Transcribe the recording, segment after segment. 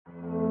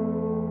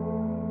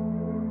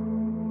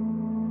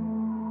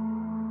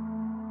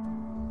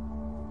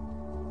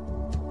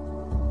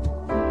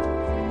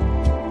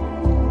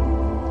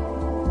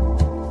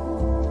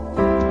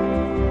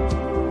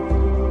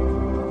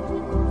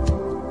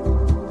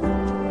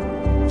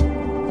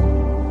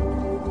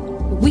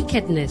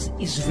wickedness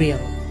is real,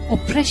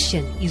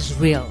 oppression is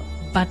real,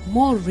 but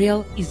more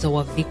real is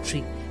our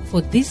victory.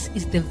 For this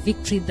is the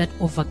victory that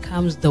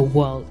overcomes the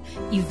world,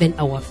 even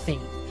our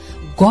faith.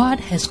 God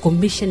has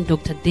commissioned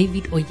Dr.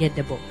 David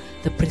Oyedepo,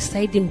 the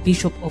presiding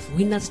bishop of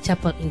Winners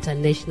Chapel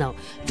International,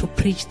 to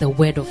preach the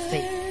word of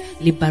faith,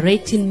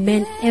 liberating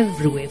men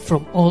everywhere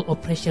from all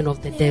oppression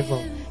of the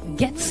devil.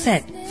 Get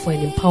set for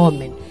an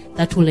empowerment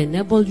that will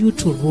enable you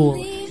to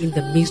rule in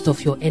the midst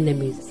of your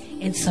enemies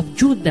and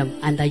subdue them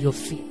under your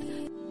feet.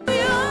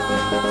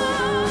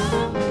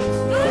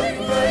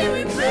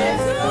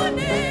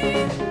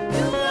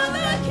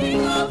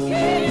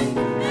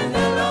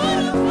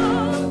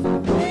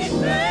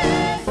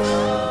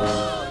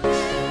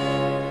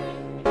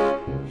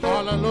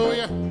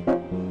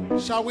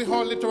 Shall we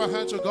all lift our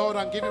hands to God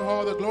and give him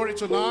all the glory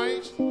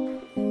tonight?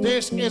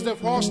 This is the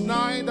first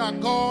night that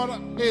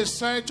God is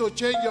said to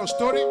change your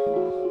story.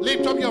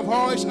 Lift up your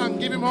voice and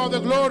give him all the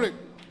glory.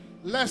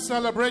 Let's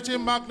celebrate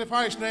him,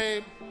 magnify his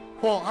name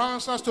for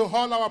answers to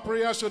all our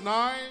prayers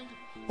tonight,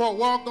 for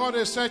what God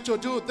is said to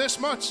do this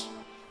much.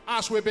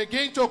 As we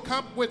begin to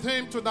camp with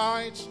him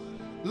tonight,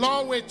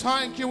 Lord, we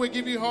thank you, we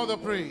give you all the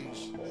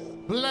praise.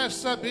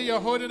 Blessed be your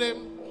holy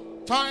name.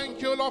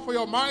 Thank you, Lord, for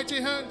your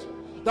mighty hand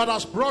that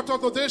has brought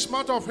us to this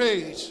month of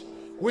age.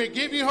 We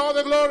give you all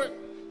the glory.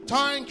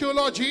 Thank you,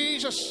 Lord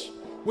Jesus.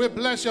 We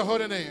bless your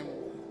holy name.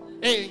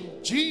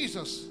 In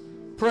Jesus'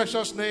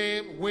 precious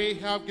name, we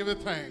have given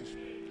thanks.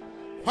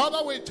 Father,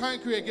 we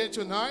thank you again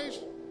tonight.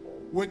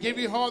 We give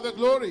you all the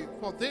glory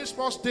for this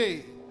first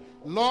day.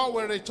 Lord,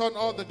 we return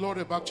all the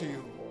glory back to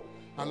you.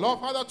 And Lord,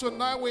 Father,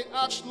 tonight we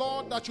ask,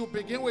 Lord, that you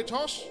begin with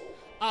us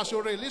as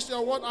you release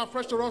your word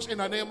afresh to us in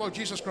the name of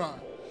Jesus Christ.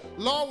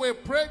 Lord, we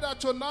pray that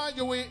tonight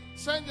you will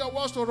send your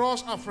words to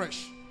us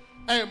afresh.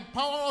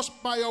 Empower us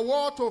by your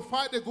word to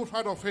fight the good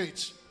fight of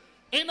faith.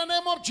 In the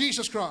name of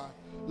Jesus Christ,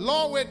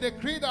 Lord, we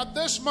decree that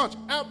this month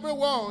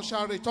everyone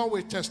shall return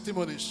with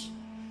testimonies.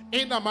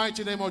 In the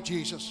mighty name of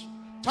Jesus.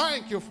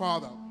 Thank you,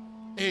 Father.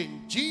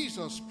 In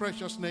Jesus'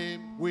 precious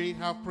name we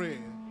have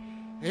prayed.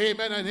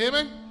 Amen and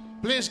amen.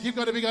 Please give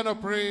God a big hand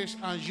of praise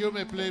and you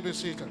may please be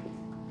seated.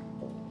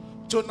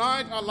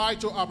 Tonight I'd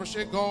like to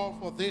appreciate God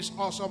for this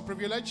awesome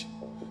privilege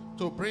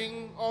to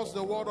bring us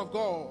the word of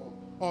God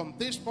on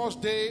this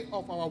first day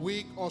of our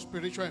week of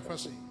spiritual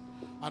infancy.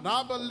 And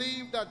I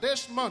believe that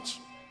this month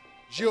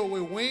you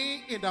will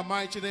win in the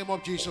mighty name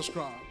of Jesus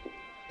Christ.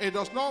 It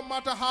does not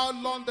matter how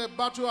long the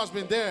battle has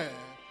been there.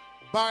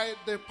 By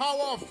the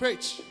power of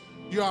faith,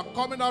 you are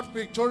coming out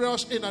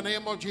victorious in the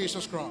name of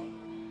Jesus Christ.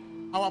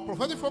 Our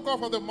prophetic focus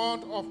for the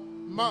month of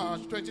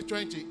March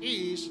 2020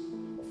 is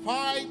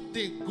fight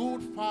the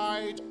good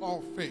fight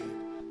of faith.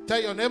 Tell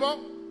your neighbor,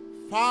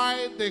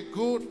 fight the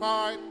good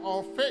fight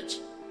of faith.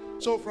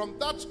 So from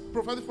that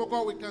prophetic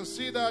focus, we can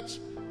see that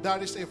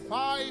there is a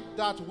fight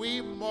that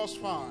we must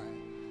fight.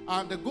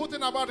 And the good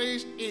thing about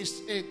it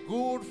is a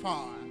good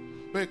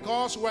fight.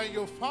 Because when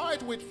you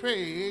fight with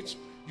faith,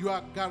 you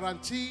are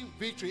guaranteed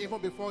victory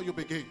even before you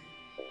begin.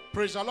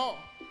 Praise the Lord.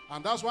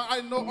 And that's why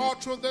I know all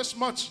through this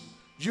month,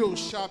 you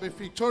shall be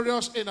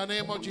victorious in the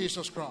name of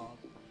Jesus Christ.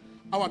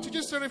 Our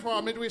teaching series for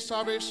our midweek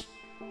service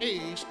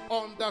is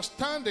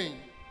understanding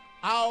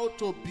how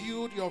to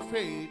build your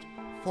faith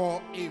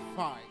for a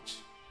fight.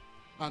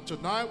 And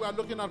tonight we are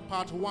looking at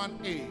part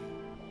 1A.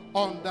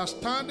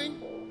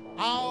 Understanding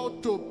how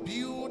to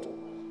build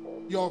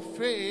your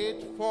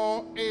faith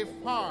for a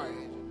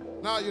fight.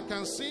 Now you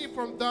can see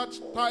from that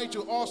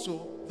title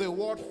also the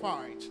word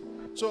fight.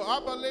 So I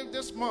believe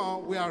this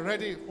month we are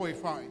ready for a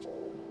fight.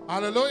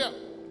 Hallelujah.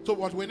 So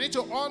what we need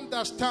to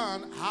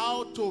understand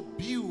how to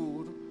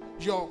build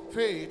your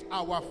faith,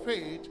 our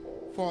faith,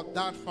 for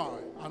that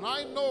fight. And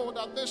I know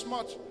that this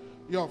much,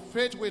 your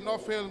faith will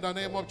not fail in the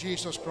name of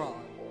Jesus Christ.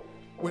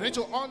 We need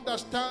to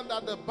understand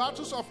that the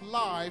battles of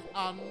life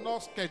are not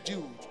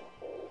scheduled.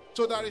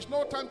 So there is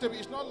no timetable.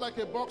 It's not like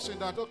a boxing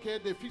that, okay,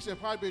 they fix a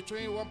fight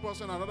between one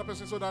person and another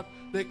person so that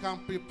they can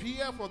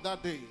prepare for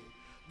that day.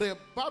 The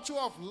battle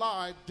of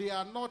life, they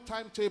are not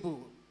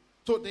timetable.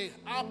 So they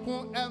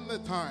happen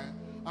anytime.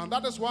 And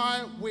that is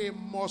why we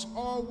must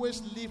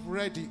always live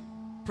ready.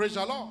 Praise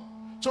the Lord.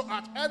 So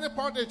at any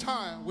point in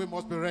time, we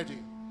must be ready.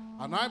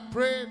 And I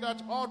pray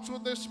that all through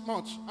this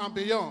month and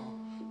beyond,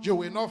 you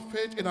will not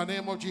faint in the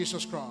name of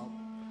Jesus Christ.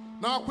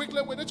 Now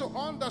quickly, we need to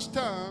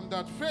understand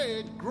that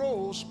faith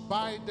grows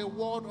by the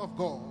word of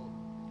God.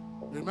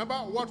 Remember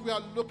what we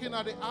are looking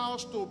at, the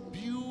house to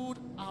build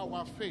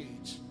our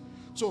faith.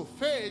 So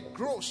faith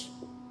grows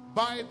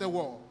by the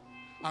word.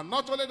 And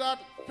not only that,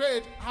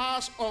 faith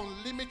has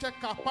unlimited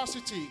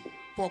capacity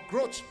for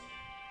growth.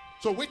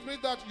 So which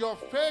means that your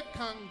faith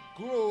can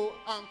grow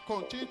and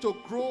continue to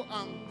grow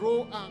and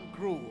grow and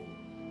grow.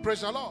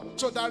 Praise the Lord.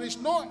 So there is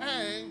no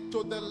end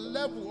to the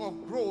level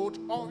of growth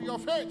of your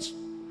faith.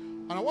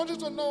 And I want you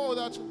to know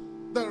that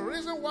the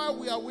reason why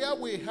we are where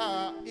we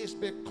are is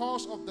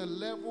because of the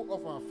level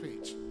of our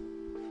faith.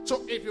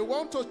 So if you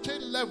want to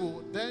change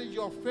level, then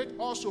your faith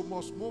also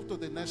must move to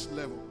the next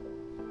level.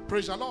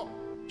 Praise the Lord.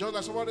 Just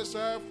like somebody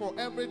said, for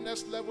every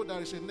next level, there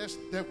is a next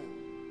level.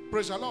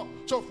 Praise the Lord.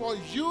 So for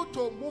you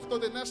to move to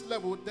the next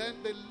level, then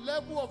the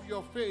level of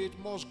your faith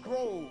must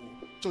grow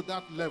to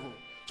that level.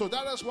 So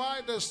that is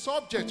why the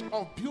subject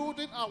of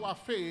building our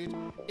faith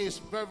is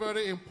very,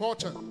 very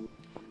important.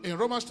 In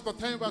Romans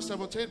 10 verse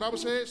 17, the Bible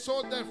says,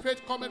 so then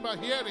faith cometh by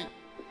hearing,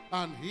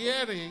 and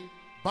hearing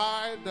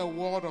by the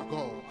word of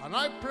God. And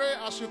I pray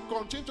as you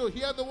continue to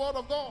hear the word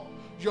of God,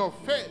 your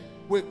faith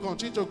will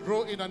continue to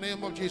grow in the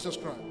name of Jesus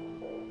Christ.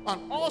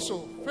 And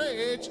also,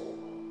 faith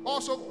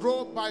also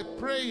grows by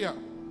prayer.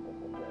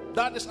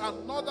 That is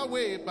another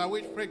way by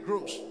which faith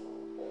grows.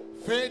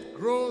 Faith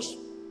grows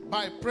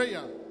by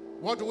prayer.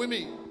 What do we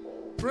mean?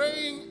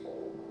 Praying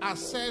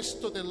access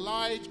to the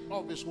light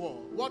of His word.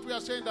 What we are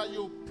saying that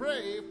you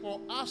pray for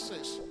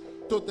access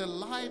to the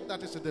light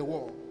that is in the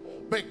word.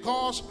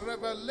 Because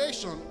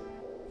revelation,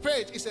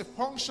 faith is a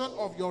function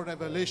of your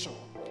revelation.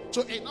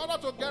 So in order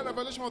to get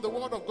revelation of the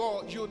word of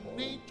God, you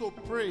need to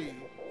pray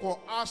for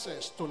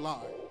access to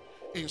light.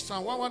 In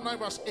Psalm 119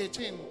 verse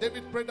 18,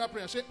 David prayed that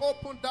prayer and said,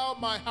 open thou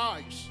my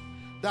eyes,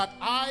 that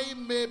I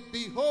may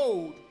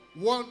behold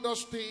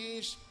wondrous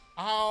things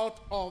out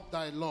of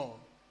thy law.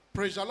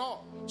 Praise the Lord.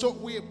 So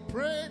we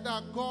pray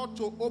that God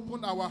to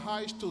open our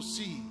eyes to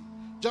see.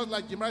 Just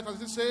like Jeremiah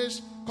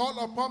says, call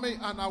upon me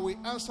and I will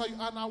answer you,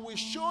 and I will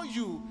show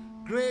you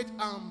great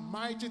and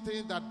mighty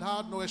things that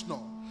thou knowest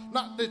not.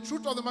 Now, the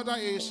truth of the matter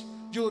is,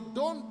 you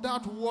don't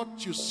doubt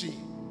what you see.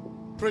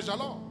 Praise the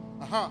Lord.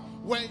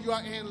 When you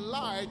are in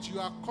light, you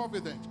are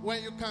confident.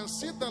 When you can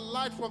see the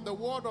light from the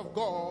word of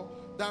God,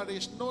 there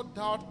is no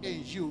doubt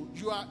in you.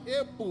 You are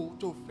able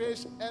to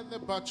face any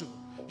battle.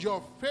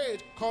 Your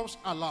faith comes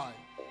alive.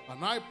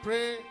 And I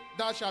pray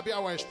that shall be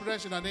our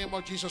experience in the name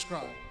of Jesus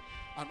Christ.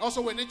 And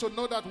also we need to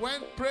know that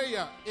when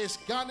prayer is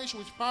garnished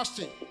with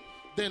fasting,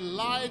 the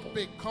light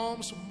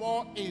becomes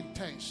more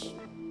intense.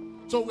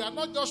 So we are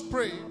not just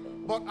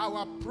praying, but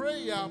our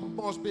prayer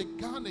must be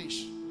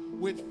garnished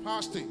with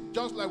fasting.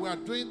 Just like we are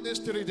doing these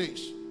 3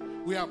 days.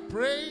 We are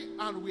praying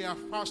and we are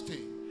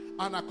fasting.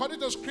 And according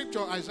to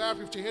scripture, Isaiah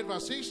 58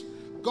 verse 6,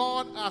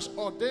 God has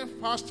ordained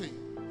fasting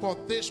for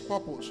this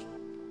purpose.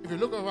 If you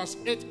look at verse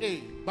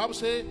 8a, Bible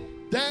says,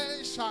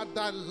 then shall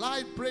thy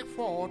light break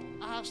forth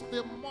as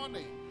the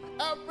morning.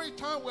 Every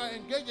time we are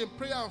engaged in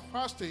prayer and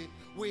fasting,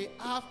 we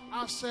have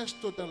access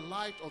to the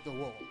light of the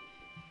world.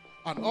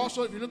 And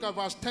also, if you look at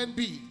verse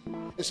 10b,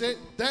 it says,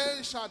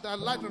 then shall thy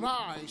light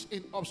rise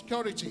in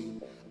obscurity,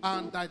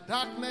 and thy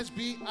darkness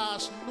be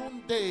as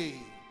noonday.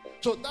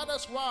 So that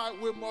is why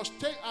we must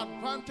take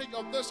advantage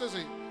of this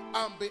season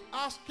and be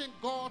asking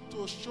God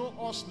to show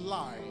us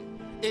light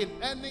in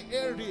any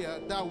area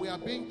that we are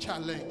being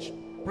challenged.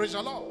 Praise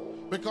the Lord.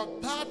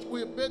 Because that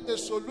will be the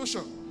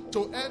solution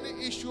to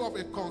any issue of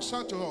a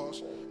concern to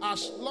us.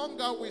 As long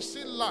as we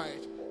see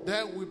light,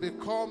 then we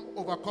become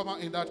overcomer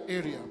in that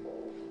area.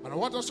 And I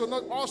want us to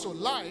note also,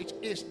 light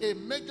is a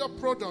major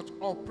product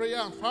of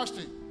prayer and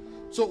fasting.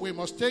 So we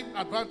must take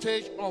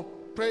advantage of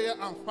prayer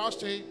and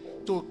fasting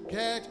to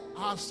get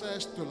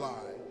access to light.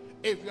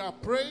 If you are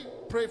praying,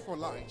 pray for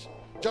light.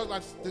 Just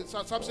like the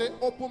Psalm says,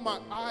 open my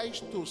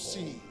eyes to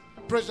see.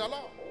 Praise the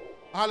Lord.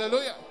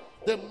 Hallelujah.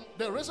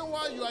 The reason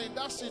why you are in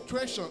that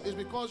situation is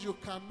because you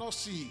cannot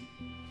see.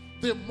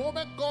 The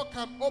moment God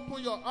can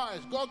open your eyes,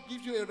 God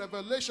gives you a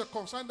revelation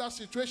concerning that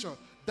situation,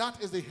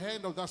 that is the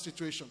end of that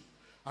situation.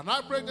 And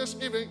I pray this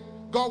evening,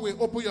 God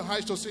will open your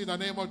eyes to see in the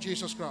name of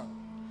Jesus Christ.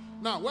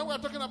 Now, when we're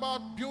talking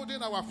about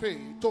building our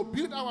faith, to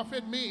build our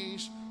faith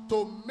means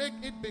to make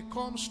it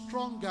become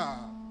stronger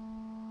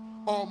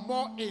or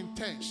more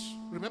intense.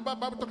 Remember,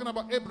 Bible talking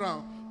about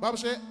Abraham. Bible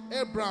says,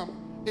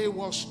 Abraham, it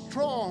was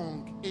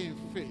strong in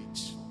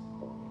faith.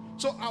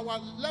 So our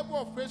level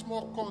of faith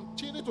must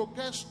continue to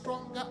get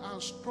stronger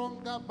and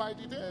stronger by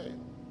the day.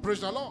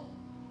 Praise the Lord.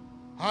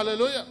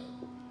 Hallelujah.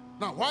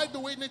 Now, why do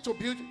we need to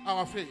build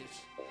our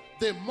faith?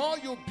 The more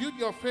you build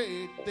your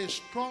faith, the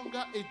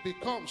stronger it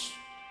becomes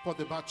for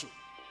the battle.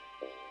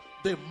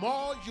 The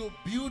more you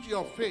build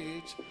your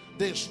faith,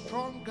 the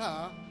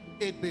stronger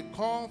it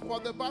becomes for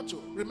the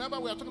battle. Remember,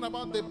 we are talking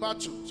about the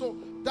battle. So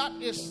that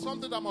is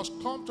something that must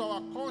come to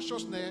our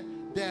consciousness.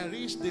 There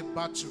is the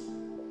battle.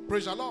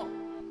 Praise the Lord.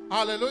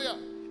 Hallelujah.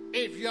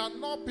 If you are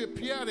not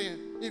preparing,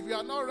 if you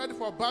are not ready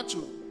for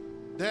battle,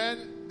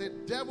 then the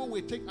devil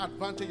will take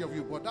advantage of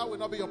you. But that will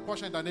not be your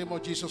portion in the name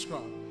of Jesus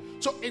Christ.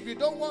 So if you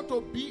don't want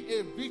to be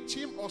a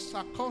victim of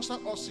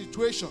circumstance or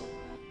situation,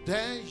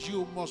 then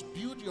you must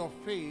build your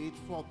faith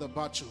for the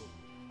battle.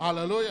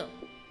 Hallelujah.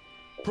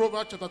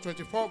 Proverbs chapter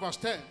 24 verse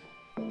 10.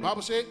 The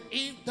Bible says,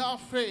 if thou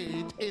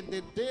faint in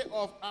the day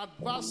of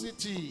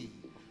adversity,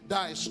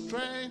 thy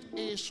strength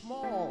is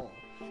small.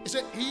 It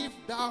said, if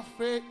thou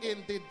faint in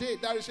the day,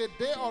 there is a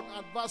day of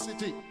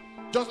adversity.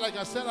 Just like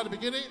I said at the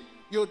beginning,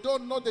 you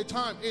don't know the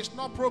time. It's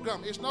not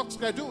programmed. It's not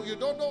scheduled. You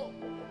don't know.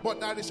 But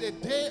there is a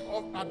day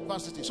of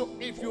adversity. So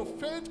if you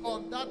faint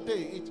on that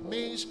day, it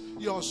means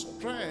your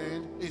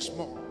strength is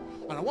small.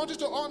 And I want you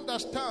to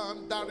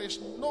understand there is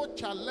no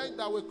challenge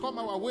that will come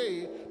our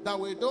way that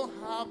we don't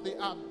have the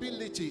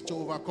ability to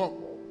overcome.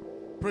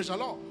 Praise the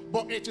Lord.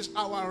 But it is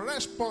our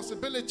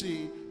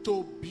responsibility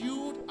to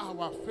build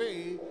our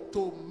faith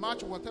to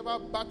match whatever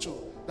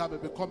battle that will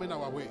be coming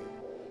our way.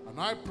 And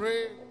I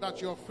pray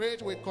that your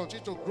faith will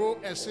continue to grow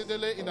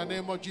exceedingly in the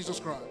name of Jesus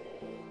Christ.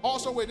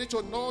 Also, we need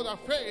to know that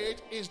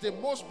faith is the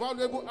most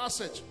valuable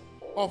asset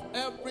of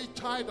every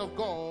child of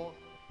God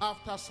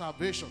after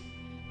salvation.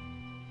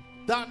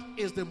 That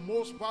is the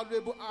most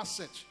valuable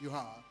asset you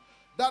have.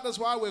 That is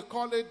why we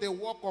call it the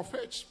walk of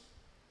faith.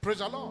 Praise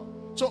the Lord.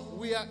 So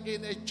we are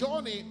in a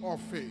journey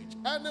of faith.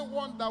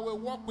 Anyone that will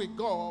walk with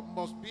God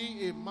must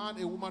be a man,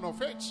 a woman of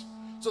faith.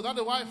 So that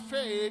is why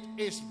faith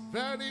is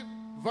very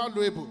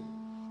valuable.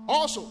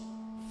 Also,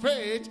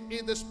 faith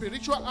is the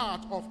spiritual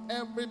art of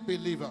every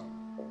believer.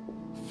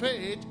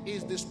 Faith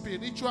is the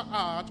spiritual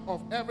art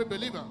of every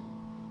believer.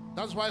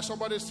 That's why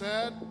somebody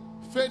said,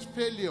 faith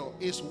failure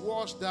is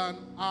worse than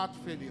art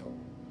failure.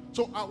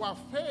 So our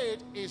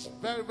faith is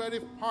very, very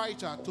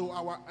vital to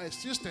our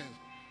existence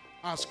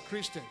as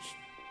Christians.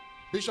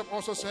 Bishop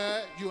also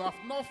said, you have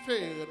not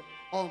failed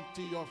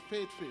until your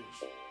faith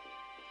fails.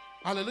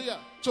 Hallelujah.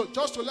 So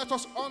just to let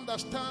us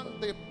understand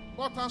the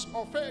importance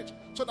of faith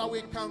so that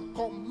we can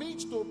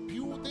commit to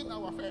building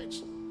our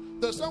faith.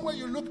 The same way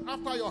you look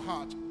after your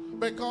heart,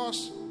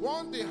 because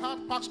once the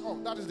heart packs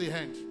off, that is the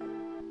end.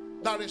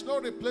 There is no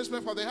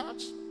replacement for the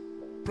heart.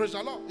 Praise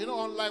the Lord. You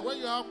know, unlike when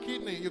you have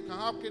kidney, you can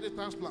have kidney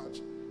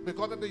transplant.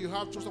 Because maybe you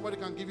have two, somebody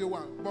can give you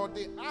one. But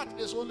the heart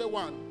is only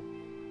one.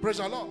 Praise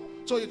the Lord.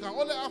 So you can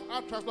only have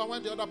heart transplant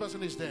when the other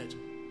person is dead.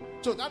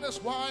 So that is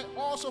why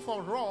also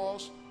for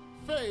us,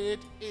 faith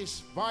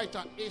is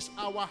vital. It's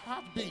our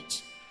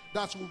heartbeat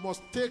that we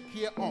must take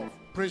care of.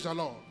 Praise the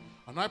Lord.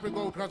 And I pray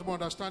God will grant more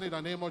understanding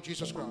in the name of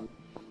Jesus Christ.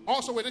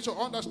 Also, we need to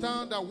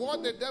understand that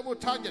what the devil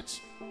targets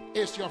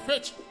is your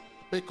faith,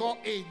 because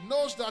he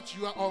knows that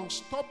you are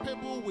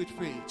unstoppable with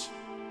faith.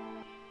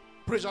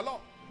 Praise the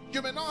Lord.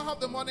 You may not have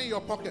the money in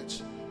your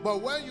pocket,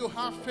 but when you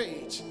have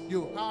faith,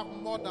 you have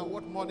more than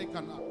what money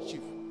can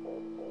achieve.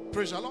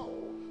 Praise the Lord.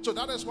 So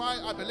that is why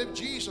I believe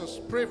Jesus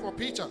prayed for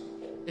Peter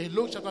in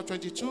Luke chapter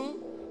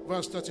 22,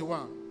 verse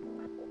 31.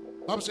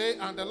 Bible says,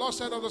 and the Lord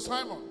said unto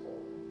Simon,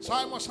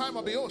 Simon,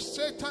 Simon, behold,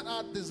 Satan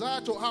hath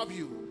desired to have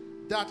you,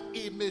 that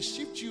he may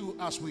shift you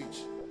as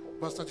wheat.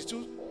 Verse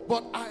 32.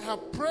 But I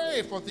have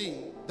prayed for thee,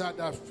 that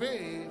thy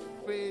faith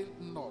fail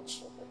not.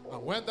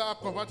 And when thou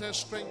art converted,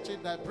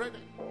 strengthen thy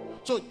brethren.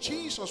 So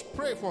Jesus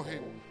prayed for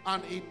him,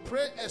 and he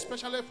prayed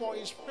especially for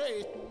his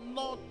faith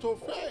not to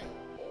fail.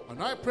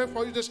 And I pray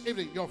for you this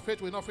evening, your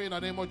faith will not fail in the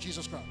name of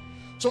Jesus Christ.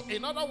 So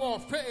in other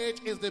words,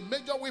 faith is the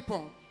major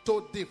weapon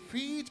to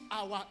defeat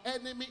our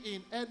enemy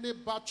in any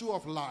battle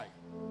of life.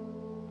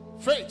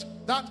 Faith,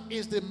 that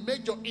is the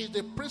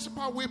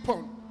principal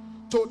weapon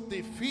to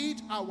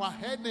defeat our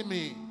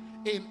enemy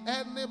in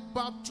any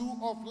battle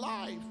of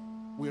life.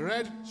 We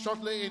read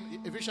shortly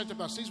in Ephesians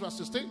chapter 6 verse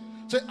 16,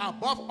 say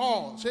above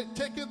all, say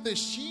taking the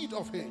shield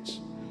of faith.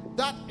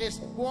 That is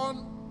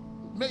one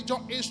major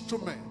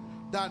instrument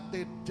that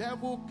the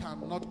devil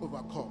cannot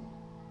overcome.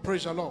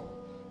 Praise the Lord.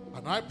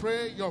 And I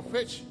pray your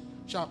faith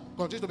shall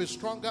continue to be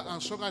stronger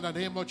and stronger in the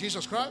name of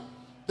Jesus Christ.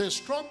 The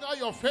stronger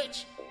your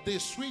faith, the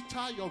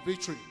sweeter your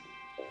victory.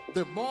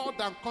 The more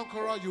than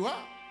conqueror you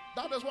are.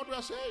 That is what we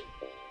are saying.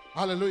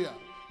 Hallelujah.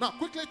 Now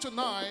quickly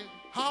tonight,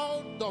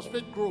 how does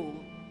faith grow?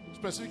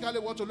 Specifically,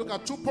 we want to look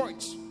at 2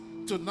 points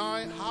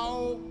tonight,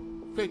 how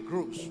faith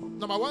grows.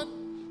 Number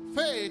one,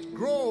 faith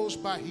grows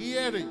by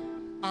hearing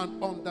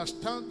and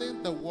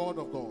understanding the word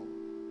of God.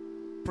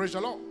 Praise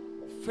the Lord.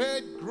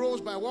 Faith grows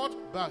by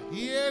what? By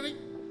hearing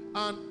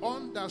and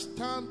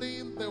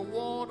understanding the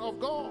word of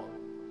God.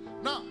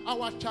 Now,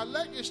 our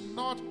challenge is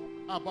not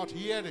about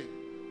hearing,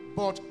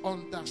 but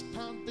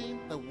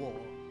understanding the word.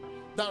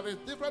 There is a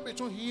difference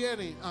between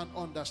hearing and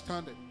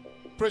understanding.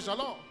 Praise the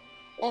Lord.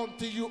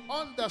 Until you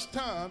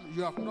understand,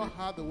 you have not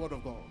heard the word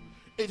of God.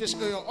 It is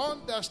your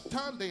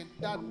understanding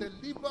that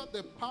delivers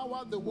the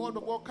power the word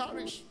of God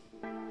carries.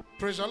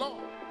 Praise the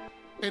Lord.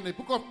 In the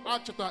book of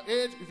Acts chapter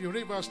 8, if you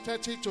read verse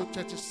 30 to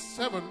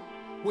 37,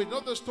 we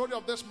know the story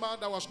of this man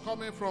that was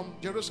coming from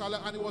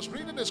Jerusalem, and he was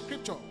reading the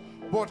scripture,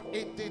 but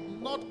he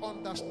did not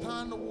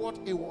understand what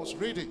he was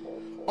reading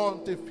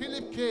until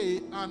Philip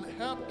came and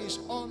helped his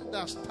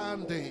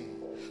understanding.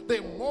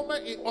 The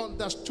moment he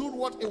understood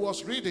what he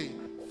was reading,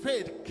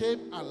 faith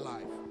came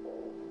alive.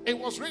 It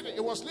was reading,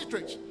 it was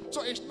literate.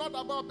 So it's not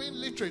about being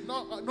literate,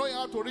 not knowing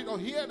how to read or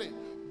hearing.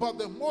 But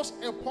the most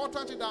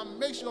important thing that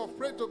makes your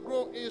faith to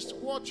grow is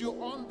what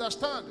you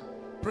understand.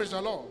 Praise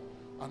the Lord.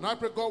 And I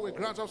pray God will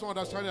grant us some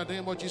understanding in the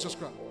name of Jesus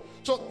Christ.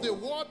 So the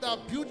word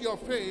that builds your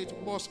faith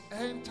must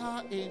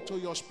enter into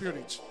your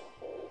spirit.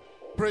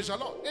 Praise the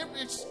Lord.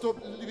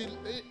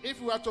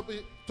 If we are to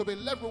be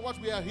left with what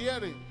we are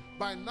hearing,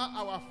 by now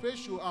our faith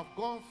should have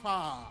gone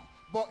far.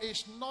 But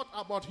it's not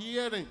about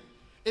hearing.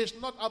 It's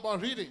not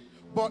about reading.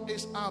 But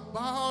it's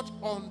about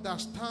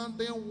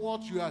understanding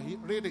what you are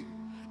reading.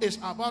 It's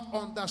about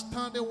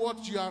understanding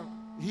what you are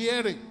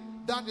hearing.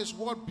 That is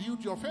what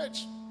builds your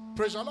faith.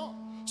 Praise the Lord.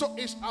 So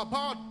it's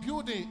about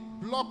building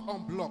block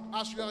on block.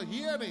 As you are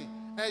hearing,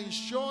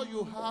 ensure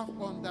you have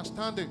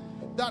understanding.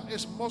 That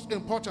is most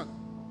important.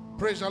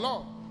 Praise the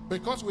Lord.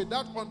 Because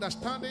without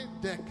understanding,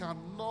 there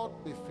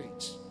cannot be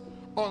faith.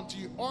 Until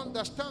you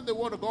understand the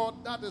word of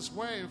God, that is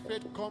when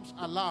faith comes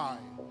alive.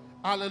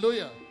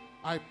 Hallelujah.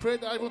 I pray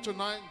that even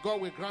tonight,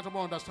 God will grant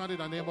more understanding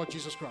in the name of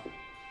Jesus Christ.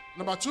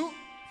 Number 2,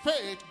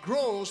 faith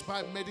grows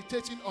by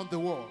meditating on the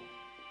word.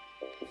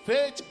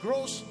 Faith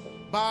grows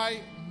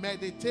by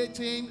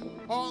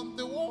meditating on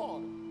the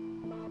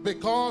word.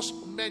 Because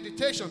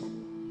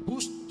meditation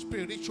boosts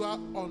spiritual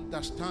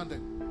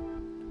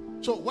understanding.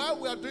 So while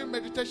we are doing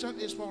meditation,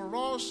 is for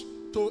us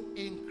to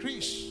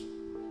increase,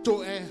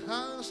 to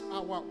enhance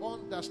our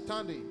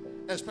understanding,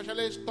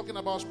 especially talking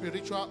about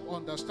spiritual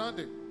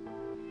understanding.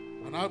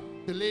 And I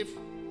believe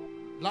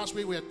last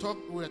week we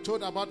were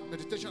told about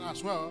meditation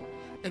as well.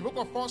 In the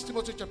book of 1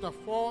 Timothy chapter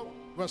 4,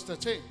 verse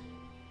 13,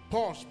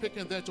 Paul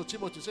speaking there to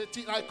Timothy said,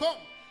 "Till I come,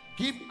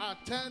 give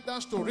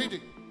attendance to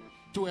reading,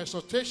 to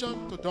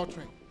exhortation, to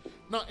doctrine."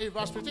 Now in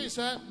verse 15 it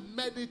said,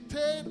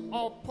 "Meditate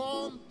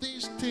upon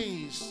these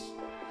things.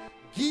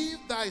 Give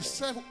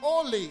thyself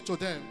wholly to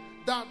them,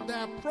 that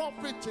their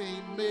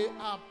profiting may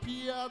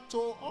appear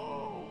to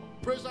all."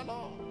 Praise the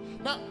Lord.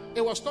 Now,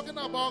 it was talking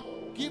about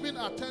giving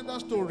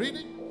attendance to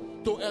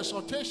reading, to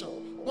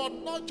exhortation. But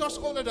not just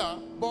only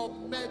that, but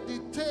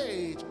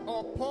meditate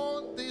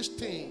upon these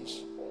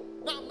things.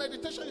 Now,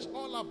 meditation is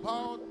all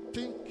about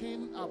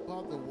thinking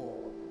about the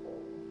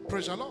word.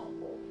 Praise the Lord.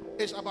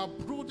 It's about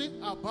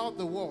brooding about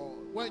the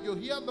word. When you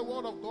hear the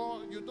word of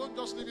God, you don't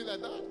just leave it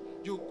like that.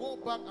 You go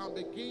back and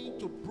begin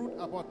to brood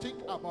about, think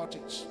about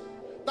it.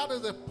 That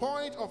is the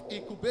point of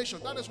incubation.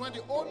 That is when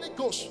the Holy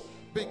Ghost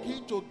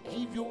begin to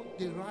give you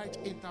the right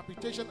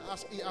interpretation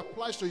as it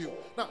applies to you.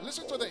 Now,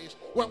 listen to this.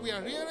 When we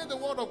are hearing the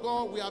word of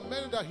God, we are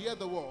many that hear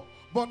the word.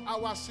 But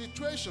our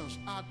situations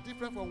are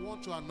different from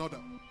one to another.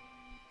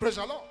 Praise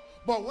the Lord.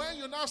 But when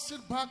you now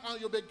sit back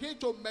and you begin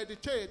to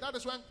meditate, that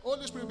is when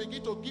Holy Spirit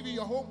begin to give you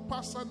your own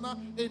personal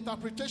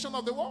interpretation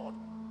of the word.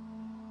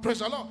 Praise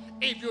the Lord.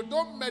 If you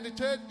don't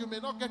meditate, you may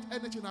not get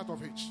anything out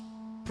of it.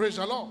 Praise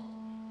the Lord.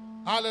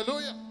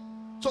 Hallelujah.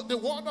 So the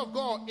word of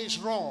God is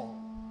raw.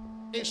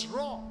 It's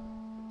raw.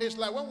 It's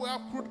like when we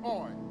have crude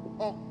oil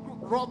or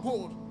raw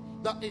gold,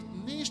 that it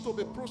needs to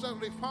be processed,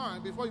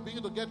 refined before you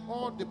begin to get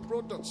all the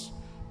products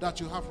that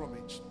you have from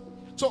it.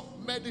 So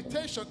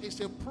meditation is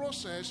a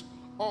process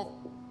of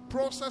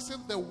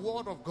processing the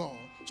word of God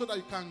so that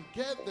you can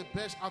get the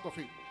best out of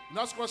it. And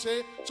that's what I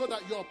say, so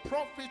that your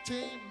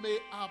profiting may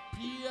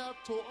appear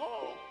to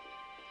all.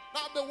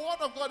 Now, the word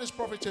of God is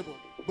profitable,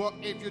 but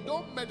if you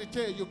don't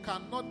meditate, you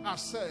cannot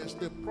assess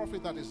the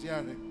profit that is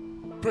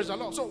therein. Praise the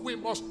Lord. So we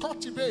must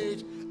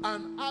cultivate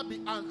an habit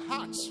and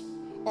heart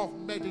of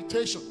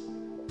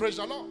meditation. Praise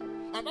the Lord.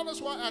 And that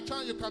is why at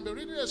times you can be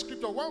reading a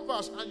scripture, one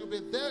verse, and you'll be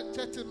there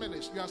 30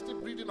 minutes. You are still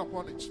reading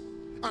upon it.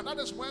 And that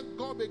is when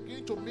God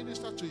begins to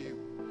minister to you.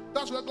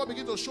 That's when God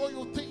begins to show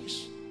you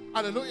things.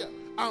 Hallelujah.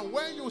 And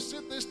when you see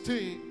this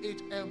thing,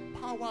 it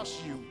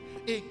empowers you.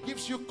 It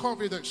gives you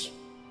confidence.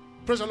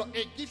 Praise the Lord.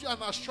 It gives you an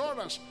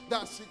assurance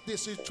that the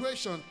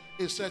situation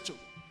is settled.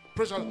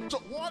 Praise the Lord. So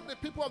what the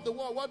people of the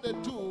world, what they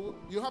do,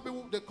 you have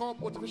people they call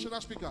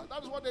motivational speakers.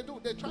 That is what they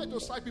do. They try to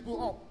psych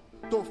people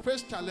up to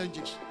face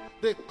challenges.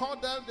 They call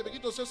them, they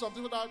begin to say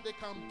something that they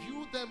can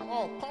build them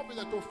up,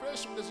 confident to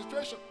face the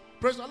situation.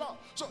 Praise the Lord.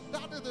 So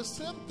that is the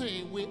same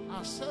thing we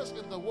assess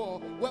in the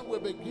world when we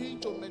begin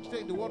to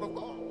meditate in the word of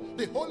God.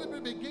 The Holy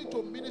Spirit begin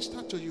to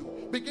minister to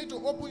you. Begin to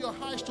open your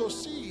eyes to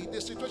see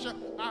the situation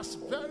as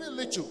very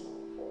little.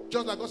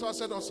 Just like God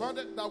said on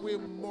Sunday, that we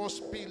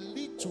must be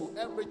little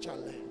every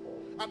challenge.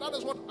 And that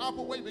is what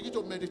happens when you begin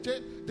to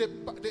meditate.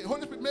 The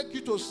Holy Spirit makes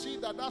you to see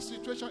that that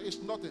situation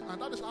is nothing.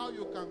 And that is how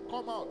you can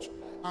come out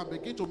and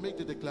begin to make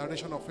the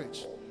declaration of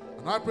faith.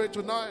 And I pray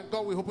tonight,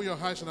 God will open your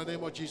eyes in the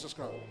name of Jesus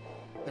Christ.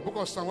 The book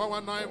of Psalm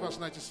 119, verse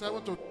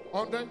 97 to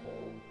 100,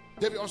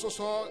 David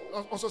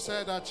also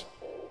said that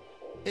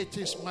it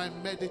is my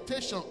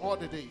meditation all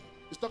the day.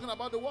 It's talking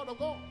about the word of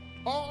God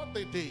all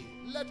the day.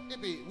 Let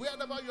it be,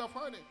 wherever you are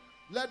finding,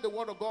 let the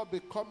word of God be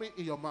coming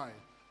in your mind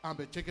and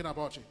be thinking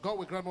about it. God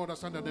will grant more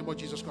understanding in the name of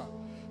Jesus Christ.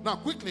 Now,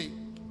 quickly,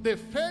 the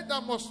faith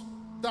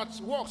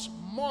that works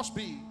must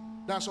be,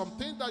 there are some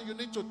things that you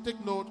need to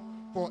take note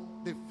for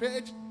the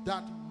faith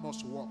that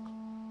must work.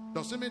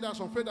 Does it mean there's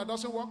some faith that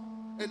doesn't work?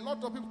 A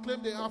lot of people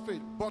claim they have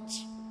faith, but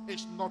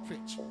it's not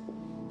faith.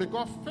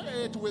 Because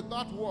faith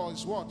without work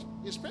is what?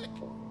 It's fake.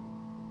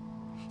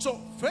 So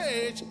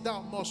faith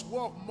that must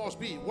work must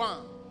be, one,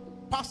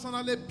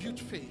 personally built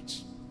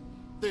faith.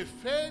 The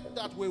faith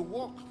that will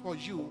work for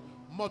you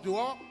must be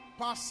what?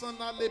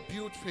 Personally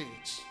built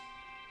faith.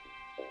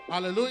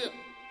 Hallelujah.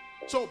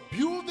 So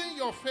building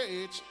your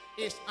faith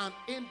is an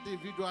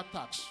individual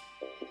task.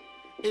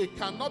 It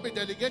cannot be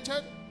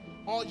delegated,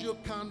 or you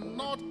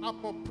cannot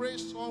appropriate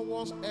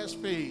someone else's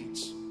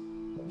faith,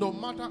 no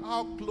matter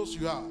how close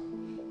you are.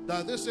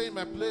 That they say in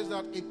my place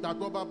that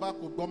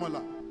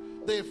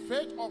the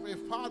faith of a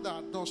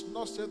father does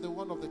not save the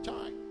one of the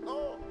child.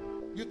 No,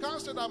 you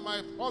can't say that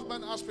my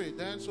husband has faith,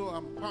 then so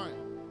I'm fine.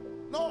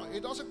 No,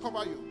 it doesn't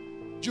cover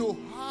you. You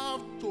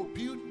have to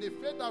build the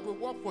faith that will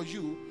work for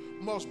you,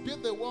 must be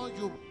the one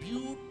you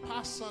build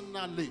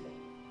personally.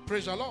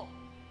 Praise the Lord.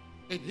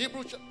 In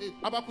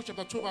Habakkuk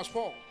chapter 2 verse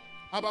 4,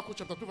 Habakkuk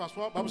chapter 2 verse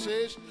 4, Bible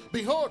says,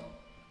 behold,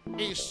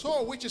 a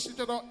soul which is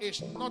seated on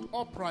is not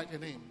upright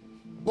in him,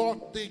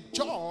 but the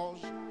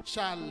just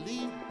shall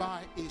live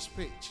by his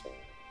faith.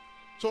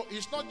 So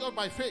it's not just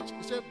by faith,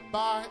 it's said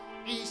by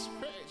his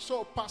faith.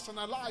 So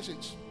personalize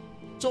it.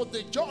 So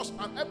the just,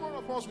 and every one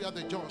of us, we are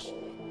the just,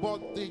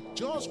 but the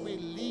just will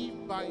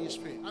live by his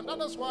faith. And that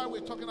is why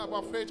we're talking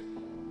about faith,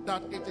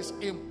 that it is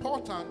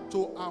important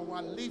to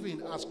our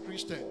living as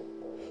Christians.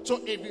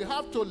 So if you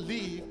have to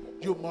live,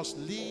 you must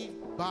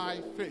live by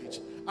faith.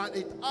 And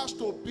it has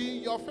to be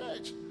your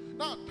faith.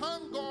 Now,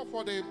 thank God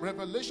for the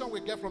revelation we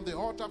get from the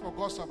altar for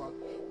God's Sabbath.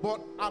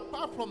 But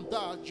apart from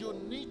that, you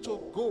need to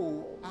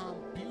go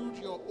and build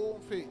your own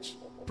faith.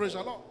 Praise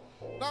the Lord.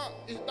 Now,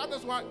 that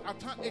is why at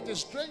times it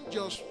is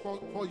dangerous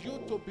for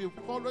you to be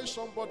following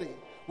somebody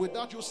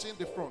without you seeing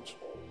the front.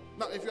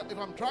 Now, if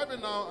I'm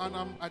driving now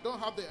and I don't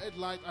have the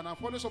headlight and I'm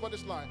following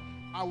somebody's light,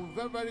 I will be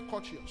very, very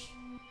cautious.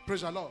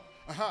 Praise the Lord.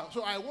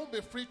 So I won't be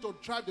free to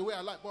drive the way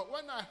I like. But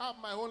when I have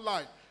my own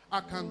light,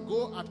 I can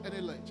go at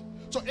any length.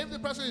 So if the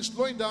person is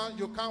slowing down,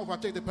 you can't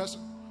overtake the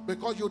person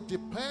because you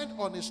depend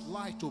on his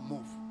light to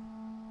move.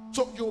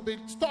 So you'll be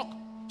stuck.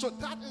 So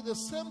that is the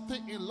same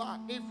thing in life.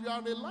 If you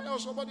are relying on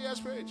somebody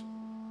else's faith,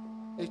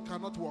 it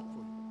cannot work for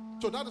you.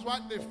 So that is why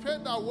the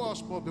faith that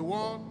works must be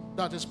one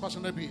that is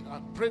personally built.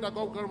 I pray that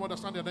God will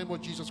understand the name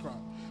of Jesus Christ.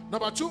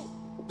 Number two,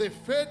 the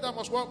faith that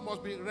must work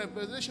must be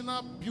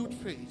revelational built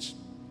faith.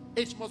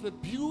 It must be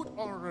built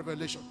on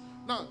revelation.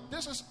 Now,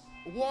 this is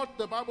what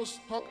the Bible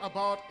talks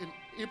about in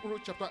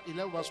Hebrews chapter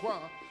 11 verse 1,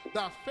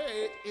 that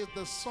faith is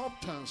the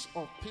substance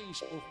of things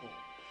hoped for,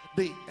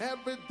 the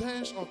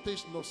evidence of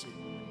things not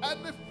seen.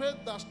 Any faith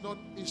that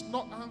is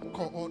not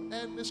anchored on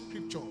any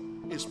scripture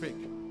is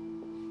fake.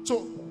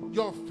 So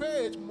your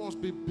faith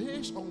must be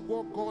based on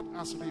what God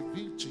has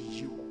revealed to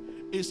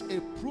you. It's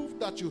a proof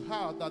that you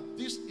have that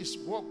this is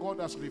what God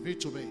has revealed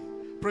to me.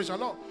 Praise the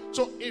Lord.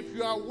 So if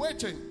you are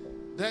waiting,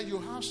 then you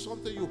have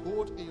something you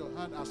hold in your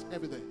hand as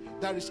evidence.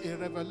 There is a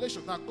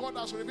revelation that God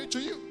has revealed to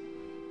you.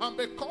 And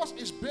because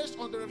it's based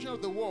on the revelation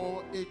of the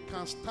word, it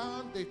can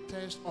stand the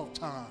test of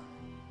time.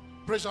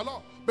 Praise the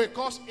Lord.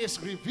 Because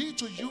it's revealed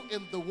to you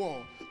in the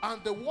word.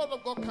 And the word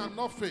of God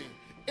cannot fail.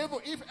 Even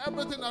if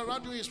everything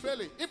around you is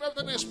failing, if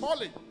everything is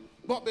falling,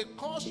 but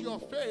because your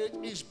faith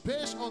is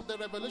based on the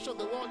revelation of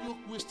the word, you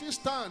will still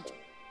stand.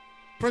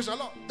 Praise the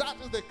Lord. That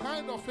is the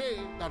kind of faith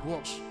that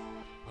works.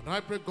 And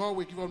I pray God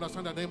will give you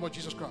understanding in the name of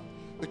Jesus Christ.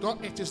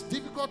 Because it is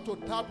difficult to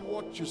doubt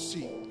what you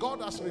see.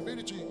 God has revealed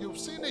it to you. You've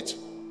seen it.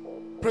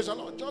 Praise the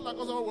Lord. John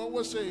Lagoza will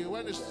always say,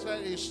 when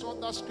he saw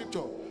that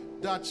scripture,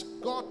 that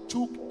God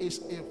took his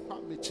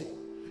infirmity.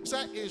 He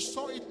said he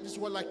saw it. It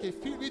was like a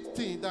fluid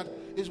thing, that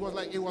it was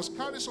like he was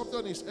carrying something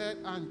on his head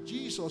and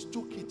Jesus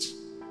took it.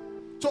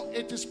 So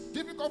it is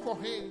difficult for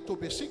him to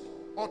be sick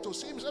or to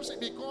see himself sick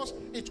because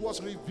it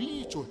was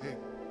revealed to him.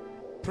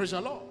 Praise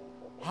the Lord.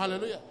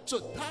 Hallelujah. So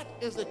that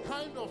is the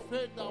kind of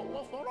faith that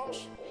works for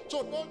us.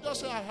 So don't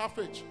just say I have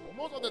faith.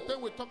 Most of the time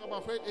we talk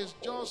about faith is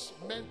just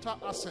mental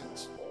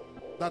assent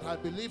that I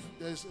believe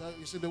is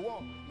in the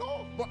world.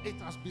 No, but it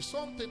has been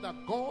something that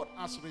God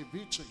has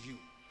revealed to you.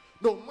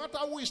 No matter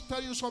who is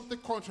telling you something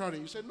contrary,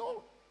 you say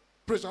no.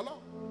 Praise the Lord.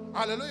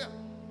 Hallelujah.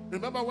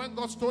 Remember when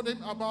God told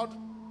him about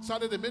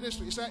starting the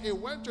ministry, he said he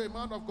went to a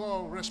man of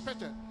God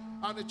respected,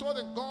 and he told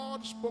him,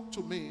 God spoke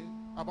to me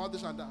about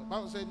this and that. The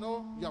Bible said,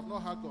 no, you have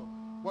not heard God.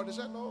 But he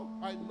said, no,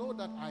 I know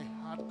that I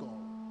had God.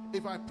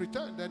 If I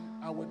pretend, then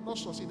I will not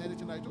succeed in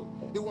anything I do.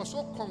 He was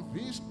so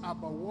convinced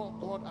about what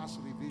God has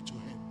revealed to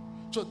him.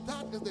 So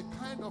that is the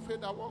kind of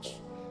faith that works.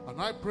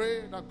 And I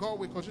pray that God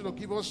will continue to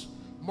give us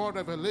more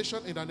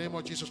revelation in the name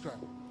of Jesus Christ.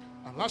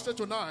 And lastly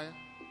tonight,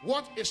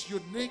 what is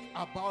unique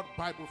about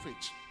Bible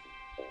faith?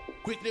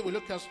 Quickly, we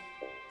look at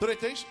three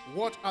things.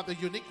 What are the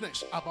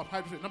uniqueness about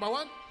Bible faith? Number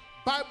one,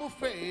 Bible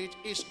faith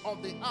is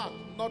of the heart,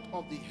 not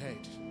of the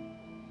head.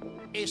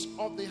 Is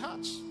of the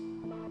heart.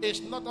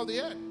 It's not of the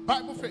head.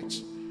 Bible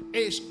faith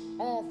is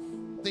of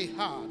the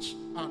heart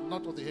and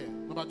not of the head.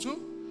 Number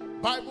two,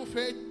 Bible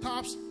faith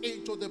taps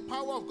into the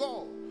power of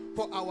God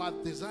for our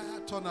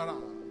desired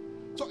turnaround.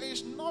 So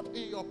it's not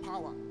in your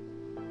power.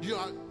 You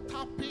are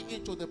tapping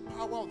into the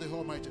power of the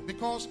Almighty,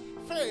 because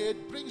faith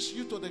brings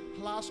you to the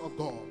class of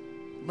God.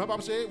 Remember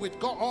I'm saying, with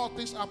God all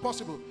things are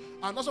possible.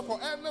 And also for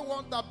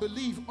everyone that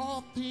believes,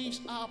 all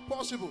things are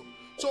possible.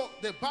 So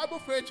the Bible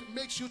faith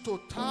makes you to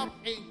tap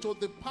into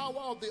the power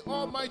of the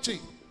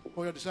Almighty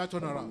for your desired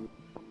turnaround.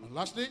 And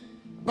lastly,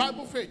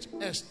 Bible faith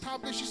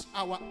establishes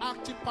our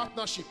active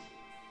partnership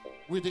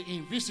with the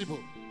invisible,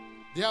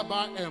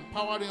 thereby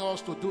empowering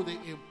us to do the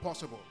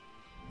impossible.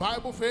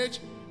 Bible faith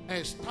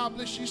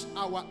establishes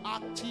our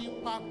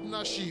active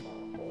partnership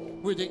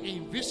with the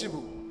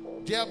invisible,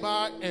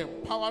 thereby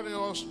empowering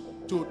us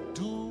to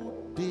do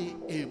the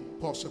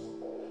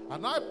impossible.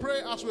 And I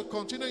pray as we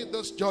continue in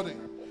this journey,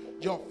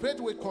 your faith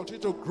will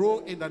continue to grow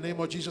in the name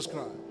of Jesus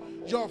Christ.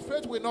 Your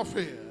faith will not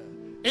fail.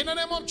 In the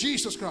name of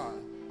Jesus Christ,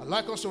 I'd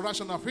like us to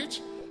rise on our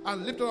feet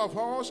and lift our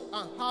voice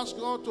and ask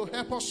God to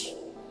help us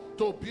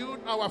to build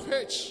our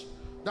faith,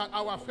 that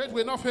our faith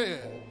will not fail.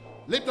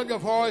 Lift up your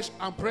voice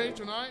and pray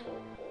tonight.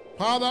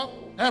 Father,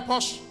 help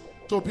us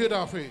to build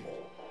our faith.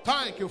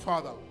 Thank you,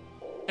 Father.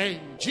 In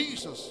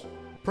Jesus'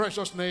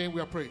 precious name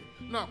we are praying.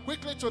 Now,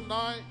 quickly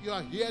tonight, you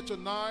are here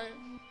tonight.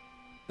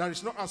 There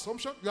is no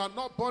assumption. You are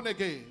not born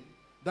again.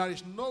 There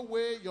is no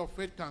way your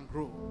faith can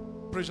grow.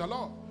 Praise the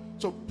Lord.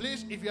 So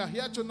please, if you are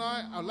here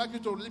tonight, I'd like you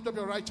to lift up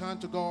your right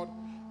hand to God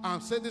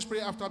and say this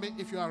prayer after me.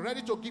 If you are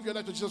ready to give your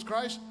life to Jesus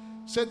Christ,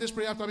 say this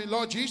prayer after me.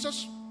 Lord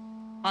Jesus,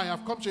 I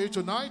have come to you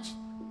tonight.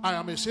 I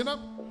am a sinner.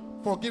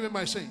 Forgive me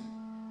my sin.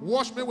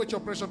 Wash me with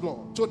your precious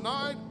blood.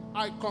 Tonight,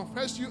 I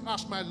confess you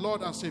as my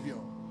Lord and Savior.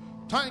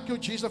 Thank you,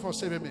 Jesus, for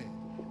saving me.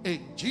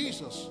 In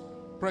Jesus'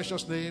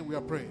 precious name we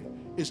are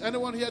praying. Is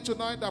anyone here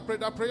tonight that prayed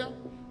that prayer?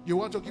 You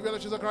want to give your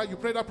life to Jesus Christ? You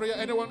pray that prayer?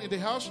 Anyone in the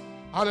house?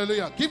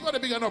 Hallelujah. Give God a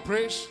big hand of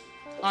praise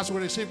as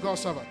we receive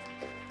God's servant.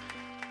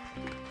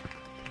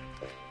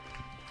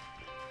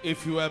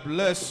 If you are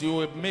blessed, you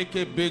will make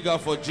it bigger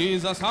for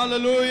Jesus.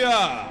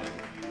 Hallelujah.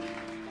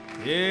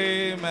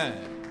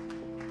 Amen.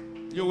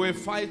 You will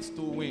fight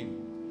to win.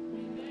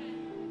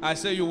 I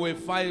say you will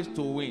fight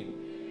to win.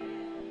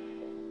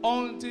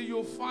 Until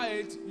you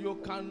fight, you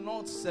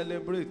cannot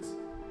celebrate.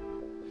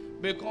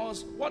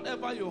 Because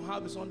whatever you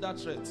have is under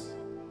threat.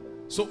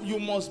 So you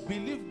must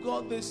believe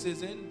God this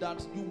season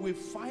that you will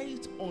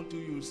fight until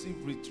you receive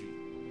victory.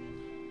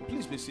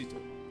 Please be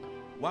seated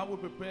while we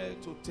prepare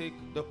to take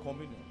the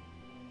communion.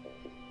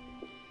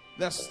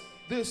 There's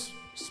this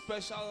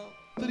special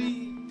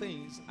 3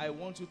 things I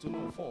want you to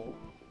know for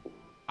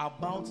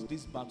about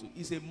this battle.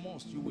 It's a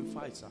must. You will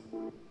fight, sir.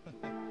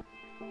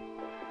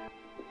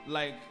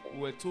 Like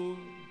we're told,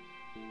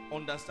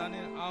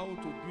 understanding how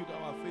to build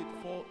our faith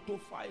to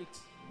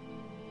fight.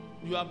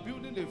 You are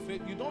building the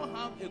faith. You don't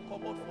have a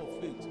cupboard for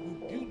faith. You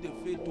build the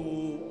faith to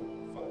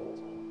fight.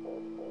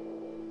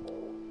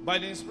 By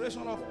the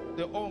inspiration of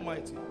the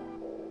Almighty,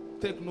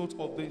 take note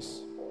of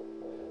this.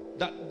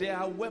 That there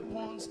are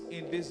weapons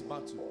in this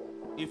battle.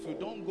 If you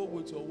don't go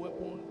with your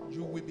weapon,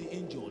 you will be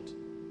injured.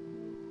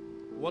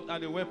 What are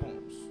the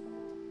weapons?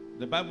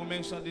 The Bible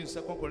mentioned in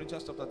 2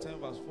 Corinthians chapter 10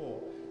 verse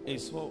 4. It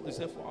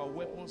said, for our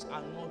weapons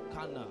are not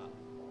carnal.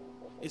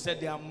 It said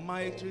they are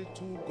mighty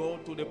to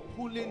God to the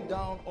pulling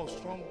down of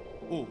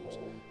strongholds.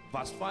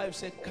 Verse 5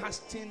 said,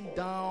 casting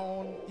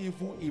down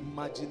evil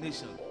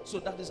imagination. So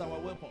that is our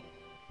weapon.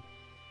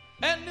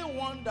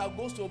 Anyone that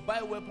goes to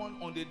buy weapon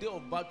on the day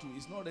of battle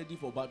is not ready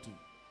for battle.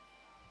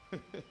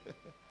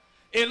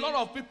 A lot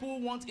of people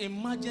want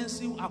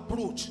emergency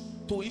approach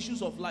to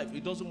issues of life.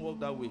 It doesn't work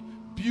that way.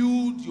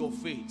 Build your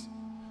faith.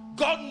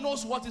 God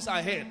knows what is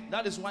ahead.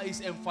 That is why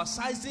he's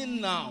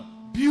emphasizing now.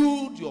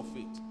 Build your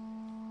faith.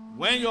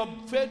 When your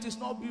faith is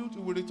not built,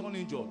 you will return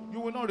injured. You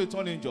will not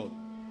return injured.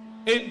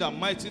 In the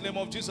mighty name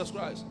of Jesus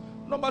Christ.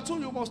 Number 2,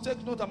 you must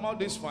take note about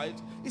this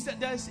fight. Is that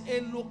there is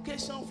a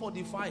location for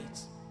the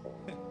fight.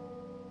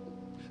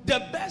 The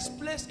best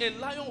place a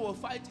lion will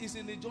fight is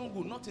in the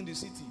jungle, not in the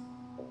city.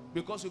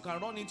 Because you can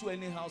run into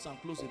any house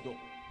and close the door.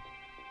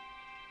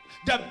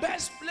 The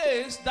best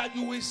place that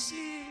you will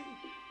see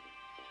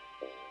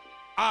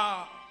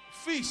a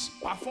fish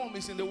perform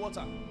is in the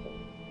water.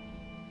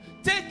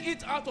 Take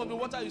it out of the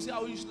water, you see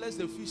how useless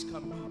the fish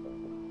can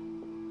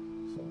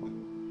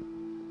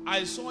be.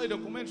 I saw a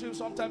documentary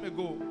some time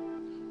ago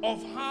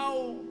of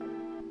how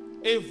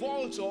a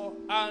vulture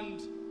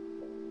and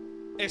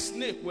a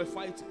snake were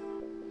fighting.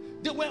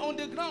 They were on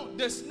the ground.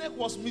 The snake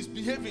was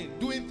misbehaving,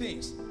 doing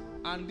things.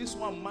 And this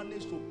one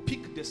managed to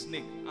pick the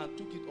snake and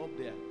took it up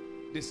there.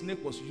 The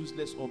snake was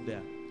useless up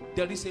there.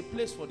 There is a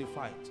place for the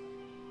fight.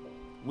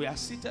 We are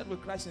seated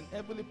with Christ in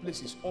heavenly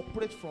places.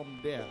 Operate from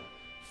there.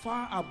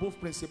 Far above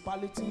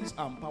principalities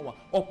and power.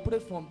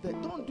 Operate from there.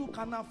 Don't do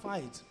carnal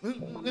fight.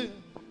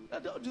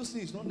 That just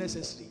is not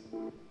necessary.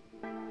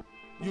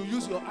 You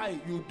use your eye.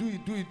 You do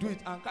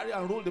it, and carry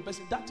and roll the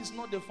person. That is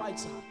not the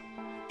fight, sir.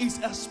 It's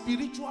a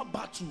spiritual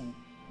battle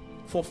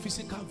for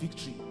physical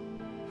victory.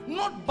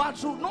 Not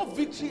battle, not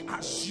victory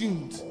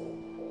assumed.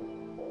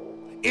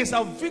 It's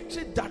a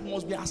victory that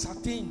must be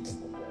ascertained.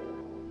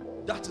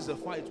 That is the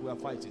fight we are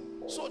fighting.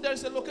 So there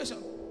is a location.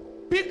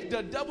 Pick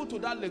the devil to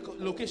that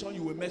location,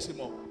 you will mess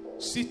him up.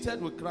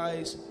 Seated with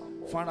Christ,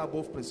 far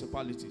above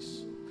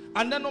principalities.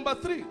 And then number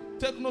 3,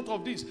 take note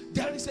of this.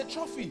 There is a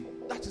trophy.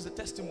 That is a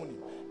testimony.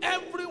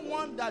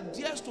 Everyone that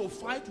dares to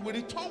fight will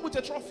return with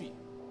a trophy.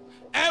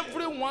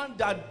 Everyone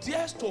that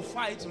dares to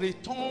fight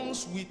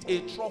returns with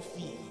a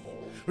trophy.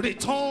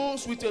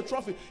 Returns with a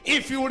trophy.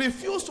 If you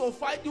refuse to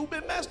fight, you'll be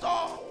messed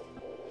up.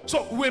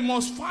 So we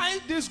must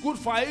fight this good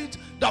fight,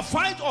 the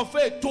fight of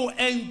faith, to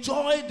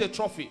enjoy the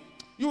trophy.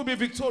 You will be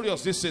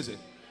victorious this season.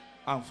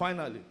 And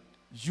finally,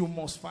 you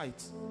must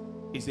fight.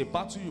 It's a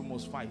battle you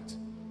must fight.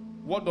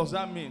 What does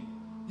that mean?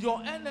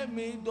 Your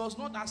enemy does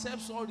not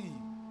accept sorry.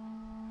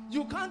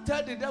 You can't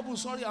tell the devil,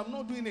 sorry, I'm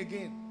not doing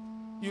again.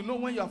 You know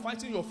when you are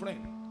fighting your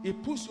friend, he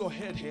puts your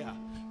head here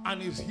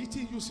and he's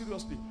hitting you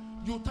seriously.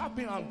 You tap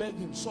in and beg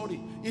him,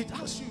 sorry. It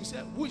asks you, he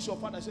said, who is your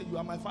father? I said, you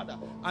are my father.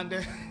 And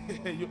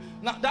then,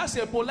 now that's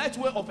a polite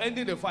way of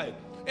ending the fight.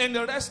 In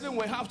the wrestling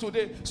we have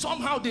today,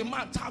 somehow the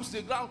man taps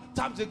the ground.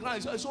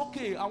 He says, it's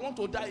okay, I want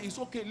to die, it's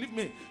okay, leave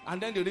me.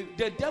 And then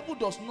the devil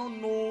does not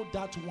know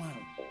that one.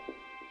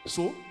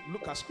 So,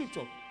 look at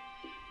scripture.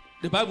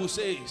 The Bible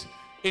says,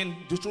 in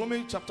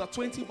Deuteronomy chapter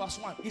 20 verse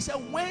 1, he said,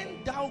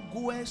 when thou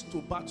goest to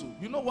battle,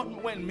 you know what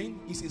when means?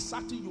 It's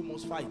exactly you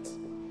must fight.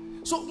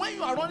 So when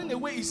you are running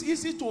away, it's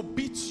easy to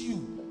beat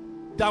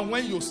you than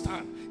when you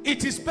stand.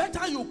 It is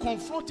better you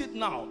confront it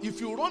now. If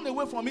you run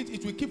away from it,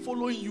 it will keep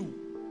following you.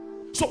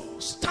 So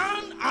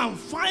stand and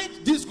fight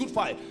this good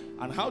fight.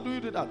 And how do you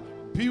do that?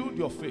 Build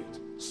your faith.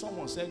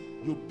 Someone said,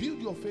 you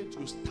build your faith,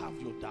 you starve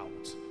your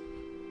doubt.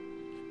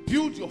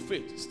 Build your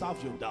faith,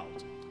 starve your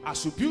doubt.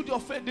 As you build your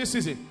faith this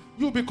season,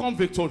 you become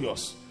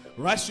victorious.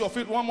 Rise your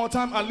feet one more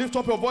time and lift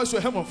up your voice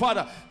to heaven.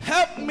 Father,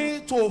 help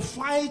me to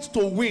fight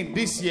to win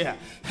this year.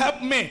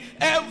 Help me.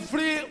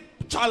 Every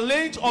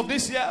challenge of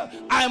this year,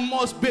 I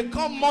must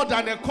become more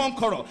than a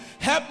conqueror.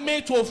 Help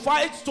me to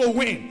fight to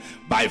win.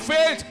 By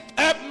faith,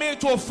 help me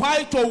to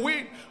fight to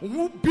win.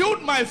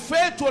 Build my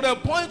faith to the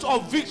point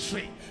of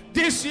victory.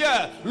 This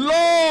year,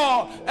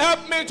 Lord,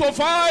 help me to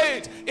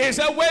fight. He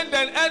said, when the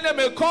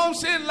enemy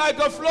comes in like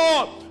a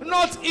flood,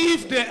 not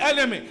if the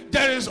enemy.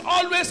 There is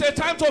always a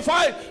time to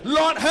fight.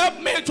 Lord, help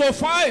me to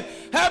fight.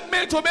 Help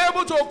me to be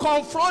able to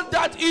confront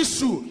that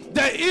issue.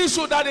 The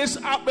issue that is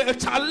a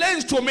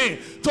challenge to me,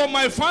 to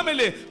my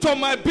family, to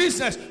my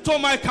business, to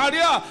my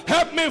career.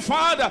 Help me,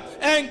 Father,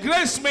 and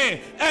grace me.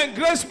 And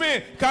grace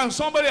me. Can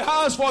somebody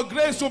ask for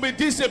grace to be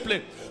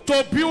disciplined?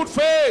 To build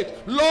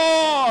faith.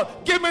 Lord,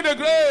 give me the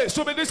grace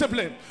to be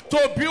disciplined.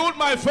 To build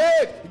my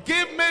faith.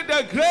 Give me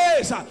the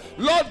grace.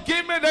 Lord,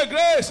 give me the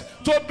grace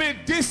to be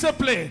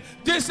disciplined.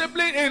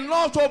 Disciplined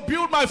enough to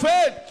build my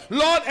faith.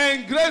 Lord,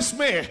 and grace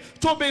me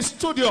to be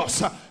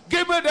studious.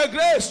 Give me the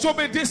grace to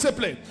be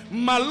disciplined.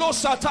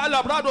 Malosata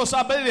labrado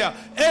sabelia.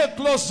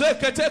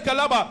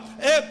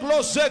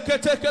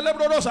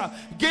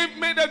 Give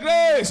me the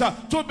grace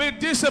to be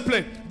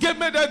disciplined. Give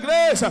me the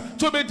grace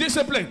to be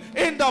disciplined.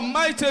 In the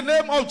mighty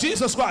name of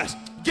Jesus Christ.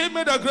 Give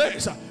me the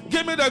grace.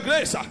 Give me the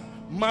grace.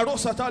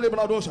 Marosata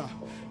labradosa.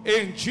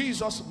 In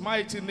Jesus'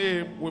 mighty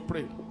name we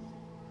pray.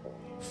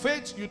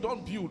 Faith you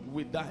don't build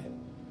will die.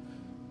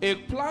 A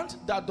plant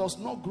that does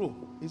not grow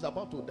is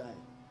about to die.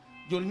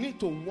 You need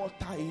to water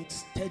it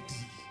steady.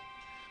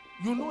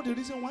 You know the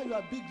reason why you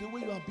are big the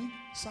way you are big,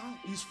 sir,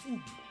 is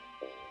food.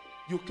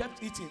 You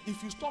kept eating.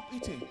 If you stop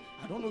eating,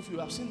 I don't know if you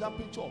have seen that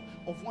picture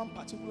of one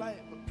particular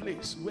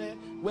place where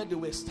they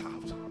were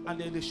starved,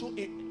 and then they show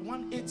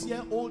one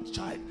 8-year-old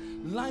child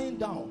lying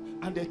down,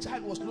 and the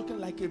child was looking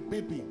like a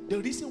baby. The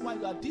reason why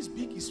you are this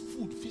big is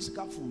food,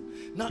 physical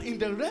food. Now in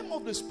the realm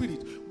of the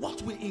spirit,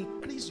 what will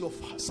increase your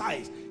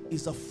size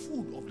is the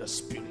food of the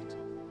spirit.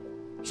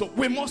 So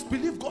we must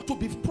believe God to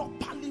be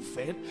properly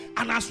fed,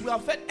 and as we are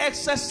fed,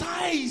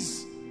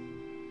 exercise.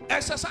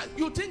 Exercise.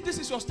 You think this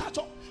is your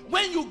stature?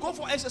 When you go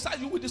for exercise,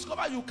 you will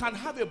discover you can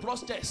have a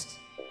broad chest.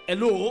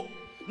 Hello?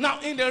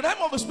 Now, in the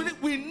realm of the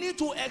spirit, we need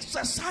to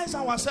exercise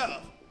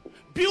ourselves.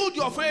 Build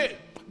your faith.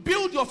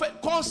 Build your faith.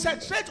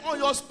 Concentrate on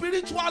your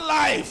spiritual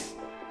life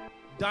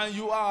than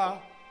you are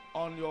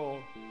on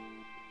your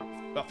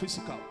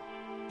physical.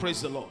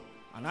 Praise the Lord.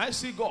 And I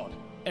see God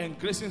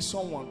engracing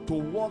someone to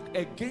walk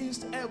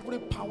against every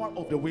power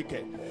of the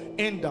wicked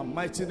in the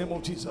mighty name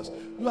of Jesus.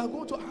 You are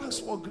going to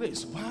ask for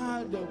grace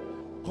via the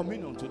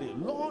communion today.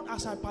 Lord,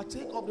 as I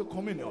partake of the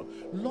communion,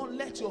 Lord,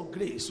 let your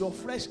grace, your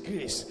fresh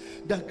grace,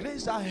 the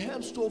grace that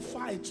helps to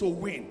fight, to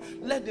win,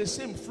 let the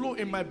same flow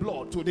in my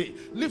blood today.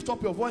 Lift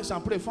up your voice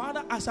and pray.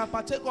 Father, as I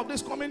partake of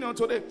this communion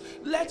today,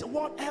 let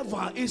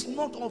whatever is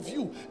not of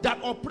you that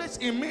operates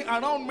in me,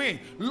 around me,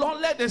 Lord,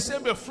 let the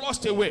same be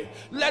flushed away.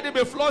 Let it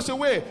be flushed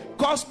away.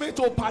 Cause me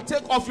to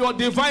partake of your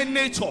divine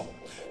nature.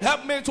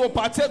 Help me to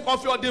partake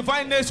of your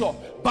divine nature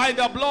by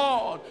the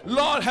blood.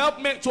 Lord, help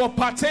me to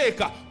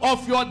partake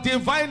of your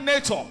divine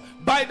nature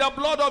by the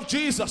blood of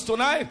Jesus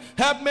tonight.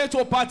 Help me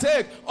to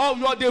partake of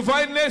your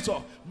divine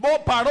nature.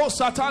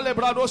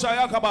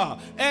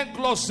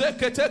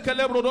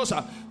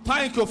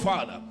 Thank you,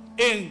 Father.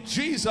 In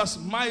Jesus'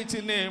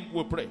 mighty name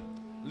we pray.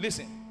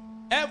 Listen,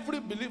 every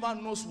believer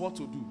knows what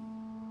to do.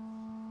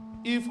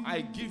 If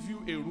I give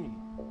you a room,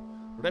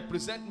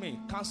 represent me,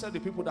 cancel the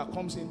people that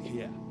comes in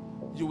here,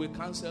 you will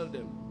cancel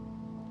them.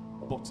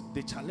 But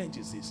the challenge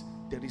is this: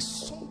 there is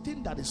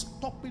something that is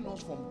stopping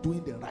us from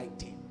doing the right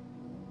thing.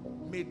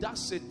 May that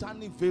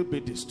satanic veil be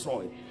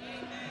destroyed.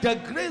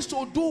 The grace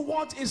to do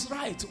what is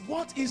right,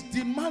 what is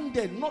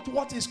demanded, not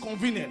what is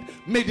convenient,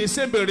 may the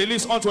same be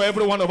released unto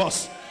every one of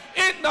us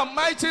in the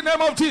mighty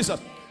name of Jesus.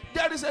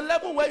 There is a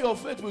level where your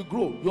faith will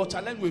grow, your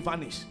challenge will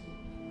vanish.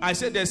 I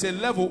said there's a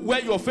level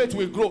where your faith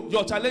will grow,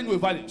 your challenge will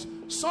vanish.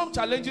 Some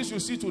challenges you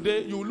see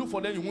today, you will look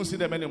for them, you won't see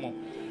them anymore.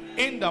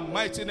 In the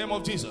mighty name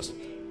of Jesus.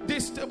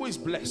 This table is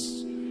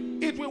blessed.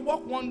 It will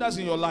work wonders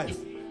in your life.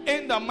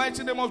 In the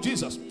mighty name of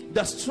Jesus.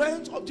 The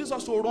strength of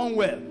Jesus to run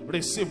well,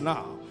 receive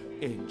now.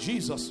 In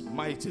Jesus'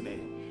 mighty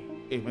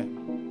name. Amen.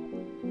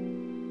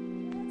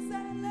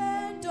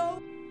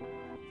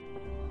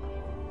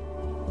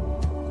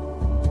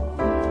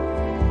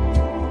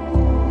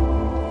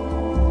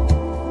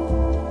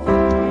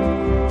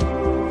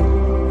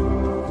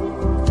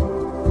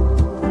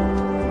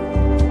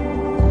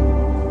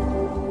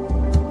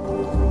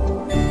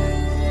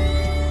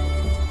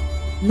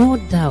 No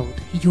doubt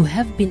you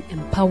have been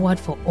empowered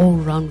for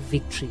all-round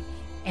victory,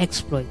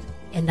 exploit,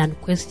 and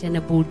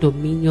unquestionable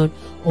dominion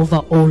over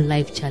all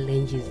life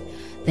challenges.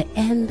 The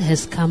end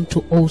has come to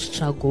all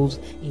struggles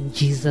in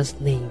Jesus'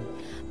 name.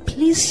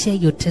 Please share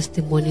your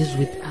testimonies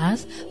with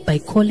us by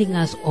calling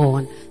us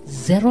on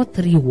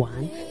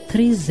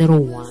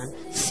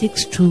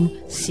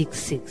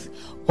 031-301-6266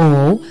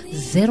 or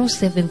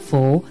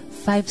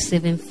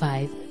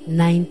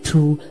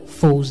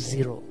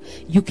 074-575-9240.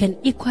 You can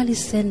equally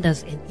send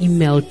us an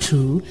email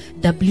to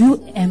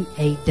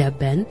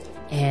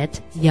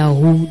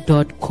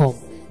wmadurban@yahoo.com.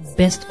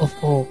 Best of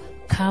all,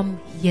 come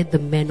hear the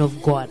man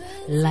of God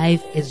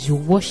live as you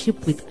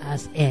worship with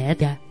us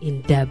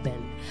in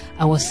Durban.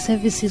 Our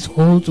services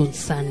hold on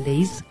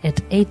Sundays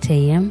at 8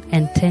 a.m.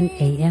 and 10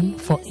 a.m.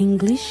 for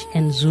English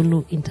and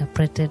Zulu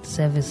interpreted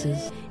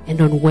services,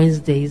 and on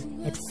Wednesdays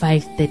at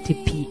 5:30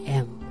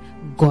 p.m.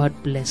 God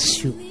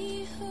bless you.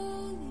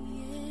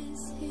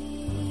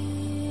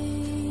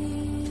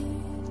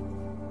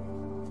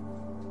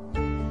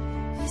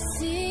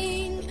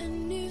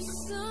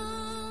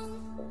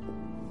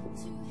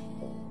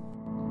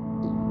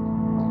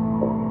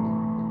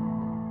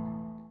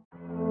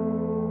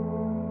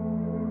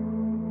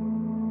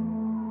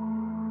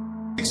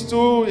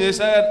 He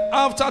said,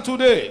 after 2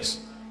 days,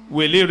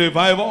 will he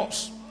revive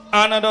us?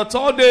 And on the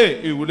third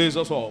day, he will raise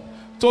us up.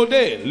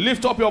 Today,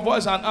 lift up your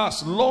voice and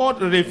ask,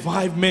 Lord,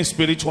 revive me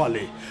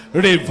spiritually.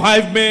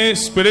 Revive me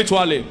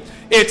spiritually.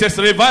 It is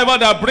revival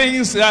that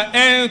brings an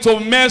end to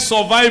mere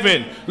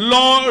surviving.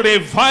 Lord,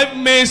 revive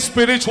me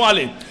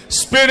spiritually.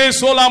 Spirit,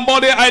 soul, and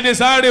body, I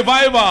desire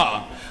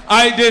revival.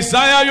 I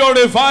desire your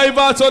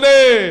revival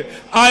today.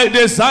 I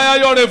desire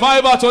your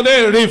revival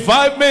today.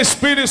 Revive me,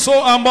 spirit,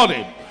 soul, and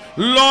body.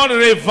 Lord,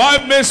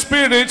 revive me,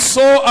 spirit,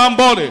 soul, and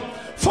body.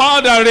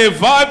 Father,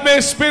 revive me,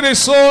 spirit,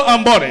 soul,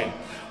 and body.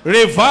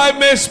 Revive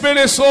me,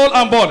 spirit, soul,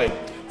 and body.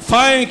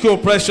 Thank you,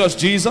 precious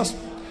Jesus.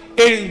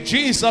 In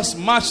Jesus'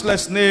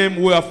 matchless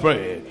name we have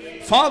prayed.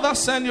 Father,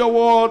 send your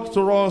word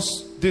to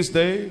us this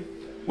day.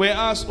 We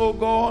ask, oh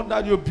God,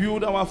 that you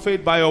build our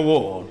faith by your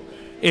word.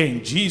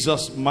 In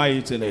Jesus'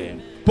 mighty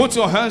name. Put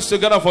your hands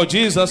together for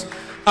Jesus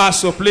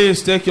as you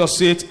please take your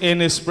seat in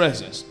his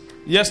presence.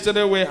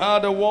 Yesterday we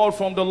heard a word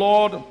from the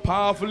Lord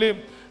powerfully,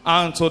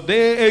 and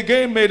today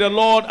again may the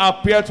Lord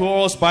appear to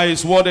us by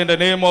his word in the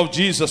name of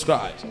Jesus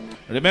Christ.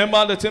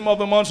 Remember, the theme of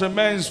the month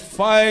remains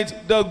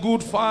fight the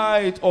good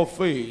fight of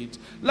faith.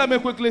 Let me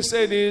quickly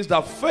say this,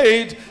 that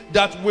faith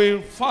that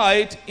we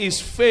fight is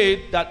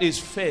faith that is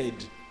fed.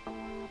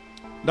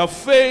 The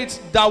faith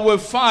that we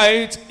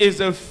fight is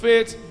a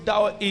faith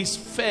that is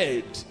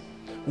fed.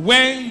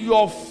 When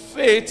your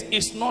faith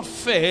is not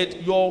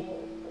fed, your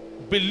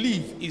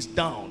belief is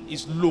down,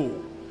 is low.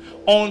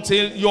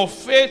 Until your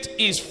faith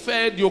is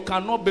fed, you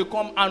cannot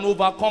become an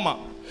overcomer.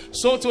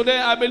 So today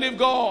I believe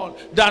God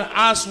that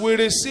as we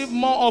receive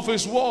more of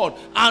his word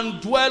and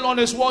dwell on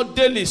his word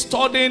daily,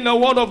 studying the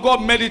word of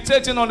God,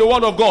 meditating on the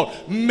word of God,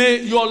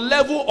 may your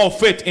level of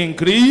faith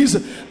increase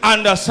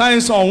and the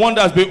signs and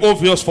wonders be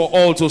obvious for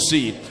all to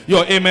see.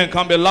 Your amen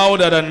can be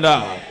louder than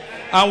that.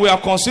 And we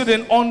are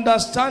considering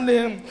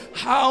understanding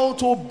how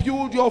to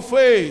build your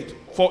faith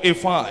for a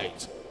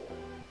fight.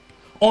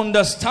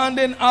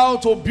 Understanding how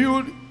to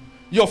build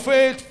your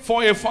faith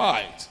for a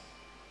fight.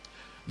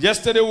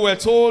 Yesterday we were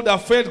told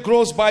that faith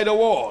grows by the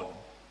word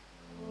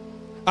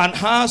and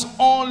has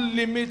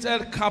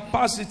unlimited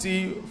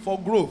capacity for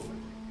growth.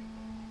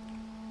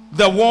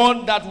 The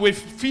word that we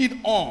feed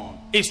on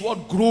is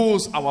what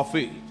grows our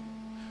faith.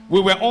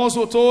 We were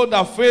also told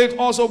that faith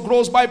also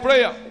grows by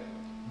prayer.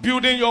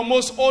 Building your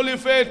most holy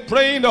faith,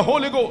 praying the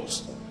Holy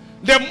Ghost.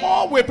 The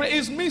more we pray,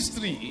 is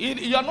mystery.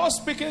 You are not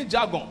speaking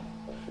jargon.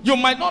 You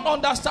might not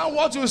understand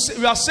what you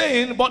are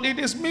saying, but it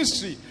is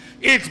mystery.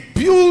 It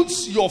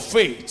builds your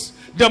faith.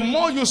 The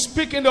more you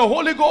speak in the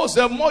Holy Ghost,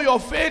 the more your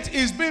faith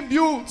is being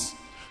built.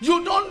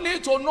 You don't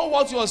need to know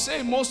what you are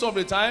saying most of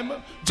the time.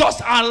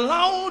 Just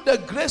allow the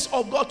grace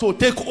of God to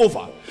take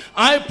over.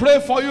 I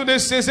pray for you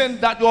this season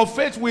that your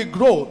faith will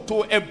grow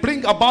to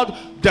bring about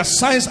the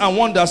signs and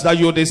wonders that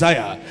you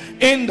desire.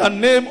 In the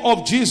name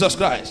of Jesus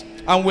Christ.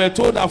 And we're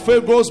told that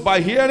faith grows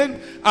by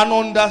hearing and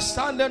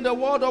understanding the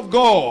word of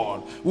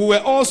God. We were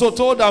also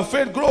told that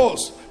faith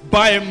grows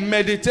by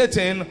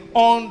meditating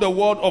on the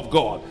word of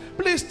God.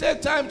 Please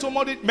take time to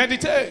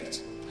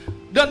meditate.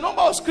 The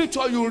number of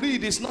scripture you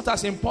read is not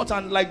as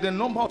important like the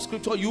number of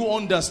scripture you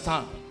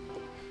understand.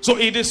 So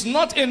it is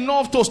not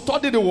enough to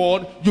study the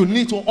word. You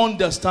need to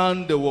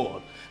understand the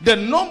word. The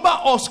number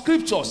of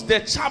scriptures, the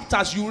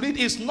chapters you read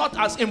is not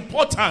as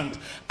important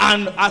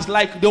and as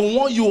like the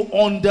one you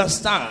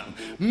understand.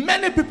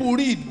 Many people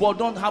read but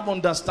don't have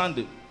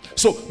understanding.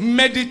 So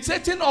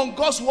meditating on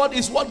God's word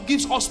is what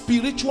gives us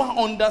spiritual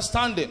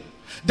understanding.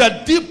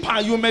 The deeper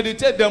you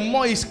meditate, the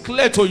more it's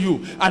clear to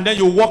you, and then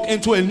you walk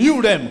into a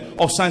new realm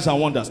of signs and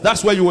wonders.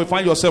 That's where you will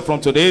find yourself from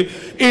today,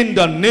 in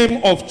the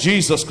name of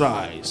Jesus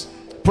Christ.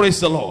 Praise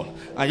the Lord.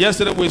 And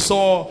yesterday we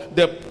saw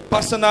the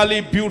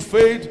personally built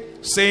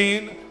faith,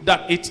 saying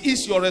that it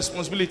is your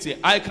responsibility.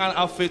 I can't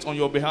have faith on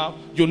your behalf.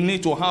 You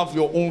need to have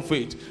your own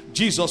faith.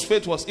 Jesus'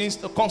 faith was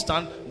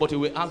constant, but he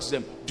will ask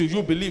them, do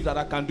you believe that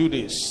I can do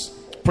this?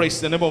 Praise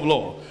the name of the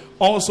Lord.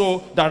 Also,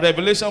 the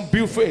revelation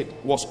built faith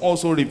was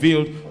also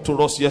revealed to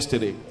us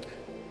yesterday.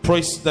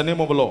 Praise the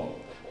name of the Lord.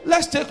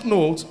 Let's take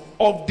note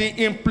of the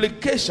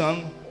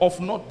implication of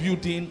not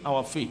building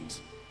our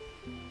faith.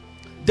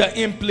 The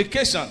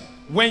implication,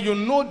 when you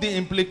know the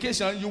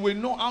implication, you will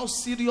know how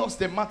serious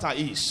the matter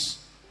is.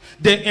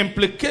 The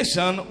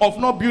implication of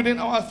not building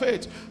our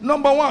faith.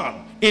 Number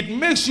one, it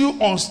makes you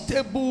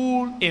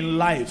unstable in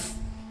life.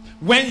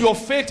 When your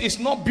faith is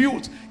not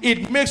built,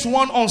 it makes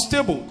one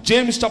unstable.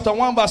 James chapter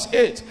 1 verse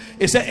 8.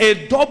 It says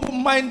a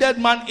double-minded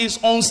man is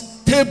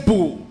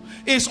unstable.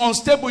 It's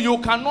unstable. You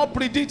cannot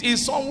predict.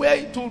 It's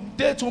somewhere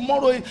today,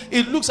 tomorrow.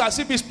 It looks as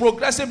if it's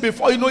progressing.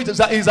 Before you know it, it's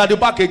at the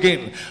back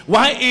again.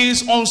 Why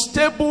is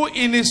unstable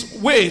in his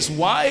ways?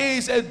 Why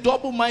is a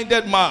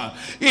double-minded man?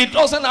 He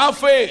doesn't have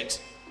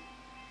faith.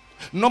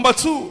 Number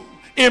two,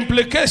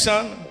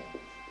 implication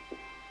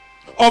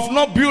of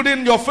not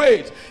building your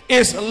faith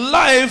is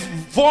life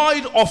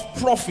void of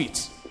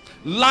profit.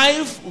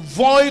 Life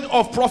void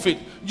of profit.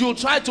 You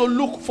try to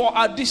look for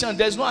addition.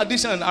 There's no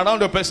addition around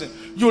the person.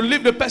 You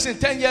leave the person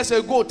 10 years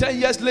ago. 10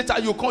 years later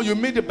you come. You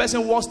meet the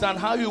person worse than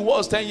how he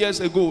was 10 years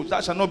ago.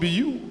 That shall not be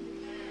you.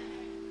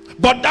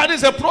 But that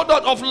is a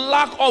product of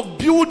lack of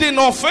building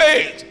of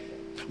faith.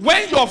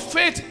 When your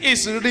faith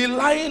is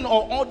relying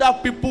on other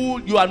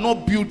people, you are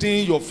not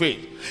building your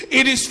faith.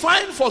 It is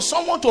fine for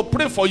someone to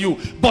pray for you,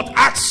 but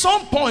at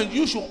some point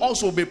you should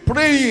also be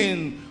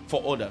praying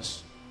for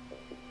others.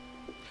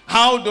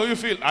 How do you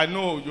feel? I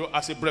know you,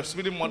 as a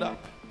breastfeeding mother,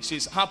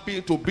 she's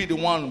happy to be the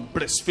one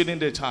breastfeeding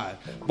the child.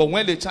 But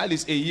when the child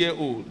is a year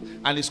old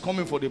and is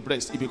coming for the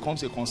breast, it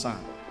becomes a concern.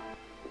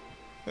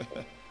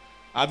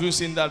 Have you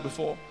seen that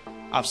before?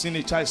 I've seen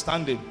a child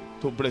standing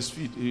to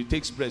breastfeed. He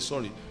takes breast,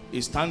 sorry.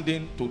 Is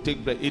standing to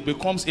take bread. It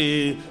becomes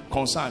a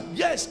concern.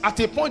 Yes, at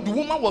a point the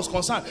woman was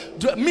concerned.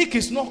 The milk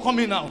is not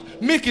coming out.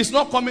 Milk is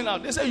not coming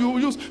out. They say you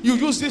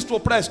use this to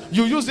press.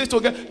 You use this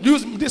to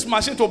use this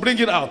machine to bring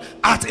it out.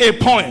 At a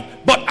point,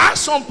 but at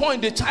some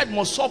point the child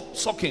must stop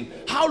sucking.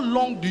 How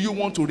long do you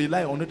want to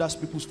rely on other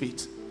people's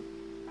faith?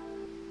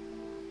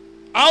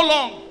 How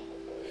long?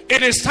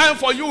 It is time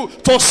for you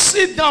to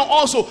sit down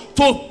also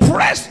to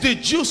press the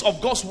juice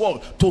of God's word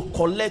to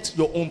collect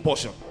your own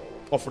portion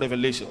of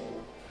revelation.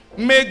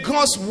 May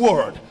God's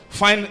word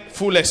find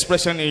full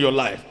expression in your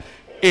life.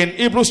 In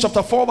Hebrews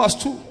chapter 4 verse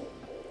 2,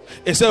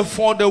 it said,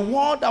 for the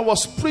word that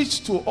was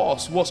preached to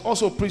us was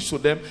also preached to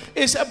them.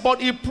 It said, but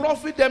it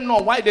profited them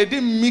not. Why? They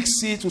didn't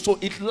mix it. So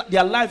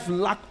their life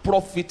lacked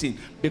profiting,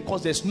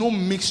 because there's no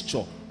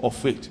mixture of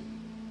faith.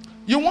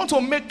 You want to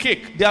make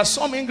cake, there are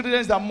some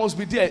ingredients that must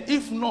be there.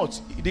 If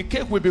not, the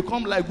cake will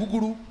become like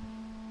guguru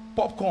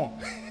popcorn.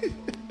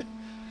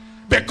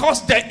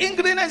 Because the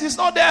ingredients is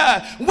not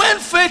there. When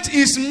faith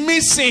is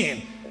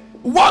missing,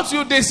 what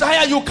you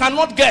desire you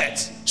cannot get.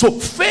 So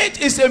faith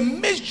is a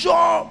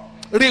major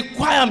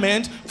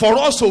requirement for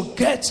us to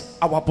get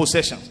our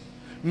possessions.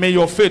 May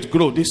your faith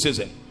grow this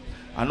season.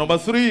 And number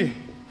three,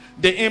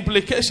 the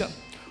implication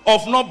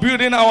of not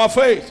building our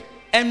faith: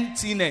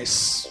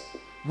 emptiness.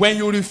 When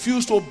you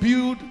refuse to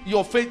build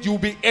your faith, you'll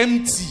be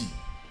empty.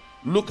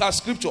 Look at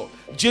scripture.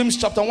 James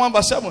chapter 1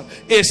 verse 7.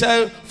 It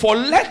says, for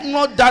let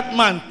not that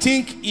man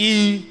think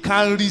he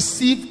can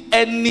receive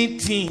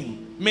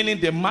anything. Meaning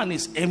the man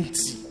is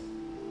empty.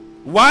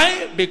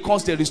 Why?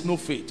 Because there is no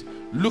faith.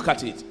 Look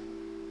at it.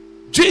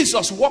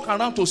 Jesus walked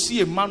around to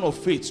see a man of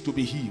faith to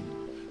be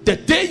healed. The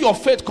day your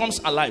faith comes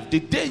alive, the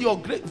day your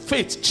great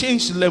faith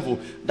change level,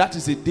 that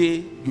is the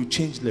day you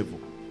change level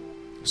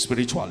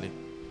spiritually.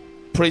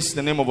 Praise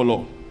the name of the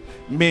Lord.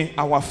 May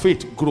our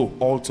faith grow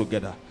all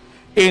together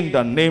in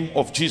the name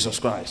of Jesus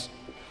Christ.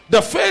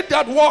 The faith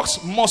that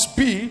works must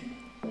be,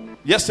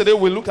 yesterday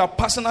we looked at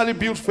personally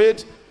built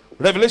faith,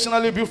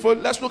 revelationally built faith.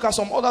 Let's look at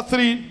some other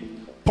 3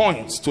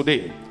 points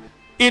today.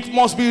 It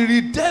must be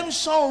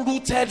redemption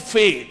rooted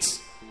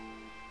faith.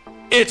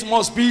 It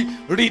must be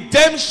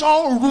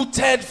redemption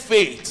rooted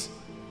faith.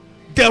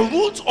 The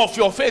root of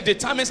your faith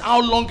determines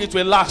how long it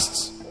will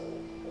last.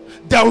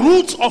 The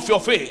root of your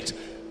faith.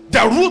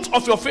 The root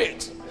of your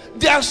faith.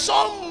 There are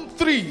some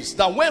trees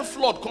that when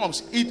flood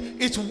comes,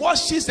 it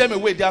washes them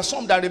away. There are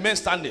some that remain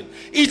standing.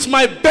 It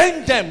might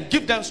bend them,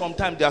 give them some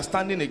time, they are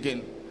standing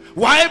again.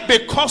 Why?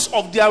 Because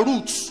of their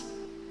roots.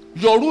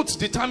 Your roots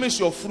determines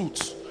your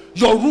fruit.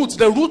 Your roots,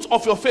 the root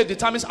of your faith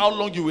determines how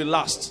long you will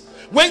last.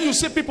 When you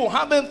see people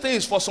having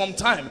things for some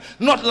time,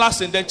 not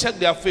lasting, then check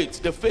their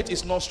faith. The faith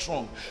is not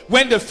strong.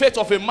 When the faith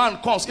of a man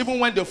comes, even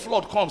when the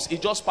flood comes,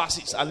 it just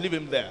passes and leave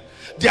him there.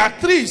 There are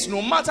trees,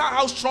 no matter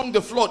how strong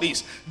the flood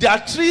is, there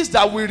are trees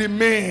that will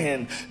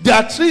remain. There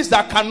are trees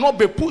that cannot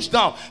be pushed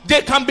down.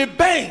 They can be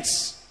bent,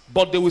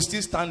 but they will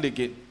still stand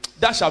again.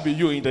 That shall be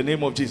you in the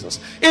name of Jesus.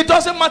 It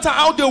doesn't matter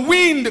how the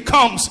wind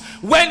comes.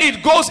 When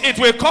it goes, it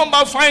will come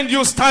back, find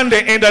you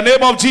standing in the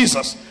name of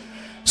Jesus.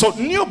 So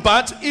new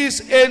birth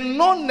is a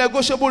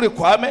non-negotiable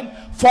requirement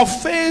for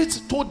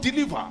faith to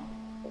deliver.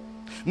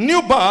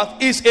 New birth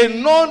is a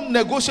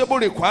non-negotiable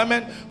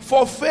requirement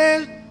for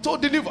faith to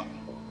deliver.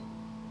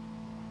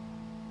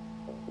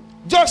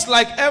 Just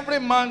like every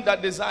man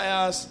that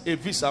desires a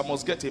visa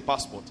must get a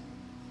passport.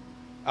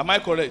 Am I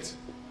correct?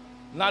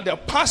 Now the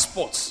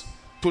passport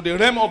to the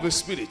realm of the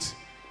spirit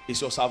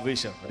is your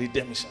salvation,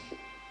 redemption.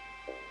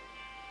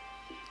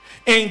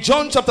 In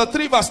John chapter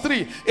 3 verse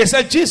 3, it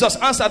said, Jesus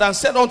answered and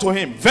said unto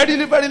him,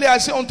 Verily, verily, I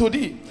say unto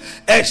thee,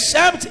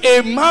 except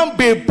a man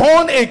be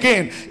born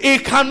again, he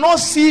cannot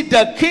see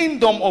the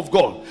kingdom of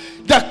God.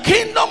 The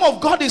kingdom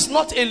of God is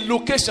not a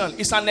location,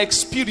 it's an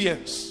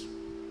experience.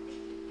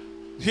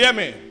 Hear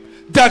me.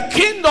 The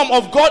kingdom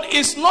of God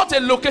is not a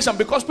location,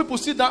 because people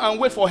sit down and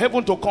wait for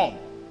heaven to come.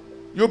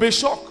 You'll be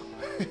shocked.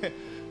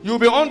 You'll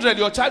be 100,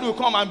 your child will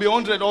come and be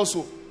 100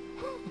 also.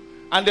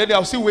 And then they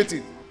are still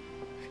waiting.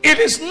 It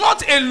is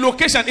not a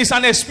location, it's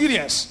an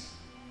experience.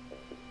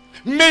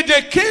 May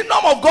the kingdom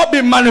of God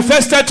be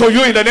manifested to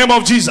you in the name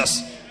of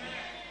Jesus.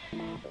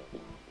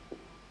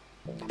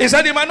 He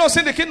said he might not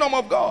see the kingdom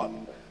of God.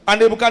 And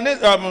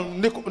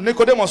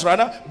Nicodemus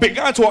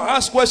began to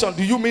ask questions.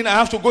 Do you mean I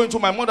have to go into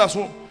my mother's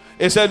womb?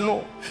 He said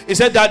no. He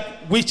said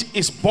that which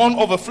is born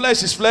of the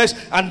flesh is flesh,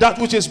 and that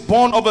which is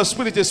born of the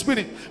spirit is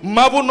spirit.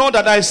 Marvel not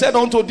that I said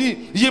unto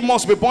thee, ye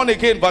must be born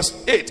again.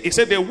 Verse 8. He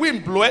said the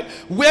wind bloweth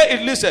where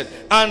it listeth,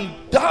 and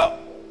thou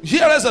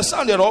hearest the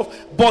sound thereof,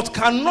 but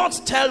cannot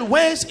tell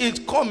whence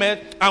it cometh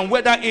and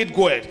whither it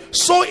goeth.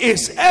 So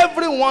is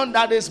everyone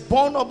that is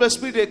born of the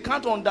spirit. They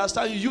can't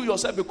understand you. You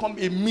yourself become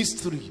a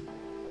mystery.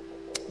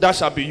 That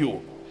shall be you.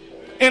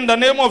 In the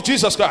name of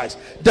Jesus Christ.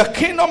 The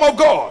kingdom of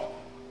God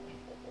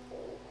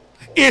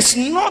is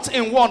not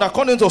in word,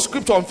 according to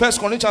scripture in 1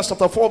 Corinthians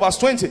chapter 4 verse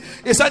 20.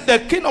 It said the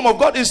kingdom of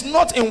God is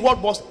not in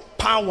word but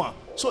power.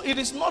 So it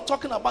is not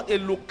talking about a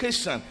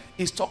location,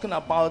 it's talking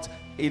about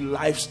a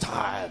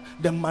lifestyle,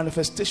 the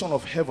manifestation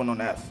of heaven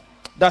on earth.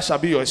 That shall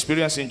be your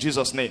experience in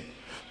Jesus' name.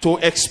 To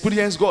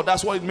experience God,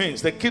 that's what it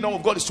means. The kingdom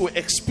of God is to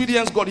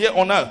experience God here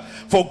on earth,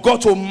 for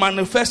God to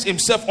manifest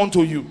himself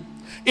unto you.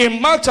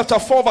 In Mark chapter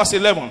 4 verse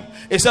 11,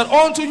 it said,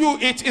 unto you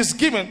it is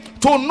given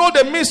to know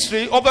the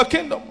mystery of the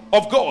kingdom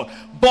of God,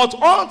 but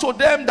unto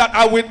them that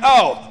are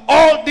without,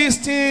 all these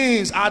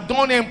things are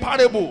done in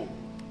parable.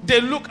 They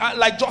look at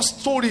like just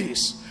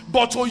stories.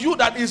 But to you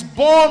that is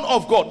born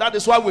of God, that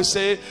is why we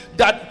say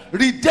that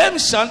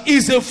redemption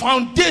is a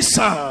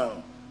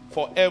foundation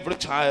for every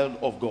child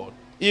of God.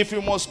 If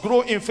you must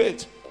grow in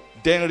faith,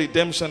 then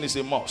redemption is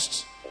a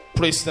must.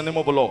 Praise the name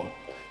of the Lord.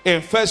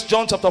 In 1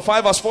 John chapter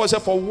 5 verse 4, it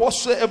says, for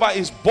whatsoever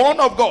is born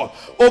of God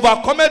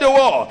overcometh the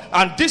world.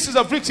 And this is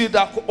a victory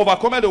that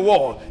overcometh the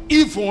world,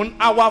 even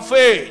our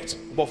faith.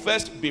 But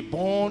first be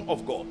born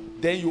of God,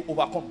 then you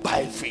overcome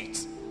by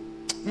faith.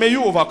 May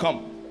you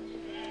overcome.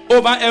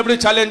 Over every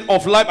challenge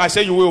of life, I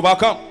say you will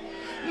overcome.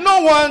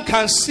 No one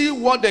can see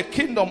what the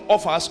kingdom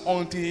offers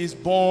until he is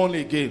born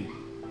again.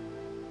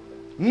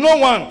 No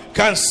one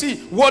can see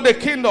what the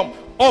kingdom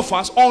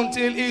offers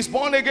until he is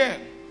born again.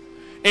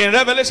 In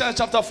Revelation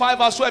chapter 5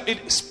 verse 12,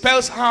 it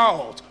spells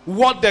out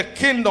what the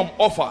kingdom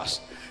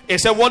offers. It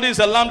said, what is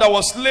the lamb that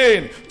was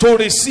slain to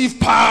receive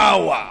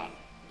power,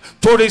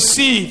 to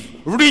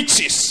receive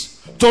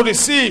riches, to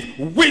receive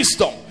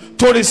wisdom,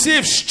 to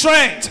receive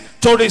strength,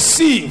 to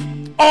receive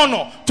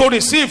honor, to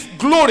receive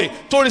glory,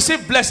 to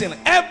receive blessing.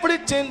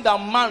 Everything that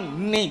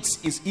man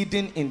needs is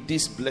hidden in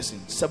this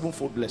blessing,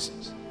 sevenfold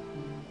blessings.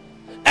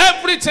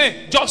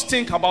 Everything, just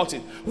think about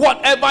it.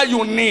 Whatever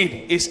you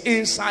need is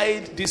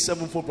inside this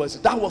sevenfold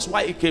blessing. That was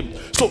why it came.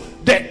 So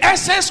the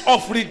essence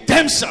of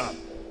redemption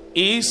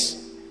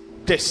is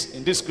this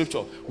in this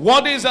scripture.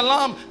 What is the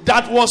lamb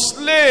that was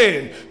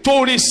slain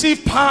to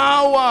receive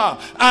power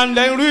and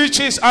then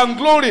riches and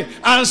glory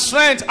and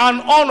strength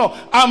and honor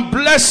and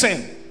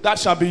blessing? That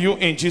shall be you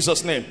in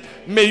Jesus' name.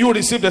 May you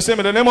receive the same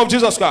in the name of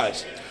Jesus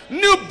Christ.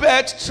 New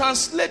birth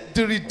translates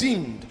the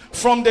redeemed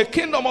from the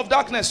kingdom of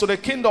darkness to the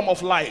kingdom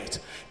of light.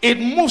 It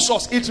moves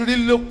us, it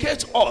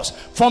relocates us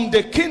from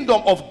the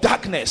kingdom of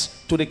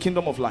darkness to the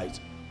kingdom of light.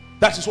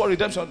 That is what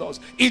redemption does.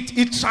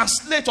 It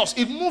translates us,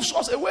 it moves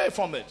us away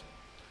from it.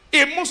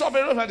 It moves us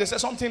away from it. They say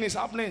something is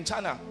happening in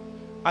China,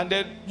 and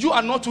then you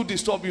are not too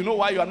disturbed. You know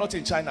why you are not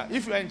in China.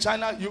 If you are in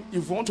China,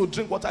 if you want to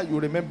drink water, you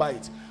remember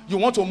it. You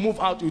want to move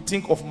out, you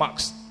think of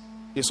Marx.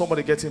 Is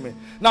somebody getting me?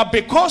 Now,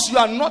 because you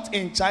are not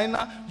in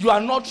China, you are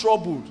not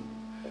troubled.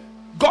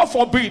 God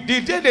forbid,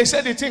 the day they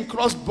said the thing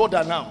cross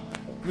border now,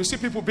 you see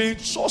people being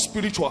so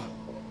spiritual.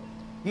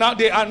 Now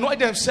they anoint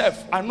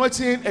themselves,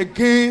 anointing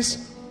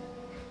against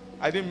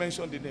I didn't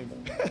mention the name.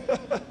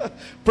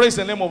 Praise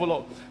the name of the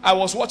Lord. I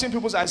was watching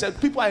people, I said,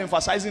 people are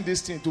emphasizing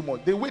this thing too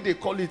much. The way they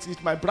call it,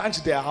 it might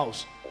branch their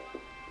house.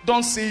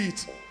 Don't say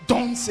it.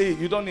 Don't say it.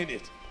 You don't need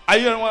it. Are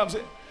you hearing what I'm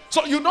saying?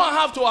 So you don't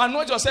have to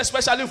anoint yourself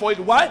specially for it.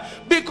 Why?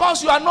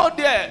 Because you are not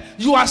there.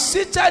 You are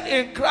seated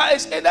in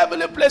Christ in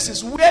heavenly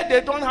places where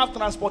they don't have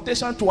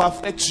transportation to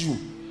affect you.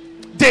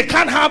 They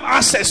can't have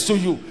access to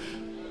you.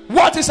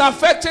 What is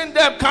affecting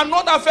them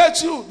cannot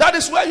affect you. That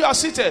is where you are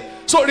seated.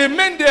 So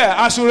remain there.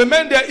 As you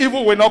remain there,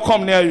 evil will not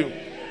come near you.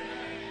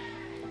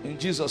 In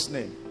Jesus'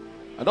 name.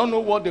 I don't know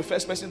what the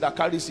first person that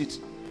carries it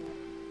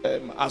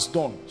has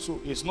done.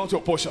 So it's not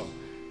your portion.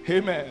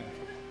 Amen.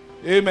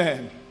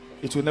 Amen.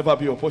 It will never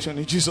be your portion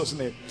in Jesus'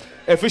 name.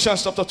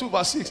 Ephesians chapter 2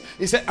 verse 6.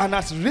 He said, and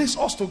has raised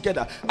us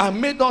together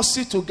and made us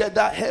sit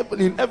together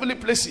in heavenly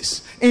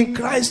places in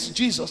Christ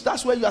Jesus.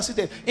 That's where you are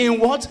seated. In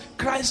what?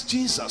 Christ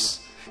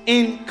Jesus.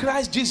 In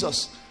Christ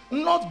Jesus.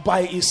 Not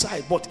by his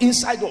side, but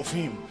inside of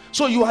him.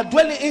 So you are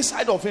dwelling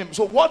inside of him.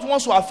 So what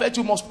wants to affect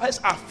you must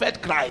first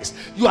affect Christ.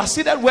 You are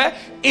seated where?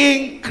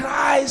 In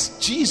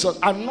Christ Jesus,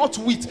 and not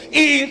with.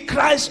 In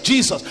Christ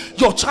Jesus.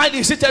 Your child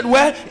is seated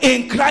where?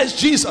 In Christ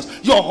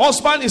Jesus. Your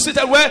husband is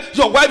seated where?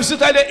 Your wife is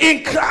seated there?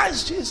 In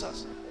Christ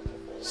Jesus.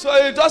 So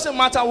it doesn't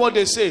matter what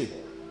they say.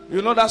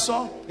 You know that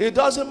song? It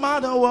doesn't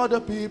matter what the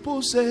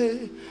people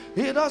say.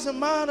 It doesn't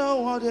matter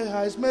what the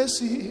eyes may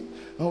see.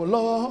 Oh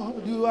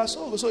Lord, you are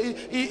so good. So it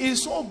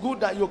is so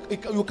good that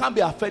you can't be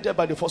affected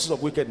by the forces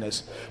of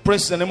wickedness.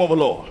 Praise the name of the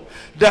Lord.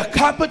 The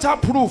capital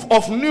proof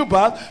of new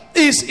birth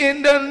is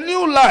in the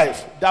new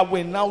life that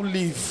we now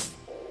live.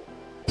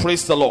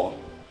 Praise the Lord.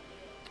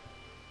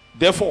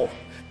 Therefore,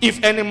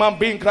 if any man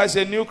be in Christ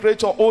a new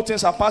creature, all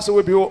things are passed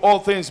away, behold, all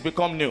things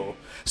become new.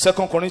 2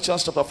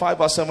 Corinthians chapter 5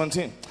 verse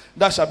 17.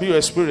 That shall be your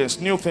experience.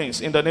 New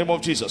things in the name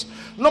of Jesus.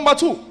 Number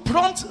 2,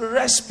 prompt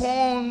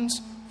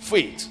response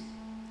faith.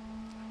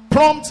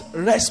 Prompt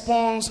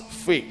response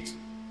faith.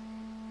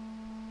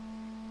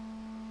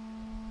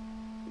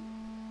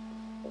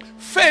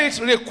 Faith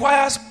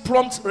requires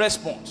prompt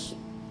response.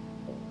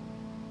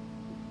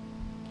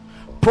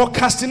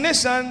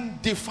 Procrastination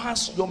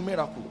defines your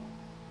miracle.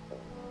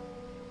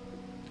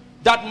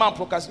 That man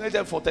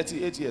procrastinated for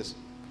 38 years.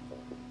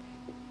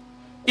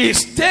 He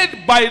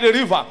stayed by the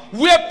river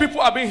where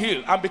people are being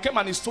healed and became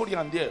an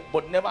historian there,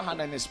 but never had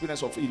an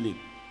experience of healing.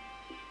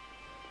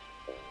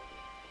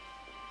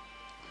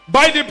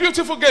 By the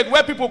beautiful gate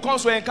where people come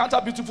to encounter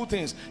beautiful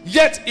things,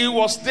 yet he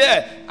was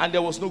there and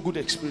there was no good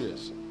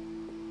experience.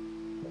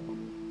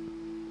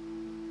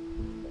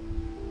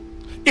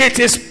 It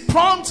is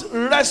prompt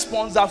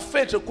response that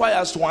faith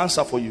requires to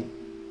answer for you.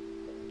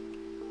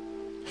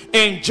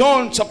 In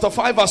John chapter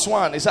 5 verse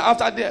 1, it said,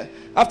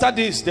 after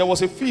this there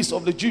was a feast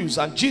of the Jews,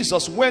 and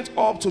Jesus went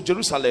up to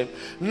Jerusalem.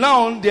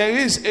 Now there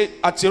is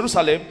at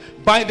Jerusalem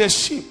by the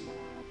sheep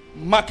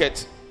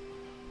market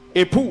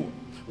a pool,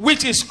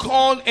 which is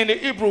called in the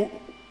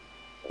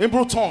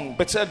Hebrew tongue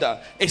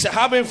Bethesda. It's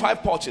having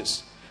 5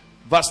 porches.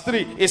 Verse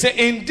 3, it said,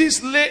 in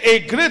this lay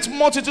a great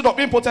multitude of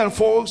impotent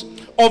folks,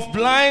 of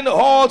blind,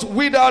 halt,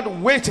 withered,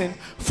 waiting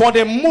for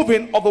the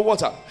moving of the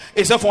water.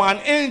 It said, for an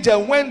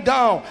angel went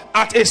down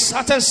at a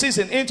certain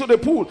season into the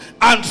pool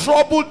and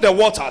troubled the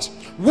waters.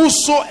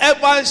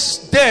 Whosoever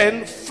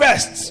then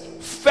first,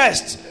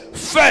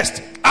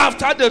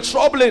 after the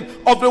troubling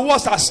of the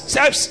water,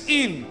 steps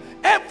in.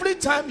 Every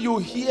time you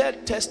hear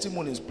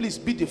testimonies, please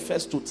be the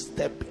first to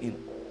step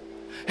in.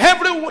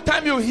 Every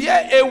time you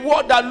hear a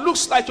word that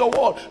looks like your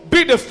word,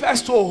 be the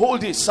first to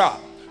hold it, sir.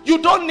 You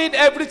don't need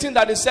everything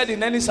that is said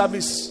in any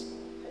service.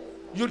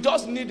 You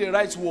just need the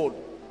right word.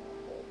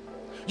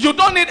 You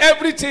don't need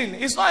everything.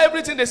 It's not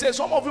everything they say.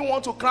 Some of you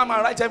want to cram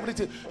and write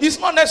everything. It's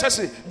not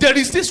necessary. There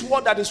is this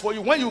word that is for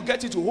you. When you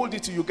get it, you hold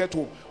it till you get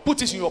home.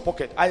 Put it in your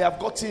pocket. I have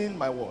gotten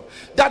my word.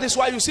 That is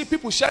why you see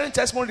people sharing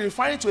testimony,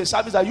 referring to a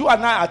service that you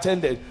and I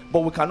attended,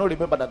 but we cannot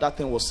remember that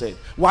thing was said.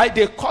 Why?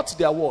 They caught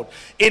their word.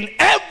 In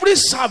every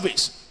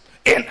service,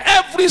 in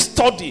every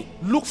study,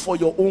 look for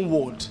your own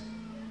word.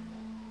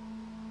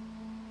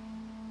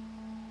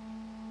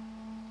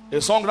 A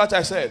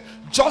songwriter said,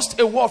 just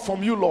a word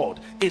from you, Lord,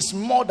 is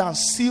more than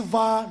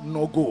silver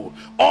nor gold.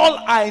 All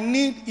I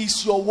need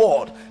is your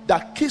word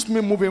that keeps me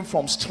moving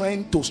from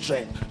strength to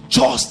strength.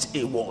 Just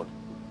a word.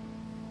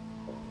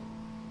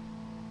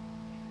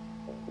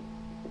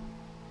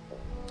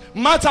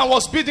 Martha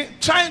was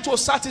trying to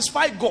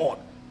satisfy God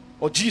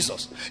or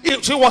Jesus.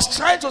 She was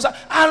trying to,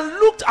 and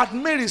looked at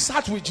Mary,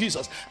 sat with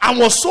Jesus, and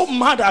was so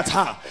mad at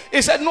her.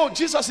 He said, no,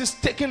 Jesus is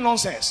taking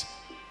nonsense.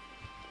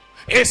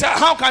 He said,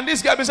 how can this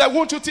girl be said,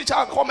 won't you teach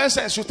her common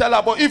sense? You tell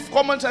her, but if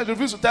common sense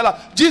refuses to tell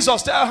her,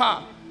 Jesus tell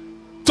her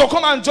to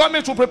come and join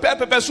me to prepare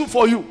pepper soup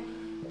for you.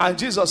 And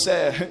Jesus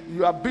said,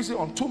 you are busy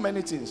on too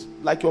many things.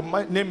 Like your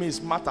name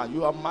is Martha.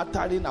 You are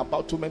mattering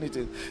about too many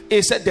things.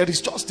 He said, there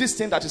is just this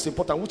thing that is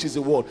important, which is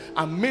the word.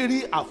 And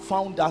Mary have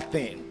found that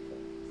thing.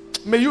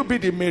 May you be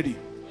the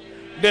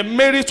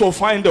Mary to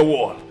find the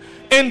word.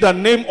 In the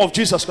name of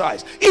Jesus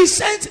Christ. He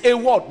sent a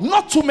word,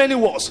 not too many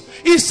words.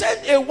 He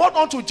sent a word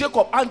unto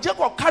Jacob, and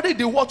Jacob carried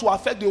the word to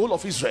affect the whole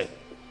of Israel.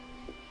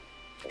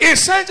 He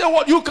sent a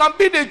word. You can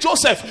be the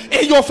Joseph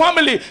in your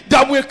family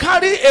that will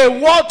carry a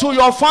word to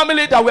your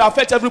family that will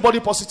affect everybody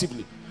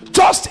positively.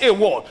 Just a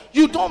word.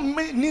 You don't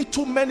need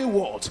too many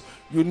words.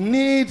 You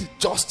need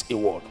just a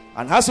word.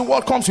 And as the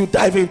word comes, you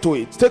dive into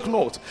it. Take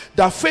note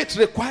that faith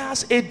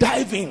requires a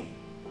diving.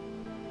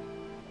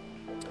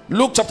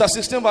 Luke chapter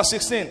 16 verse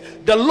 16.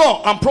 The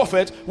law and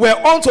prophet were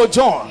unto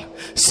John.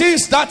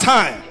 Since that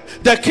time,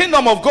 the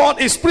kingdom of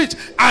God is preached,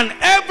 and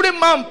every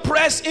man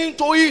pressed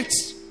into it.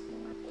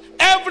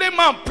 Every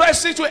man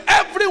pressed into it.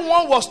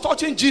 Everyone was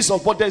touching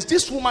Jesus, but there's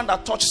this woman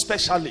that touched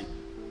specially.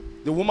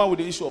 The woman with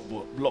the issue of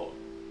blood.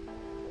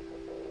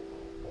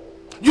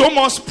 You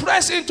must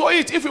press into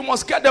it if you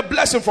must get the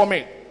blessing from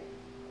it.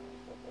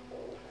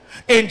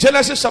 In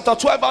Genesis chapter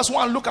 12 verse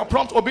 1, look at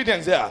prompt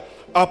obedience there.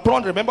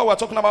 Remember we're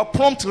talking about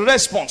prompt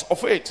response of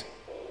faith.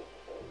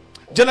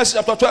 Genesis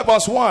chapter 12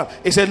 verse 1,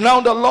 it said, now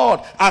the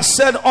Lord has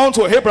said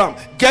unto Abraham,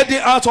 get thee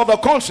out of the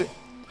country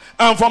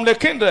and from the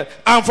kindred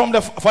and from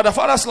the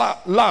father's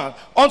land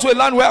unto a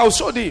land where I will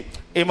show thee.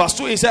 In verse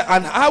 2 he said,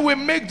 and I will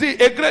make thee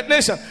a great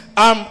nation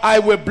and I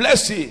will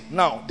bless thee.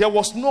 Now there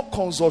was no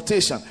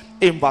consultation.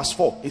 In verse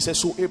 4 he says,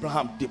 so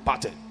Abraham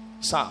departed.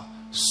 Sir,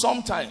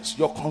 sometimes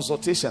your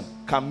consultation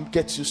can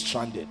get you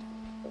stranded.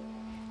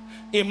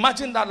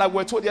 Imagine that, like we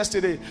were told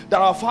yesterday,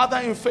 that our father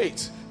in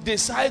faith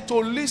decided to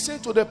listen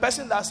to the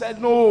person that said,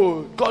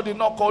 no, God did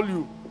not call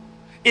you.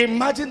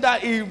 Imagine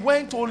that he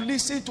went to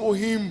listen to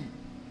him.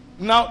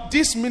 Now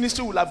this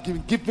ministry will have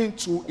been given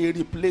to a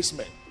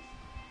replacement.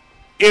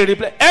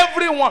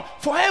 Everyone,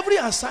 for every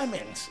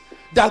assignment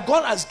that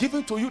God has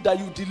given to you that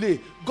you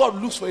delay,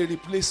 God looks for a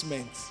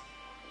replacement.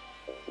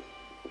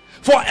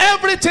 For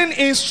everything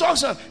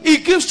instruction he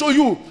gives to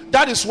you,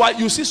 that is why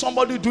you see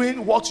somebody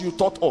doing what you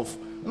thought of.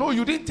 No,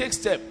 you didn't take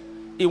step.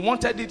 He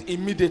wanted it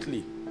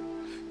immediately.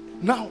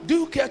 Now, do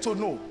you care to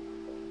know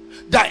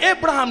that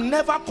Abraham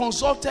never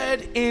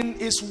consulted in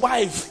his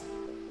wife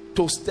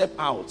to step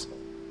out?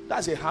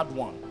 That's a hard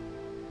one.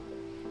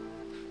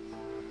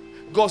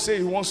 God said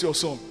he wants your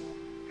son,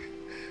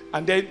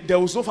 and then there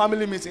was no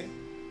family meeting.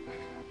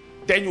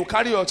 Then you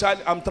carry your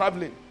child, I'm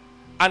traveling,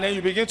 and then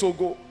you begin to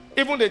go.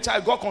 Even the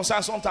child got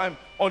concerned sometime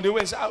on the way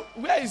and said,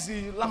 where is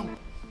the lamp?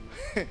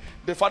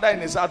 The father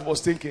in his heart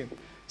was thinking,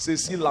 say,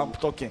 see lamp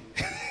talking.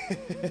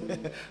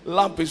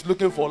 Lamp is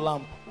looking for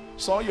lamp.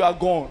 Son, you are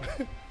gone.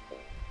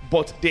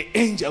 But the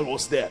angel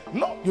was there.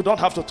 No, you don't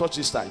have to touch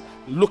this side.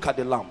 Look at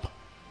the lamp.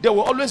 There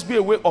will always be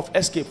a way of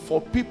escape for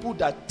people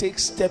that take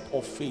step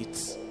of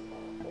faith.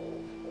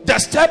 The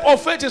step of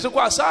faith is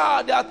required.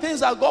 Sir, there are things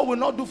that God will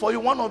not do for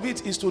you. One of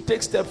it is to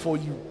take step for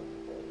you.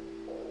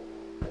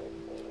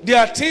 There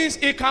are things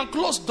he can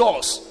close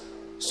doors,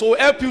 so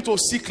help you to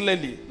see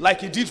clearly,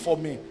 like he did for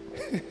me.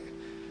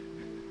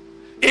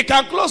 He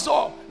can close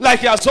door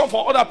like he has done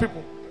for other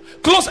people.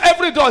 Close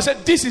every door and say,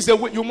 this is the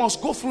way, you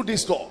must go through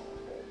this door.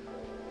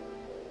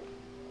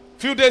 A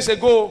few days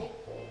ago,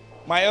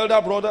 my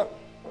elder brother,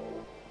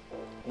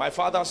 my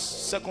father's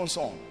second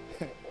son,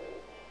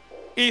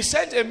 he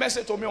sent a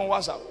message to me on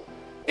WhatsApp.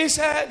 He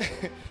said,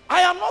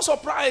 I am not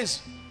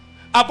surprised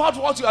about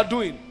what you are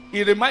doing.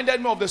 He reminded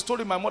me of the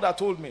story my mother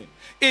told me.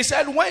 He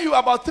said, when you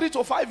are about 3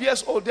 to 5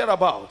 years old,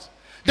 thereabout,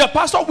 the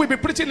pastor will be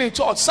preaching in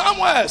church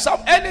somewhere.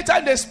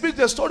 Anytime they speak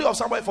the story of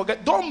Samuel,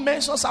 forget, don't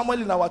mention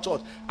Samuel in our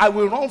church. I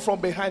will run from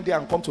behind there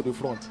and come to the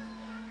front.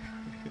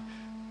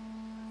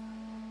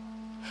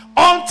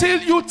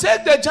 Until you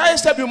take the giant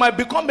step, you might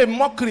become a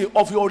mockery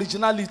of your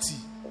originality.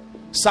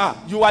 Sir,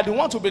 you are the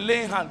one to be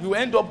laying hand. You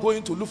end up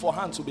going to look for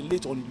hands to be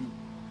laid on you.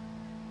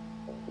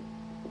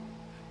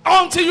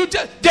 Until you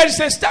take, there is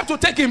a step to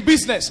take in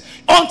business.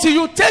 Until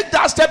you take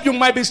that step, you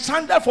might be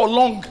stranded for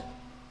long.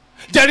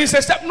 There is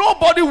a step,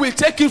 nobody will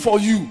take it for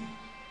you.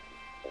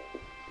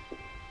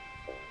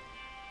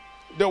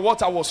 The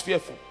water was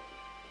fearful,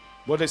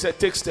 but they said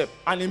take step,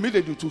 and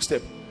immediately took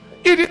step.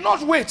 He did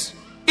not wait,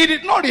 he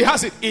did not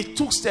rehearse it, he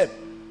took step.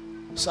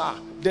 Sir,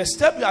 the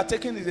step you are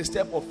taking is a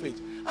step of faith.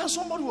 And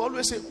somebody will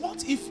always say,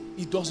 what if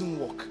it doesn't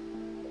work?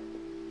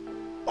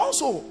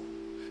 Also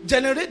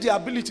generate the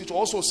ability to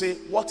also say,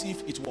 what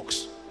if it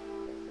works?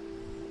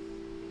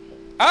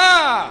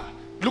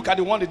 Look at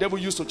the one the devil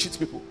used to cheat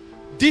people.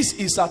 This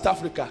is South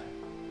Africa.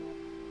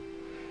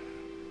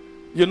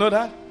 You know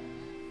that?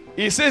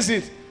 He says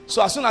it.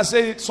 So as soon as I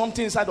say it,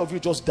 something inside of you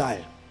just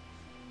die.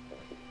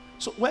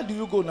 So where do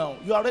you go now?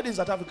 You are already in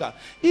South Africa.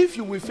 If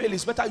you will fail,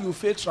 it's better you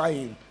fail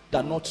trying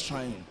than not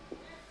trying.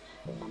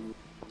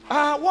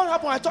 What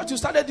happened? I thought you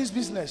started this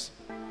business.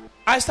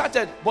 I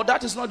started, but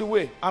that is not the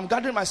way. I'm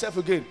gathering myself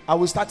again. I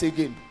will start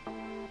again.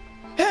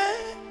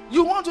 Hey,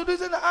 you want to do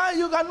this?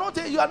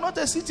 You are not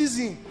a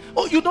citizen.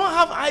 Oh, you don't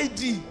have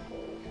ID.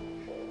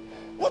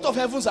 What of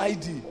heaven's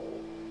ID?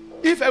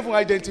 If heaven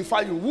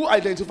identify you, who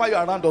identify you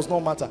around does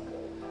not matter.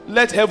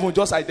 Let heaven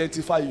just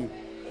identify you.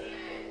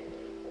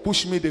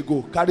 Push me, they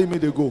go. Carry me,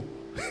 they go.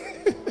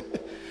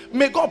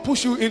 May God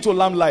push you into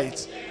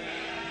lamplight.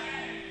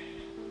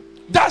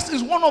 That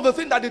is one of the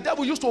things that the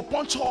devil used to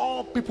puncture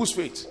people's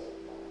faith.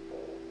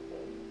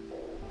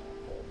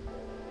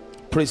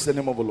 Praise the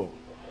name of the Lord.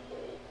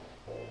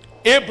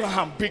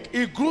 Abraham,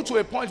 he grew to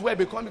a point where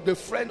he became the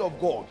friend of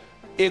God,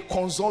 a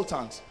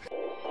consultant.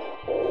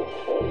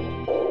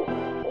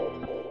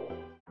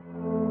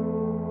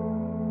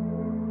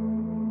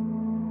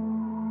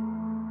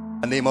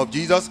 In the name of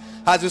Jesus,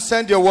 as you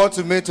send your word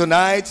to me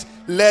tonight,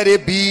 let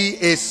it be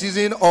a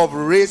season of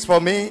race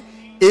for me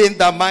in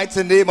the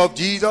mighty name of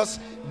Jesus.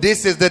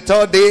 This is the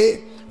third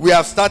day. We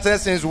have started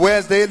since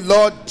Wednesday.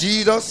 Lord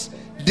Jesus,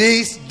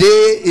 this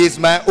day is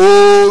my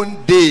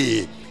own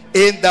day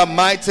in the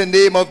mighty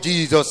name of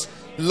Jesus.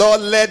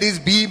 Lord, let this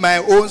be my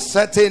own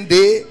certain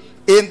day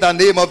in the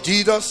name of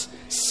Jesus.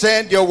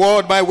 Send your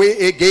word my way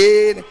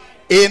again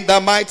in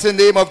the mighty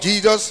name of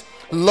Jesus.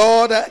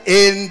 Lord,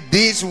 in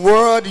this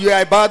word you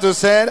are about to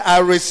send, I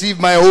receive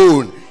my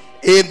own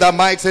in the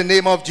mighty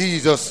name of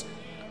Jesus.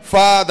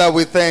 Father,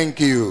 we thank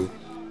you.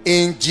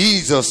 In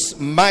Jesus'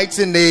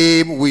 mighty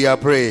name we are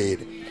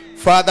prayed.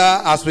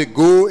 Father, as we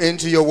go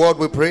into your word,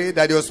 we pray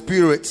that your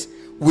spirit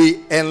will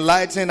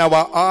enlighten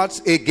our hearts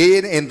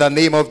again in the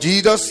name of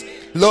Jesus.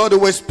 Lord,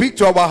 we speak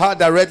to our heart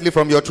directly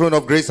from your throne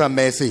of grace and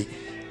mercy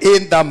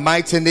in the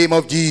mighty name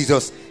of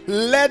Jesus.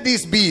 Let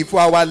this be for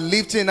our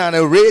lifting and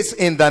a race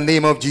in the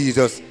name of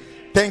Jesus.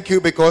 Thank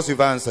you because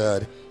you've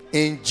answered.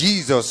 In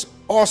Jesus'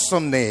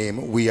 awesome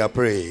name we are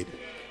prayed.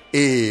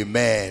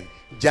 Amen.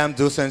 Jam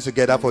those hands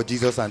together for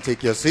Jesus and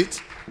take your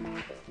seat.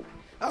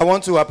 I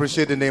want to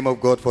appreciate the name of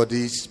God for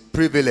this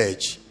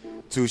privilege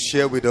to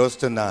share with us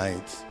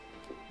tonight.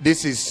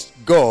 This is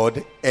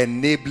God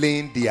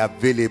enabling the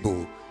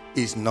available.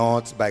 It's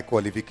not by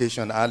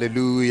qualification.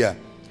 Hallelujah.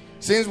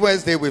 Since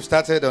Wednesday, we've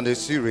started on a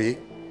series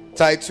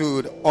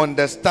titled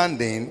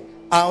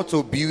Understanding How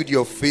to Build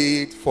Your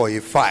Faith for a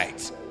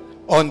Fight.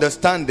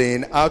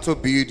 Understanding how to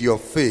build your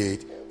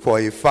faith for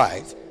a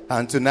fight.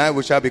 And tonight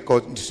we shall be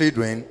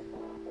considering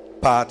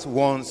part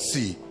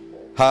 1C.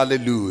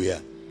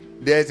 Hallelujah.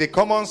 There is a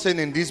common saying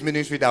in this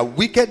ministry that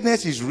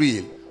wickedness is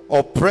real,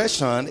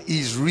 oppression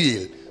is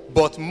real,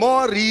 but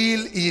more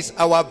real is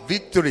our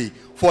victory.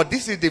 For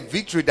this is the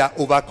victory that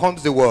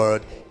overcomes the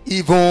world,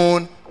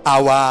 even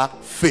our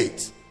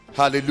faith.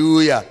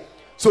 Hallelujah.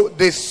 So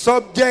the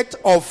subject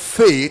of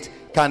faith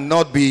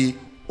cannot be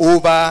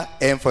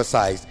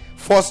overemphasized.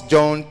 1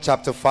 John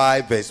chapter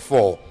 5 verse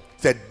 4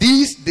 said,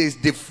 this is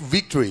the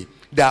victory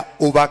that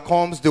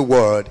overcomes the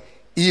world,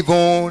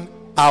 even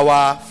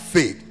our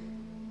faith.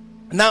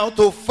 Now,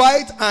 to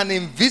fight an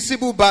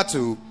invisible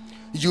battle,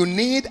 you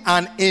need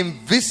an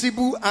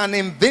invisible and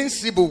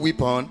invincible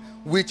weapon,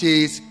 which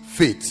is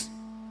faith.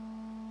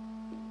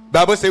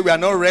 Bible says we are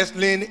not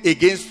wrestling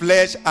against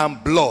flesh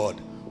and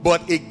blood,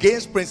 but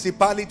against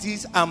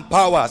principalities and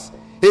powers,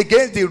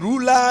 against the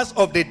rulers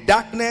of the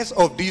darkness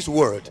of this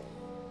world.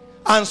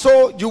 And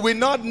so you will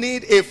not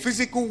need a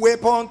physical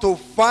weapon to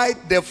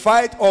fight the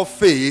fight of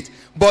faith,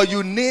 but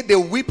you need the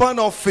weapon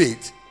of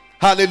faith,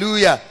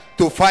 hallelujah,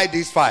 to fight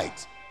this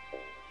fight.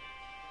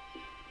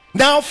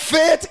 Now,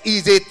 faith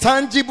is a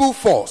tangible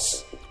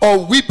force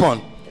or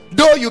weapon,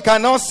 though you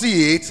cannot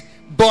see it,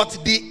 but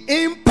the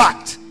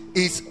impact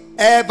is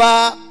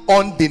ever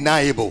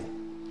undeniable.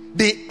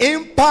 The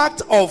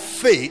impact of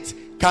faith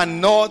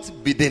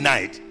cannot be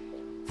denied.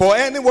 For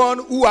anyone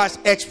who has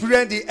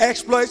experienced the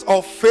exploits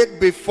of faith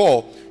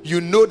before,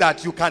 you know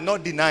that you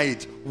cannot deny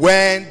it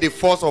when the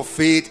force of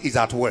faith is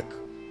at work.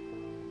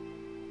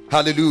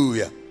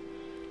 Hallelujah.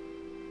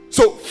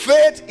 So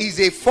faith is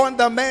a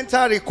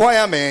fundamental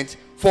requirement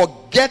for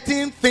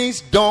getting things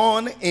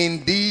done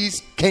in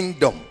this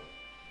kingdom.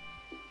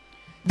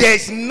 There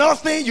is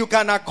nothing you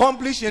can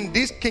accomplish in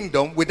this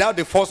kingdom without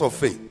the force of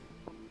faith.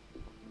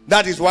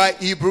 That is why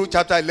Hebrews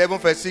chapter 11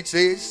 verse 6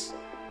 says,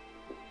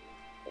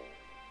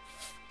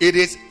 it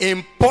is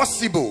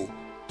impossible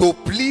to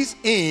please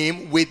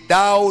him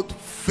without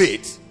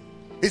faith.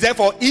 He said,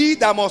 for he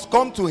that must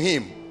come to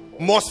him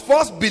must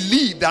first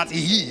believe that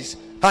he is,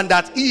 and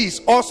that he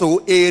is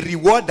also a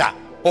rewarder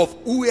of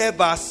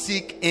whoever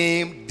seek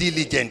him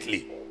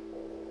diligently.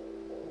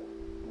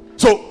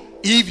 So,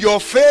 if your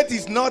faith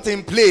is not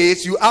in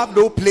place, you have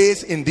no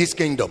place in this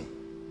kingdom.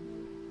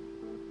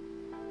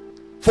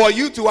 For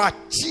you to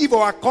achieve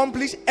or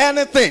accomplish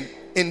anything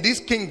in this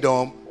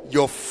kingdom,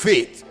 your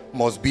faith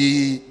must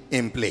be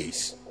in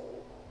place.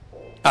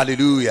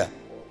 Hallelujah.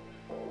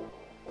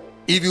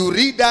 If you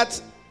read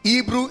that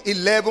Hebrew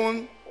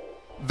 11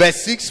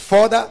 verse 6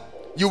 further,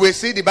 you will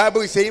see the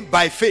Bible is saying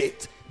by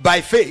faith,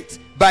 by faith,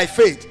 by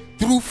faith,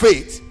 through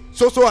faith,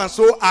 so and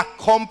so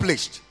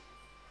accomplished.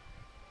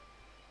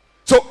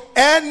 So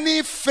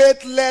any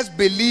faithless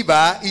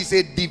believer is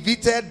a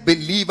defeated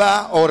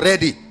believer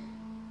already.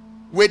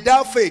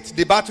 Without faith,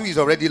 the battle is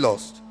already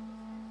lost.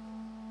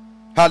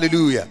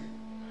 Hallelujah.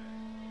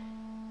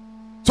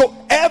 So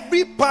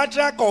every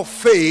patriarch of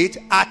faith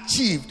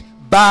achieved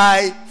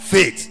by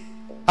faith.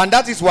 And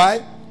that is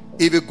why,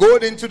 if you go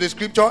into the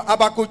scripture,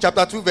 Habakkuk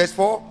chapter 2 verse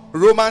 4,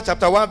 Romans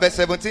chapter 1 verse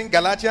 17,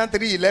 Galatians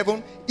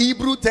 3:11,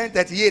 Hebrews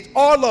 10:38,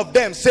 all of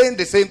them saying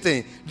the same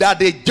thing, that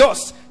the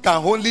just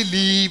can only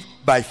live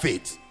by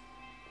faith.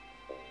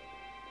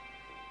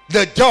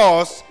 The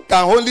just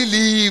can only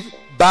live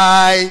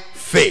by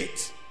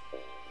faith.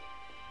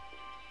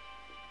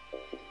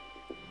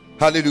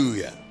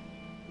 Hallelujah.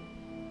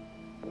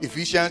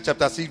 Ephesians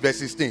chapter 6 verse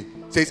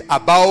 16 says,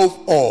 above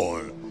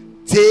all,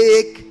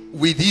 take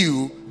with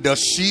you the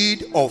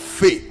shield of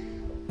faith,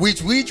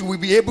 with which we'll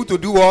be able to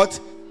do what?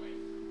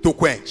 To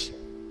quench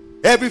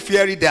every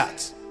fiery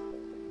dart.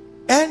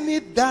 Any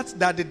dart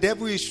that the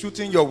devil is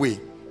shooting your way.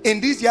 In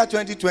this year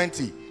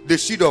 2020, the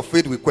shield of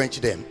faith will quench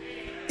them.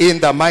 In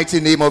the mighty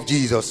name of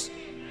Jesus.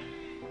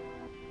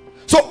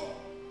 So,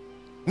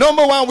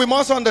 number one, we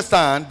must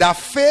understand that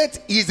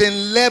faith is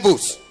in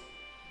levels,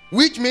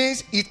 which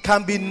means it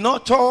can be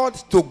nurtured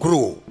to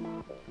grow.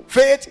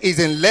 Faith is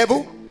in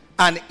level,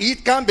 and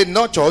it can be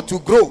nurtured to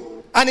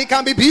grow, and it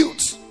can be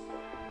built.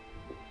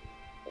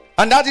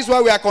 And that is why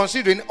we are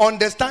considering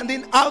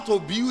understanding how to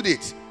build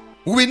it.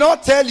 We will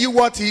not tell you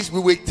what is,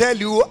 we will tell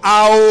you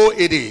how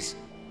it is.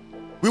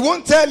 We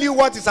won't tell you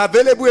what is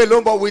available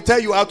alone, but we'll tell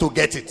you how to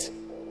get it.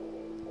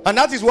 And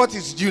that is what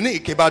is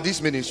unique about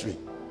this ministry.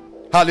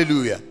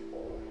 Hallelujah.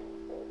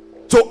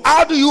 So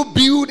how do you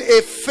build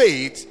a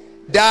faith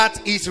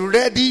that is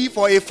ready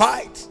for a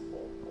fight?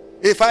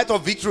 A fight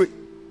of victory.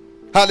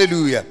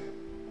 Hallelujah.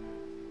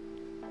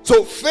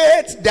 So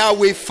faith that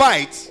we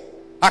fight,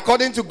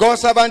 according to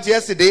God's servant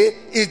yesterday,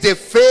 is the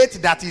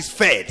faith that is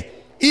fed.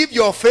 If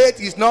your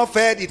faith is not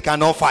fed, it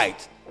cannot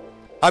fight.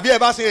 Have you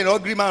ever seen an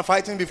hungry man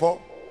fighting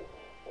before?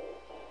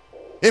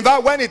 In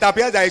fact, when it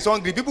appears that he's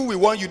hungry, people will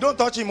warn you, don't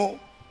touch him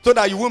so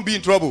that you won't be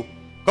in trouble.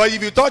 Because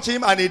if you touch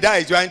him and he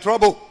dies, you are in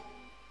trouble.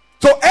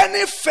 So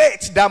any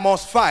faith that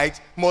must fight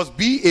must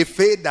be a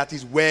faith that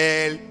is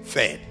well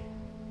fed.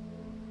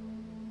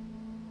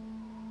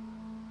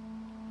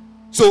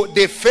 So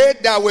the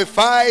faith that we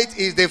fight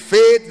is the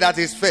faith that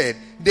is fed.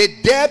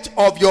 The depth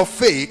of your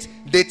faith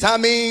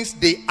determines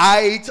the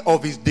height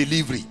of its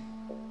delivery.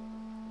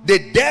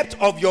 The depth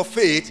of your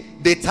faith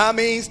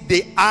determines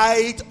the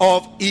height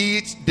of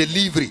its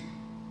delivery.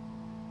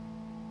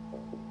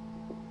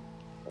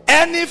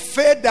 Any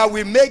faith that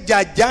will make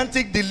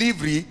gigantic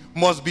delivery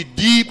must be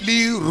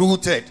deeply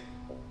rooted.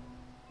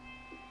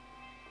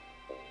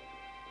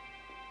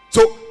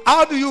 So,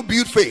 how do you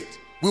build faith?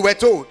 We were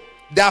told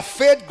that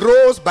faith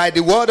grows by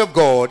the word of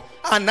God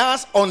and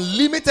has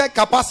unlimited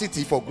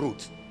capacity for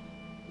growth.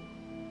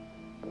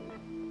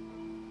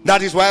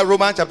 That is why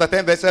Romans chapter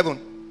 10 verse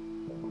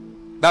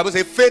 7. Bible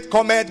says faith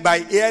cometh by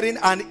hearing,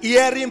 and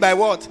hearing by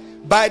what?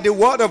 By the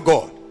word of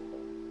God.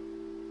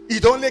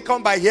 It only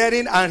comes by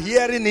hearing, and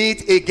hearing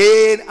it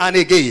again and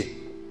again.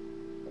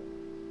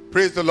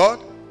 Praise the Lord.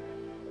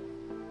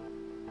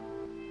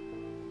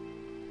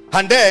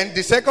 And then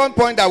the second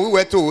point that we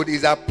were told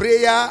is that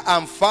prayer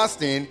and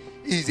fasting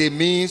is a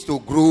means to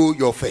grow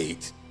your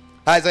faith.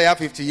 Isaiah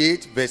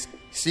 58 verse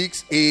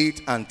 6,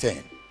 8 and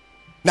 10.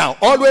 Now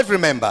always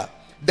remember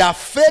that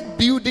faith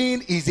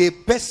building is a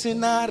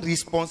personal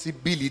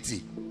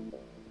responsibility.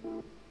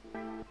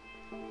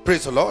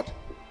 Praise the Lord.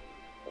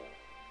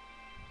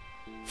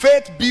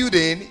 Faith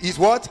building is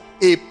what?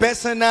 A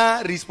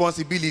personal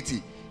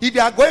responsibility. If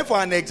you are going for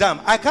an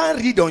exam, I can't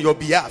read on your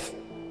behalf.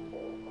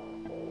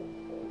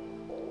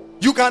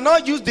 You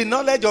cannot use the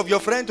knowledge of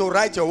your friend to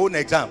write your own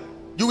exam.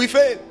 You will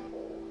fail.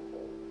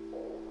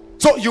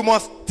 So you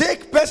must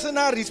take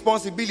personal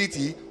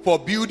responsibility for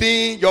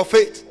building your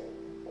faith.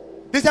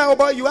 This time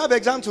about you have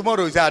exam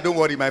tomorrow. You say, don't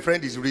worry, my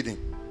friend is reading.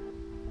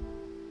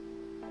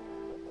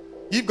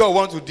 If God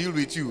wants to deal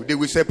with you, they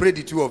will separate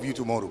the two of you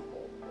tomorrow.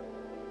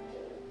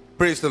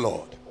 Praise the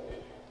Lord.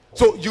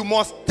 So you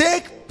must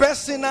take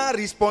personal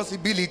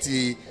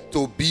responsibility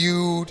to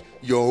build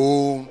your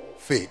own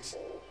faith.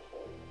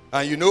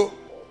 And you know,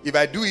 if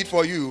I do it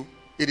for you,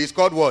 it is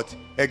called what?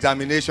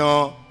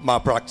 Examination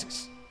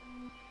malpractice.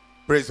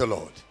 Praise the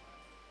Lord.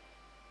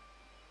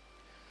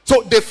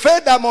 So the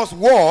faith that must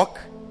work,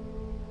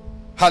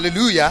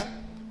 hallelujah,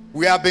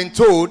 we have been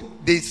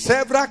told there's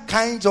several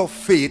kinds of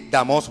faith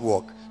that must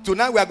work.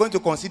 Tonight we are going to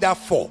consider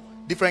 4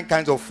 different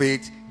kinds of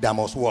faith that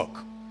must work.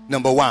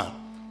 Number 1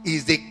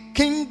 is the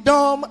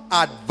kingdom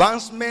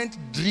advancement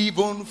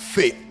driven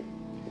faith.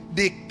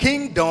 The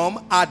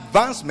kingdom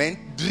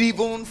advancement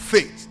driven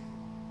faith.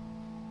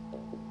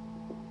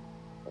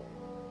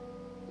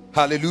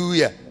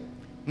 Hallelujah.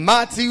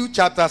 Matthew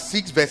chapter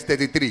 6 verse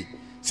 33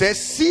 says,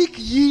 seek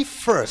ye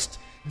first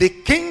the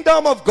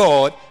kingdom of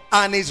God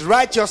and his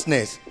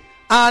righteousness,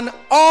 and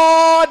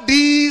all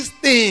these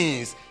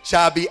things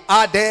shall be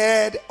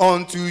added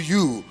unto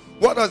you.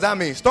 What does that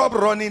mean? Stop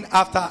running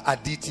after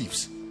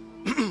additives.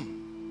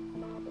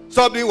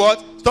 Stop doing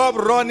what? Stop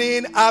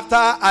running after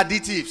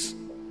additives.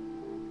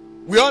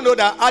 We all know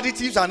that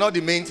additives are not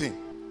the main thing.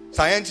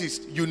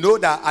 Scientists, you know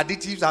that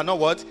additives are not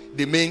what?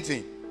 The main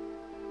thing.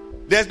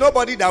 There's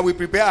nobody that will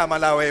prepare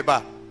amala or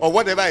eba or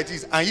whatever it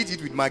is and eat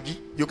it with Maggi.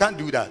 You can't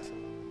do that.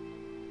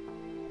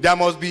 There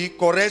must be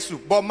correct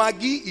soup. But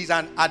Maggi is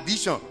an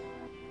addition.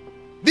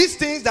 These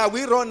things that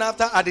we run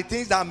after are the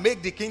things that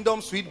make the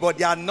kingdom sweet, but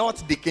they are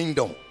not the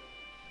kingdom.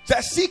 So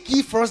seek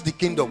ye first the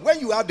kingdom. When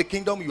you have the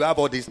kingdom, you have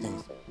all these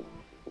things.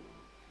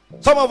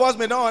 Some of us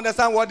may not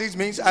understand what this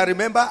means. I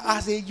remember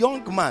as a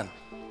young man,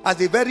 as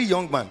a very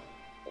young man,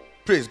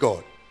 praise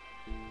God,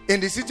 in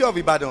the city of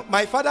Ibadan.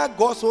 My father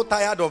got so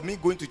tired of me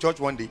going to church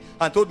one day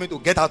and told me to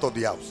get out of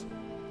the house.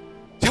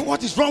 Then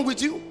what is wrong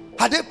with you?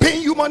 Are they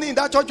paying you money in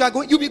that church you are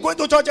going? You'll be going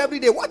to church every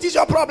day. What is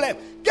your problem?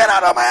 Get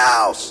out of my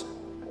house.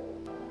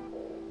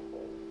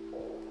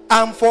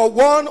 And for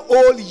 1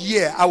 whole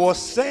year, I was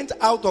sent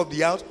out of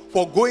the house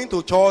for going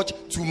to church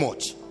too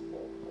much.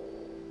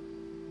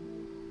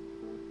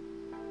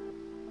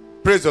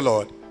 Praise the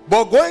Lord.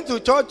 But going to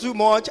church too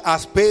much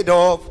has paid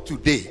off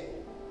today.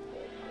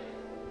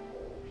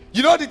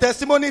 You know, the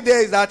testimony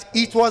there is that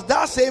it was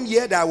that same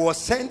year that I was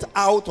sent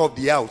out of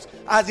the house.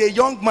 As a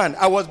young man,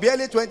 I was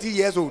barely 20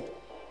 years old.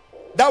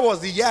 That was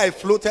the year I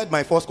floated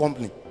my first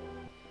company.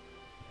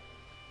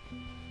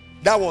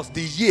 That was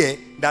the year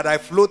that I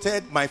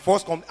floated my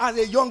first company as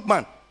a young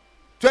man,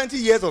 20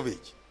 years of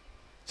age.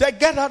 Say,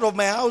 get out of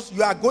my house.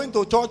 You are going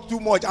to church too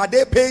much. Are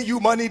they paying you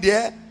money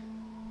there?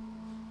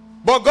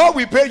 But God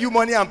will pay you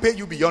money and pay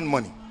you beyond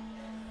money.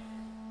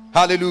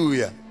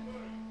 Hallelujah.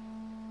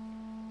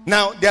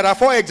 Now, there are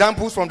 4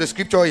 examples from the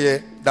scripture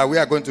here that we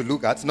are going to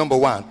look at. Number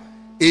 1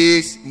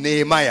 is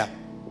Nehemiah.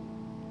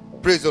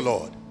 Praise the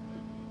Lord.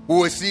 We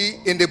will see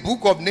in the book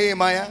of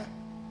Nehemiah,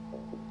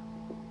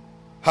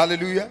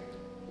 hallelujah,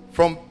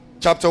 from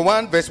chapter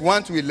 1, verse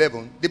 1 to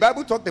 11, the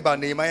Bible talked about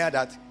Nehemiah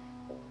that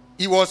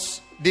he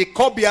was the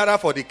cupbearer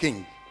for the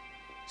king.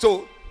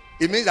 So,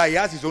 it means that he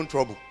has his own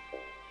trouble.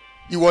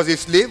 He was a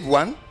slave,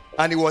 one,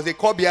 and he was a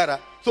cupbearer.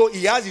 So,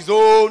 he has his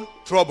own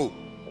trouble.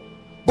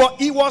 But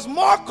he was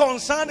more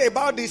concerned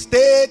about the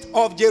state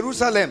of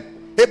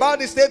Jerusalem, about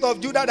the state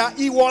of Judah, that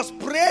he was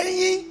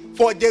praying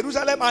for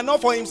Jerusalem and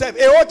not for himself.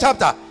 A whole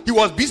chapter, he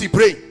was busy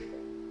praying.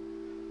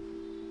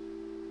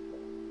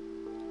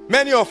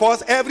 Many of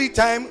us, every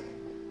time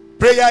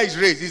prayer is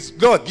raised, it's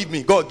God give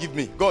me, God give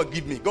me, God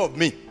give me, God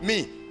me,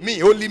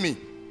 only me.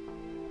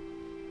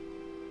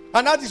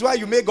 And that is why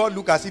you make God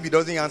look as if he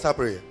doesn't answer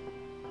prayer.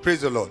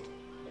 Praise the Lord.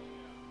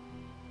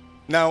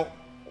 Now,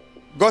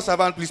 God's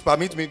servant, please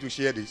permit me to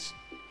share this.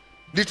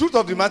 The truth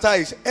of the matter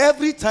is,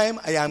 every time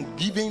I am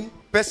giving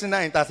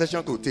personal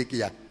intercession to take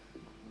care,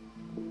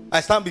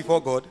 I stand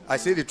before God, I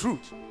say the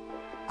truth.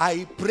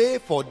 I pray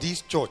for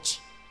this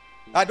church.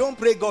 I don't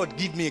pray, God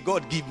give me,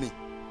 God give me.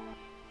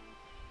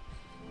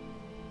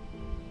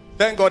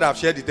 Thank God I've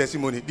shared the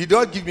testimony. Did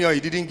God give me or he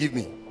didn't give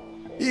me?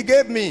 He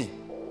gave me.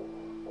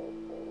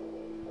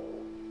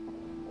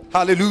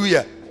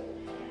 Hallelujah.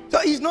 So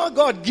it's not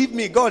God give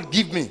me, God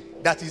give me.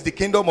 That is the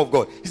kingdom of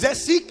God. He said,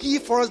 seek ye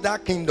first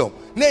that kingdom.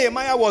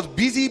 Nehemiah was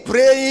busy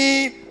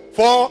praying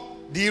for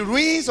the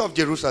ruins of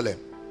Jerusalem.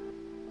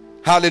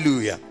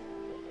 Hallelujah.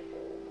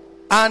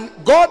 And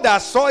God that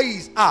saw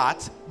his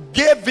heart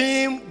gave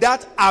him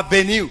that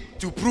avenue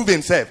to prove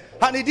himself.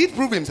 And he did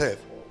prove himself.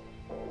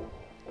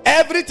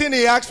 Everything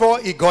he asked for,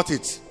 he got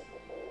it.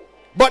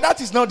 But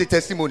that is not the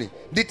testimony.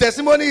 The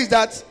testimony is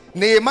that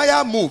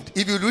Nehemiah moved.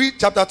 If you read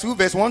chapter 2,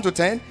 verse 1 to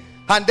 10,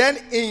 and then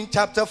in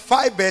chapter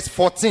 5, verse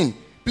 14,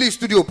 please,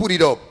 studio, put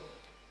it up.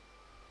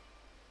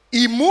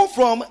 He moved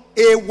from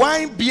a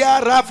wine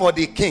bearer for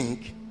the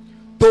king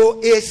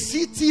to a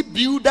city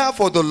builder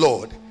for the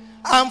Lord.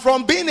 And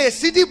from being a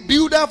city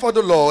builder for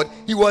the Lord,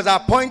 he was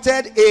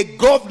appointed a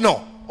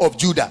governor of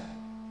Judah.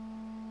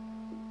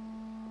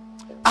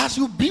 As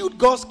you build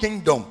God's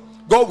kingdom,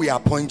 God will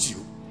appoint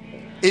you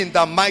in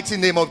the mighty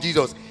name of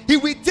Jesus. He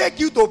will take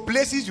you to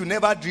places you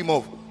never dream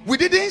of. We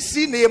didn't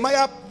see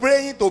Nehemiah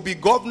praying to be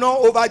governor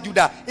over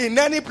Judah in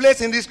any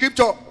place in the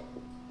scripture.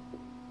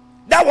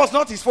 That was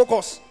not his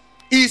focus.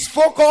 His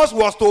focus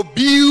was to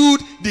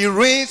build the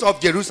ruins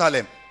of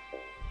Jerusalem.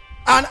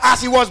 And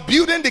as he was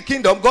building the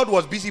kingdom, God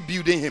was busy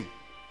building him.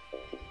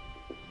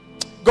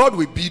 God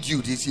will build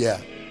you this year.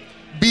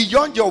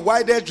 Beyond your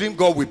wildest dream,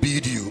 God will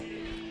build you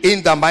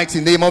in the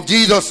mighty name of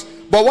Jesus.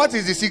 But what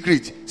is the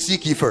secret?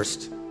 Seek ye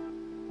first.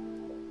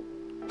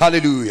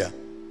 Hallelujah.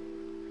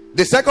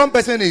 The second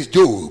person is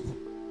Job.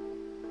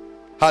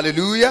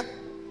 Hallelujah.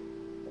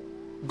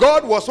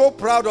 God was so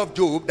proud of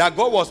Job that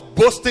God was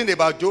boasting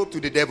about Job to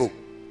the devil.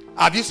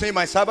 Have you seen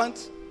my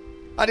servant?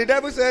 And the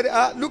devil said,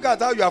 look at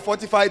how you have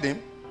fortified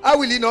him. How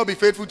will he not be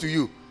faithful to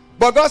you?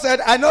 But God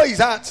said, I know his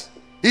heart.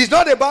 It's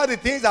not about the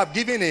things I've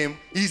given him.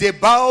 It's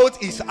about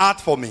his heart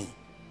for me.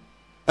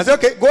 I said,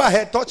 okay, go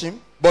ahead, touch him,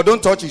 but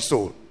don't touch his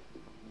soul.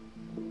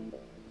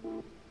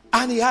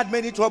 And he had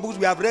many troubles.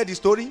 We have read the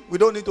story. We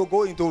don't need to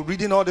go into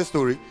reading all the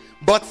story.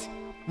 But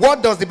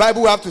what does the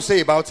Bible have to say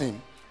about him?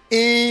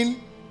 In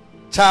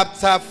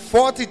chapter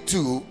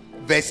 42,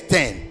 verse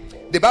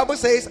 10, the Bible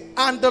says,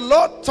 and the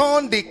Lord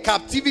turned the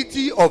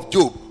captivity of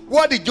Job.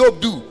 What did Job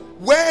do?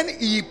 When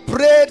he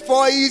prayed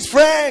for his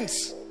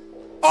friends.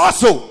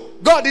 Also,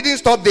 God didn't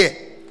stop there.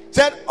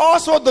 Said,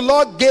 also the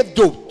Lord gave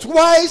Job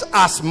twice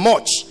as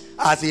much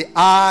as he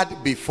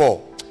had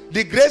before.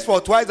 The grace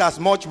for twice as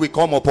much will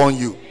come upon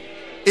you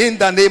in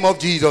the name of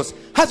Jesus.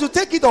 As you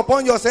take it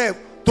upon yourself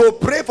to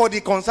pray for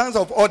the concerns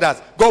of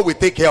others, God will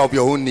take care of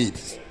your own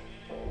needs.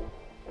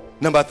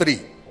 Number 3,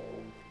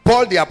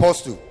 Paul the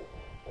apostle.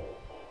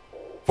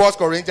 1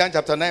 Corinthians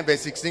chapter 9,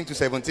 verse 16 to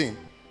 17.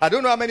 I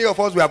don't know how many of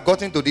us we have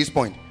gotten to this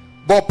point.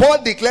 But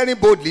Paul declaring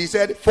boldly, he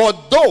said, for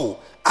though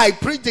I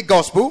preach the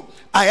gospel,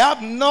 I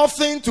have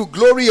nothing to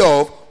glory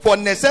of, for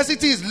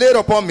necessity is laid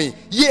upon me.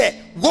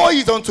 Yea, woe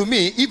is unto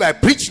me if I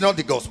preach not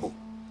the gospel.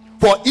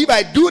 For if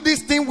I do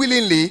this thing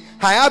willingly,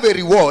 I have a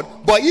reward.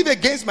 But if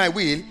against my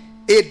will,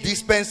 a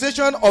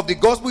dispensation of the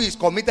gospel is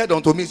committed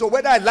unto me. So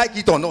whether I like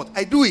it or not,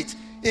 I do it.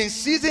 In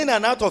season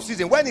and out of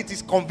season, when it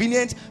is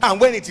convenient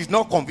and when it is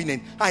not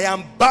convenient, I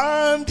am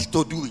bound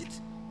to do it.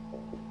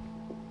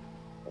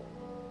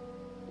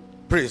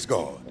 Praise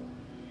God.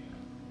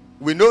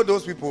 We know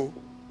those people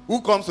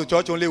who comes to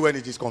church only when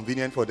it is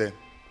convenient for them.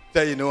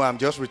 Say, I'm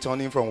just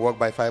returning from work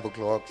by 5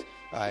 o'clock.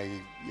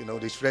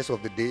 The stress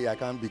of the day, I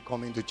can't be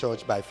coming to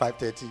church by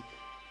 5:30.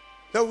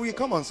 So we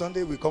come on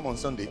Sunday, we come on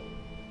Sunday.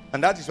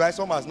 And that is why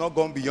some has not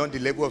gone beyond the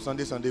level of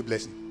Sunday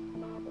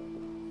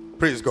blessing.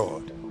 Praise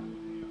God.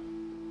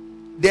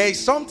 There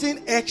is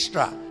something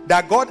extra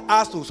that God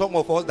asks to some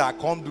of us that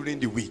come during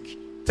the week.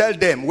 Tell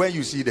them when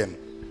you see them.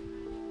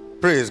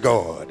 Praise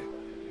God.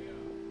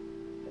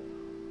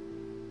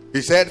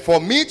 He said, for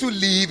me to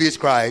live is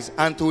Christ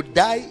and to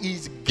die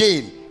is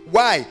gain.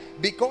 Why?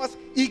 Because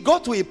he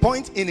got to a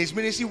point in his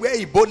ministry where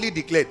he boldly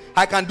declared,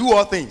 I can do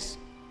all things.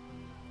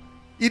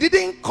 He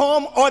didn't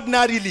come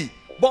ordinarily,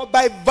 but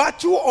by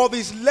virtue of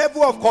his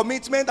level of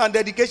commitment and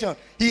dedication,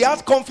 he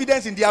has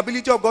confidence in the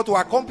ability of God to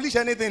accomplish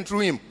anything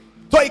through him.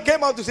 So he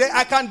came out to say,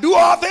 I can do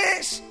all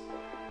things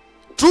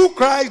through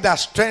Christ that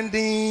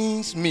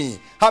strengthens me.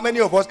 How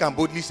many of us can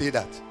boldly say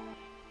that?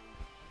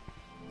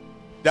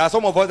 There are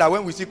some of us that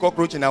when we see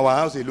cockroach in our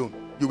house alone,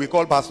 you will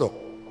call pastor.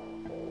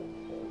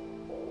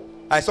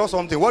 I saw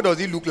something. What does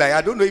it look like?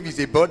 I don't know if it's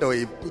a bird or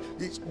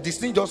this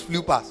thing just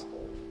flew past.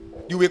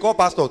 You will call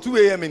pastor 2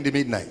 a.m. in the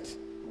midnight.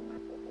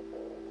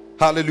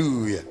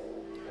 Hallelujah.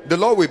 The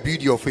Lord will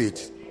build your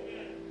faith.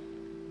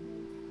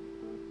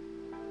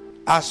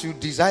 As you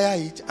desire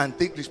it and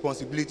take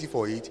responsibility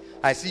for it,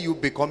 I see you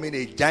becoming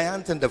a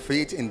giant in the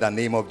faith in the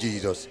name of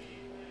Jesus.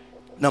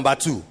 Number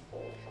 2,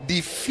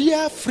 the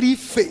fear-free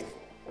faith.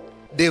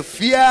 The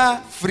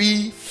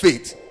fear-free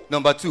faith.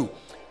 Number 2,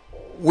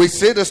 we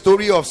say the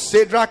story of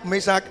Shadrach,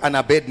 Meshach, and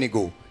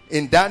Abednego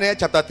in Daniel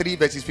chapter 3,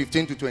 verses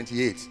 15 to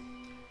 28.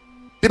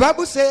 The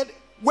Bible said,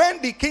 when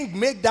the king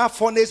made that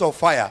furnace of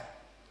fire,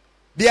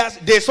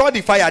 they saw the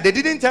fire. They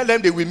didn't tell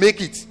them they will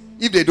make it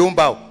if they don't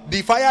bow.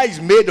 The fire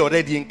is made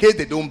already in case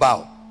they don't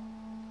bow.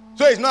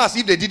 So it's not as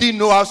if they didn't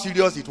know how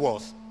serious it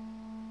was.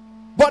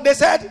 But they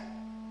said,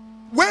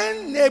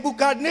 when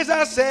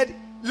Nebuchadnezzar said,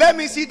 let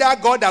me see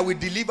that God that will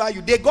deliver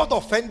you, they got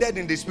offended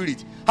in the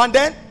spirit. And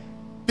then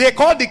they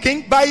called the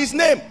king by his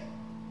name.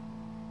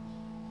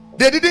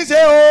 They didn't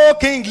say, oh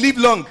king, live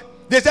long.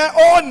 They said,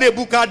 oh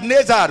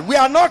Nebuchadnezzar, we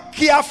are not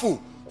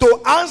careful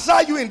to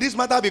answer you in this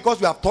matter because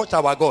we have touched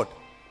our God.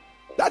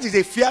 That is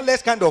a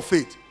fearless kind of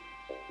faith.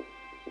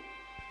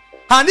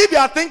 And if you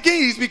are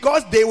thinking it's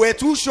because they were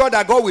too sure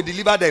that God will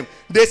deliver them,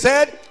 they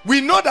said,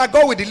 we know that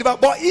God will deliver,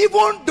 but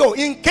even though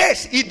in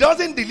case he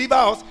doesn't deliver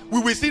us, we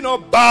will still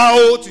not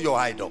bow to your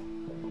idol.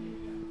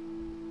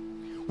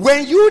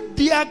 When you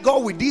dare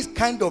God with this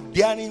kind of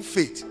daring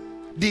faith,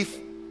 praise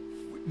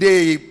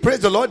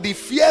the Lord, the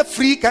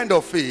fear-free kind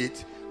of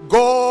faith,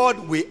 God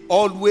will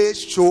always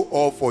show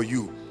up for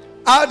you.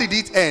 How did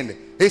it end?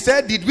 He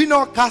said, did we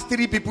not cast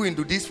 3 people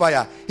into this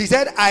fire? He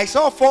said, I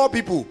saw 4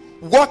 people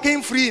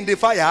walking free in the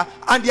fire,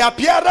 and the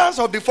appearance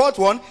of the 4th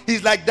one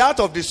is like that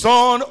of the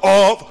Son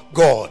of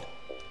God.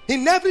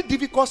 In every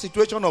difficult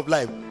situation of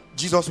life,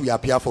 Jesus will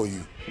appear for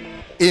you.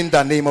 In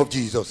the name of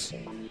Jesus.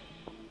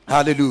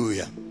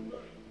 Hallelujah.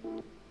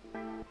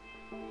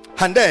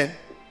 And then,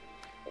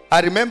 I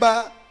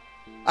remember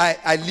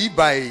I lived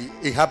by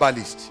a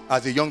herbalist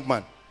as a young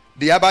man.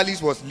 The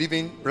herbalist was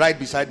living right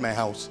beside my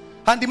house.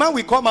 And the man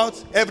will come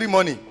out every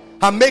morning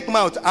and make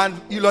mouth and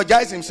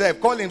eulogize himself,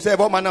 call himself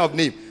all manner of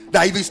name.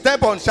 That if he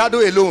step on shadow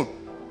alone,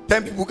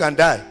 10 people can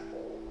die.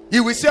 He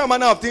will say all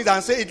manner of things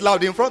and say it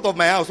loud in front of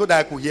my house so that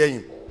I could hear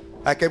him.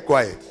 I kept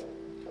quiet.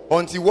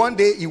 Until one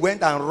day he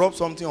went and rubbed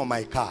something on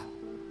my car.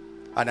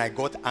 And I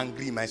got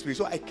angry in my spirit.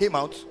 So I came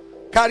out,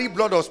 carried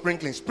blood of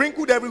sprinkling,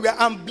 sprinkled everywhere,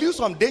 and blew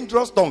some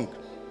dangerous tongue.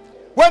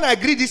 When I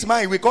greet this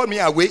man, he will call me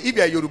away. If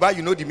you are Yoruba,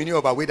 you know the meaning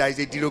of away. That is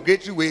a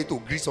derogatory way to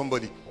greet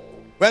somebody.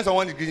 When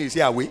someone is greeting, you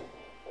say away.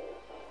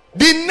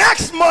 The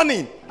next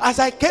morning, as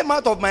I came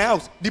out of my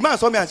house, the man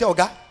saw me and said,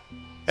 Oga,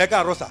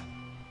 Eka Rosa.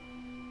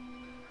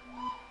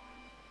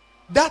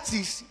 That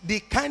is the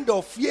kind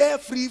of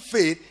fear-free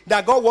faith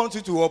that God wants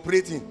you to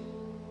operate in.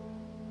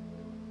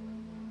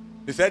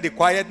 He said the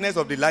quietness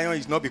of the lion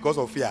is not because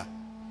of fear.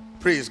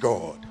 Praise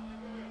God.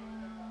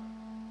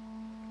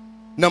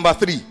 Number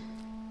 3,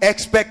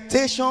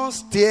 expectation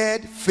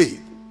stirred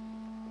faith.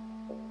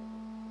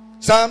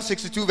 Psalm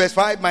 62 verse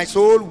 5, my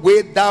soul,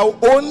 wait thou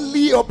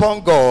only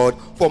upon God,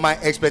 for my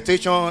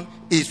expectation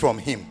is from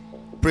him.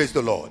 Praise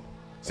the Lord.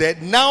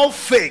 Said, now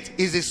faith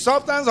is the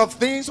substance of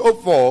things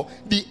hoped for,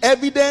 the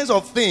evidence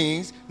of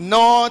things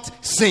not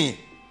seen.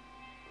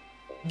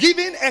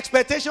 Giving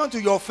expectation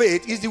to your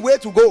faith is the way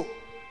to go.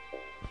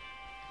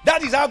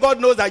 That is how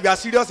God knows that you are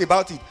serious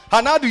about it.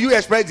 And how do you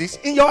express this?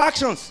 In your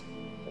actions.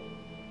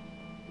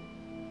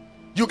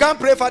 You can't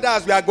pray, Father,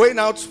 as we are going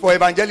out for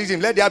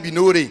evangelism, let there be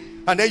no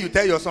rain. And then you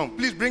tell your son,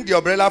 please bring the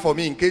umbrella for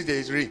me in case there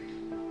is rain.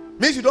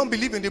 Means you don't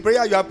believe in the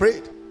prayer you have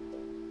prayed.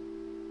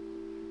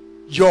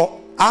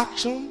 Your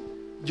action,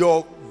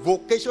 your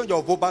vocation,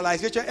 your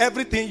verbalization,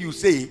 everything you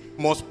say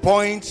must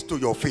point to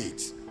your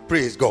faith.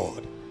 Praise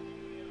God.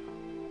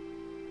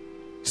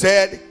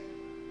 Said,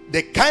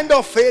 the kind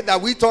of faith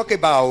that we talk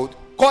about,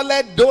 call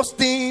it those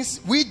things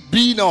which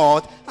be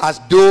not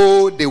as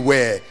though they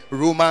were.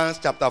 Romans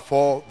chapter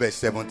 4 verse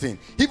 17.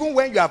 Even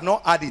when you have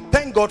not had it,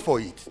 thank God for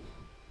it.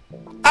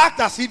 Act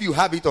as if you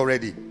have it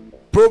already.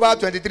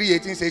 Proverbs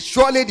 23:18 says,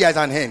 surely there is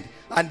an end,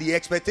 and the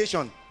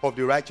expectation of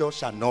the righteous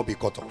shall not be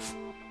cut off.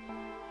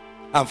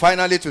 And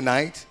finally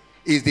tonight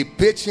is the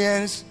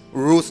patience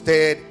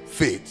roasted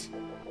faith.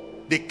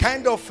 The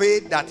kind of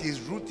faith that is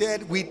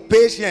rooted with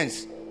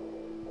patience.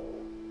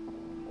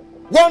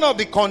 One of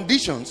the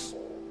conditions,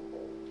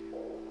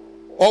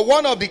 or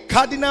one of the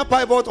cardinal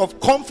pivots of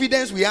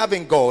confidence we have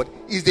in God,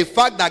 is the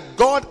fact that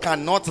God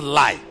cannot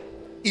lie.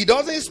 He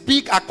doesn't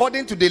speak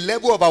according to the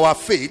level of our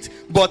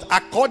faith, but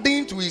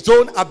according to his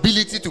own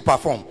ability to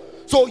perform.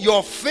 So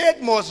your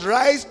faith must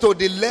rise to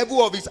the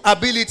level of his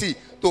ability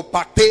to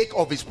partake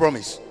of his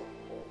promise.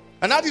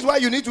 And that is why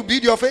you need to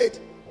build your faith.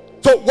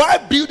 So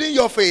while building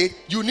your faith,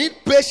 you need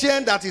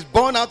patience that is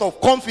born out of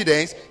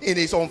confidence in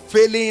his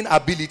unfailing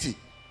ability.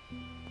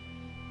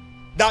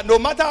 That no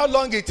matter how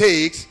long it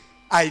takes,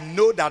 I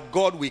know that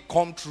God will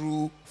come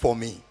through for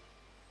me.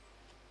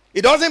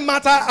 It doesn't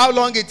matter how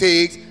long it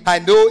takes, I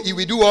know he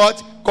will do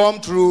what? Come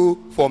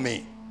through for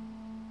me.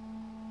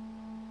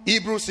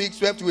 Hebrews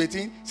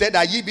 6:12-18 said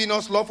that ye be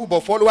not slothful,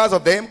 but followers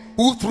of them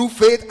who through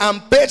faith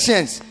and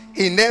patience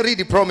inherit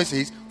the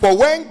promises. For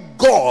when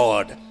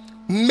God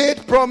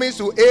made promise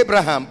to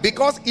Abraham,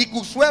 because he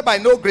could swear by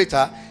no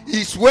greater,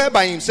 he swore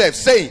by himself,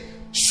 saying,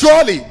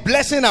 surely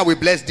blessing I will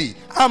bless thee,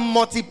 and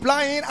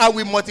multiplying I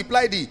will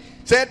multiply thee.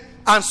 Said,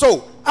 and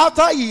so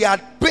after he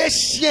had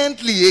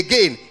patiently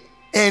again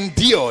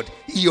endured,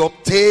 he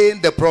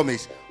obtained the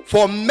promise.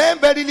 For men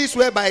verily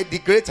swear by the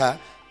greater,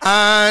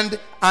 and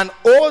an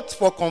oath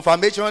for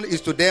confirmation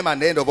is to them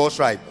an end of all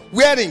strife,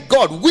 wherein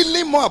God,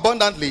 willing more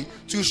abundantly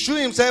to shew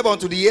himself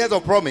unto the heirs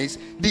of promise,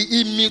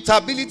 the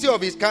immutability of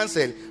his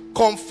counsel,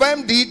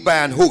 confirmed it by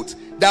an oath,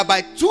 that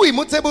by two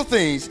immutable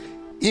things,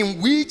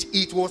 in which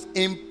it was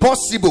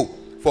impossible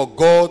for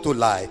God to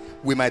lie,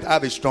 we might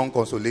have a strong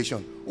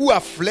consolation, who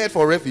have fled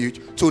for refuge,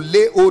 to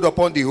lay hold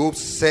upon the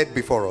hopes set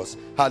before us.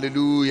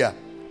 Hallelujah.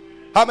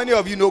 How many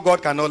of you know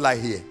God cannot lie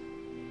here?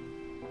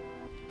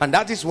 And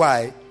that is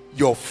why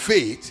your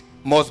faith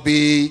must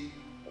be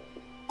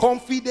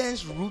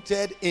confidence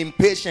rooted in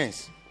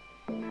patience.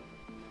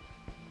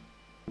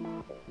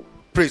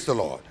 Praise the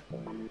Lord.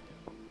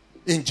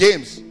 In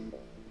James,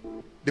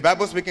 the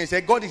Bible speaking,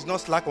 said, God is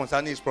not slack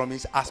concerning his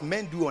promise, as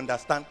men do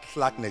understand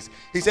slackness.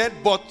 He said,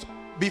 but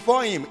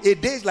before him, a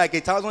day is like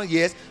 1,000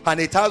 years, and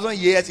 1,000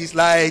 years is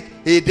like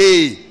a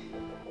day.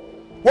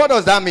 What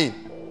does that mean?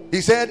 He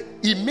said,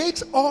 he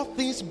makes all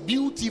things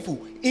beautiful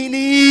in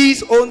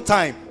his own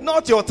time,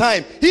 not your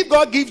time. If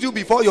God gives you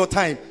before your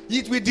time,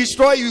 it will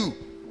destroy you.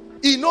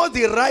 He knows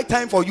the right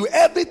time for you.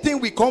 Everything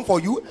will come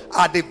for you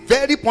at the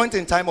very point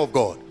in time of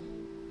God.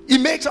 He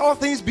makes all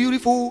things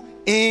beautiful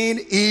in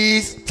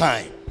his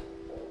time.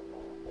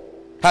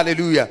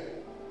 Hallelujah.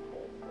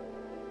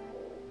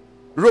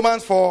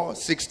 Romans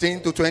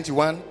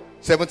 4:16-21.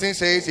 17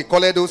 says, he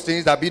called those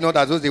things that be not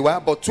as those they were.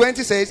 But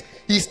 20 says,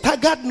 he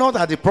staggered not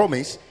at the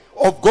promise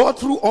of God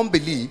through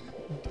unbelief,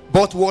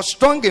 but was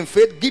strong in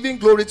faith, giving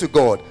glory to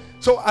God.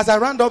 So as I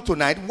round up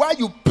tonight, while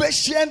you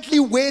patiently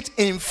wait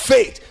in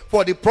faith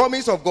for the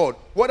promise of God,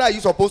 what are you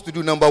supposed to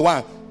do? Number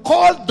one,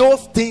 call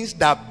those things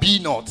that be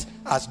not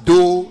as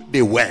though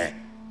they were.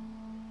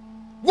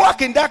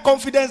 Walk in that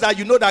confidence that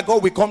you know that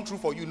God will come through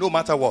for you no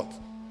matter what.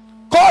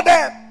 Call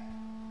them.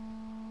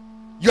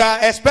 You are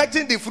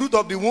expecting the fruit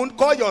of the womb.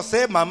 Call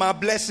yourself Mama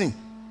Blessing,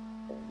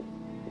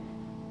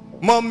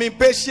 Mommy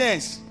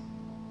Patience,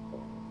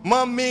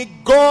 Mommy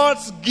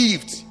God's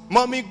gift,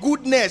 Mommy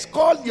Goodness.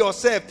 Call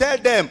yourself. Tell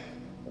them,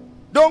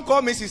 don't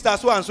call me Sister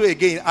so and so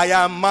again. I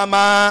am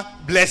Mama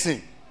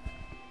Blessing.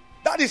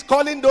 That is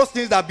calling those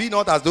things that be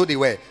not as though they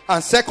were.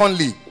 And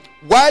secondly,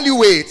 while you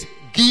wait,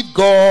 give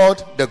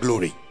God the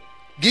glory.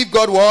 Give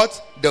God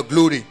what? The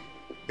glory.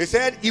 He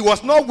said he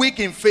was not weak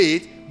in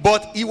faith,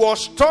 but he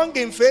was strong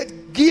in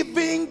faith,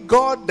 giving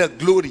God the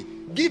glory.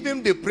 Give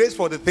him the praise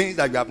for the things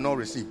that you have not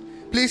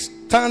received. Please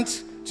stand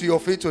to your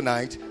feet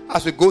tonight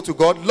as we go to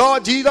God.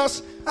 Lord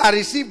Jesus, I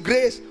receive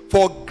grace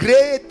for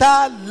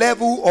greater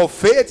level of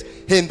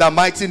faith in the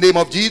mighty name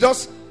of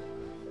Jesus.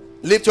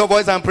 Lift your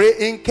voice and pray.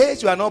 In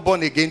case you are not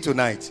born again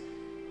tonight,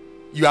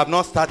 you have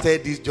not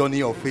started this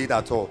journey of faith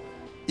at all.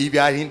 If you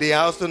are in the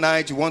house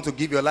tonight, you want to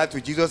give your life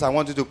to Jesus, I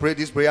want you to pray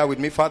this prayer with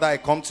me. Father, I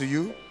come to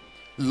you.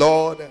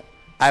 Lord,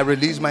 I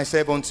release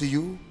myself unto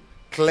you.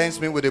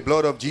 Cleanse me with the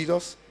blood of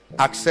Jesus.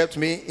 Accept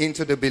me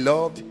into the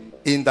beloved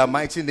in the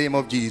mighty name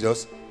of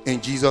Jesus.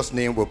 In Jesus'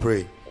 name we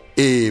pray.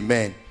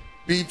 Amen.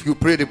 If you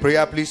pray the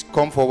prayer, please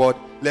come forward.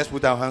 Let's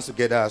put our hands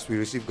together as we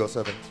receive God's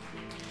servant.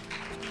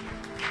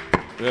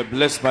 We are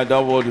blessed by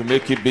that word. You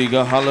make it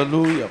bigger.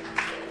 Hallelujah.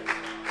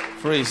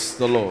 Praise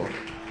the Lord.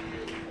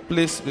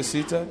 Please be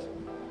seated.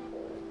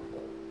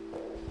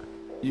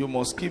 You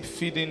must keep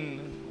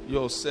feeding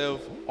yourself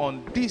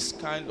on this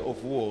kind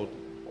of word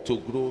to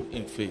grow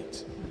in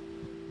faith.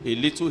 A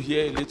little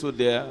here, a little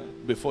there.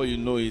 Before you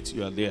know it,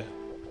 you are there.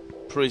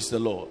 Praise the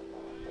Lord.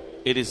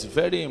 It is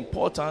very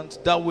important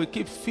that we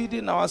keep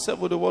feeding ourselves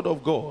with the word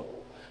of God.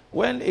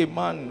 When a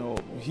man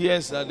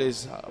hears that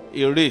there's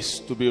a race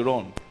to be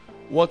run,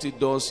 what he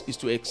does is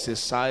to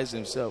exercise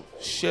himself,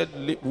 shed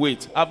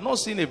weight. I've not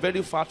seen a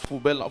very fat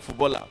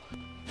footballer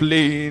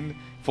playing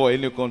for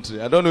any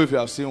country. I don't know if you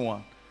have seen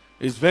one.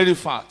 He's very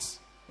fat.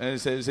 And he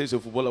says a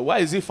footballer. Why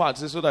is he fat?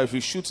 He says so that if he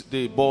shoots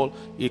the ball,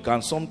 he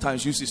can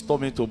sometimes use his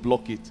tummy to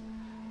block it.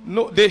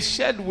 No, they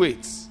shed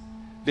weight.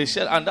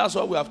 And that's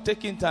why we have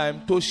taken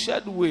time to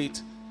shed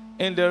weight.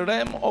 In the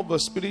realm of the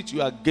spirit,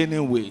 you are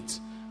gaining weight.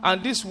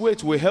 And this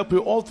weight will help you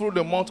all through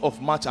the month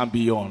of March and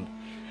beyond.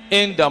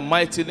 In the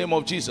mighty name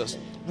of Jesus.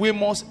 We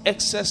must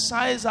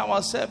exercise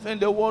ourselves in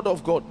the word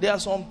of God. There are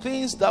some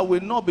things that will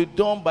not be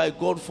done by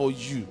God for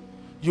you.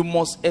 You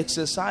must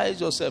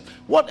exercise yourself.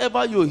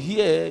 Whatever you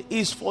hear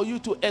is for you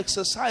to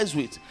exercise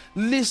with.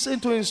 Listen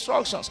to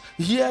instructions.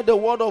 Hear the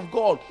word of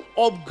God.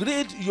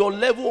 Upgrade your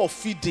level of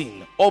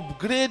feeding.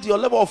 Upgrade your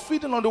level of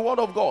feeding on the word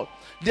of God.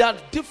 There are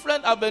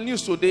different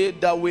avenues today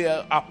that we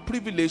are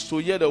privileged to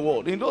hear the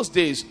word. In those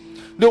days,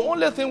 the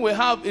only thing we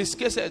have is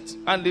cassette.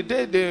 And the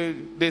day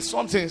there's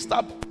something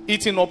start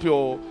eating up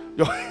your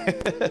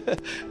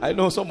I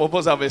know some of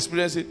us have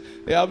experienced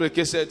it. They have the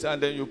cassette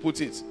and then you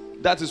put it.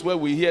 That is where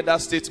we hear that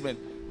statement.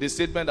 The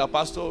statement that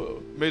Pastor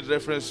made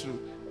reference to.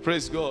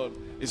 Praise God.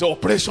 It's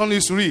operation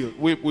is real.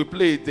 We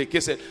play the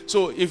cassette.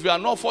 So if you are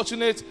not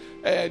fortunate,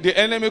 the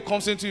enemy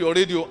comes into your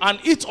radio and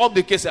eats up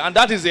the cassette. And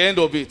that is the end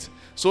of it.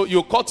 So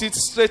you cut it,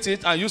 straight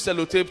it, and use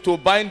sellotape to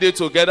bind it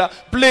together.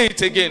 Play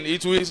it again.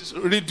 It will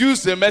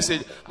reduce the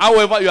message.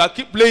 However, you are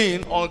keep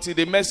playing until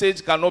the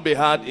message cannot be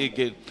heard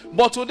again.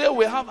 But today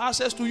we have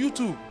access to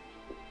YouTube.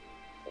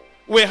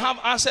 We have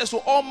access to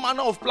all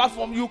manner of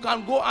platforms. You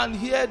can go and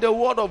hear the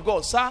word of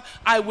God. Sir,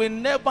 I will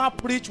never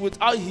preach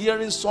without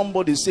hearing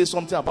somebody say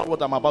something about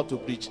what I'm about to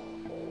preach.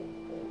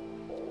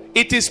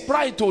 It is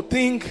pride to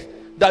think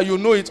that you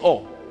know it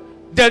all.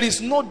 There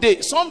is no day.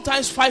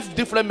 Sometimes 5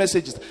 different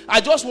messages. I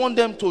just want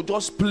them to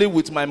just play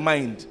with my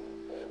mind.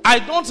 I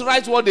don't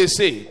write what they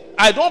say.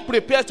 I don't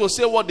prepare to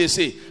say what they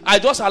say. I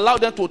just allow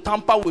them to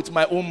tamper with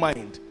my own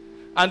mind.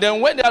 And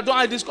then when they are done,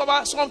 I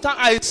discover sometimes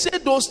I say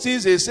those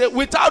things they say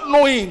without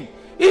knowing.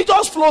 It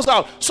just flows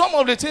out. Some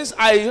of the things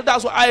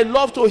that's why I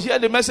love to hear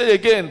the message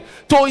again.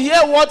 To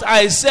hear what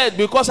I said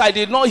because I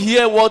did not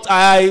hear what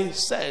I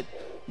said.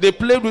 They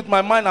played with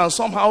my mind and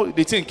somehow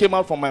the thing came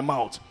out from my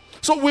mouth.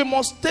 So we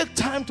must take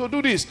time to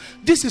do this.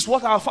 This is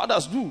what our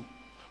fathers do.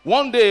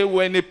 One day we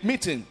were in a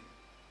meeting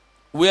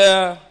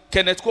where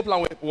Kenneth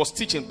Copeland was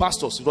teaching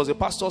pastors. It was a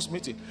pastor's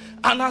meeting.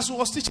 And as he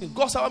was teaching,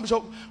 God's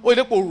Bishop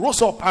Oyedepo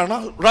rose up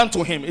and ran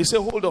to him. He said,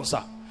 hold on,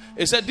 sir.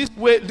 He said,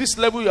 this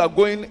level you are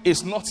going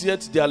is not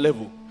yet their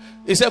level.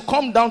 He said,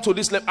 come down to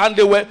this level. And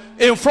they were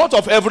in front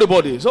of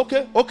everybody. It's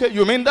okay,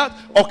 you mean that?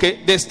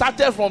 Okay, they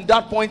started from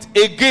that point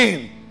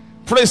again.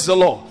 Praise the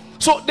Lord.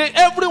 So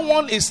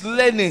everyone is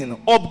learning,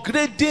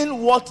 upgrading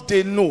what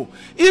they know.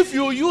 If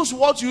you use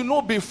what you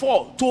know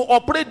before to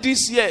operate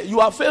this year,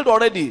 you have failed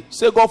already.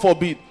 Say God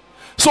forbid.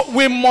 So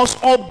we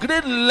must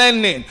upgrade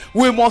learning.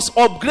 We must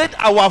upgrade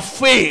our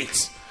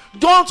faith.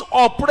 Don't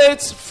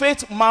operate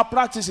faith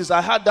malpractices. I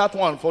had that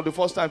one for the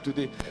first time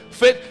today.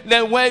 Faith,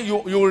 then where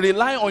you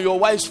rely on your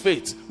wife's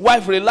faith.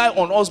 Wife rely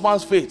on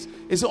husband's faith.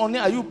 He said, Oni,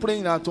 are you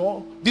praying at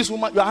all? This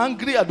woman, you are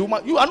angry at the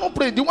woman. You are not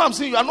praying. The one I'm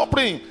saying, you are not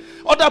praying.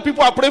 Other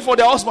people are praying for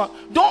their husband.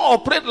 Don't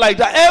operate like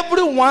that.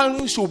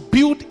 Everyone should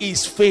build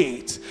his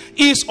faith.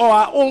 His or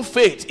our own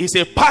faith is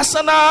a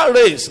personal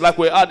race, like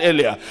we had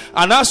earlier.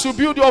 And as you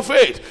build your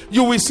faith,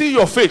 you will see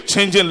your faith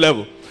changing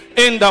level.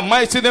 In the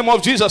mighty name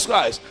of Jesus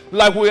Christ.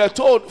 Like we are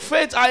told,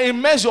 faith are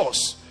in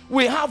measures.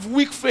 We have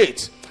weak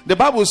faith. The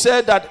Bible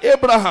said that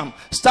Abraham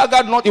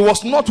staggered not. He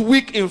was not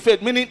weak in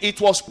faith, meaning it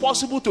was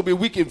possible to be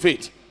weak in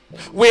faith.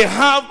 We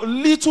have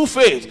little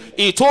faith.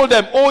 He told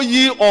them, O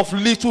ye of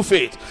little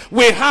faith.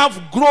 We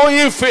have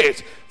growing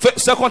faith.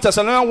 2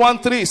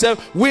 Thessalonians 1:3 said,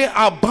 we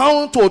are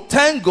bound to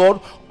thank God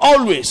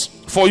always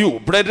for you,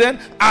 brethren,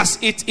 as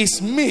it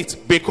is meet,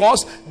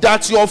 because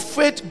that your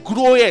faith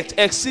groweth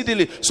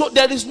exceedingly. So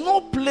there is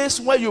no place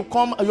where you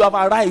come and you have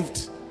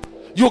arrived.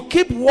 You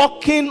keep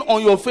walking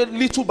on your faith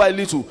little by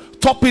little,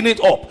 topping it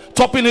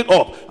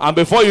up, and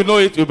before you know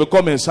it, you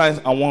become a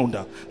sign and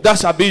wonder. That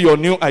shall be your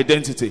new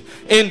identity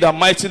in the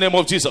mighty name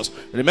of Jesus.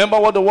 Remember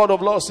what the word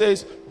of Lord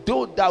says: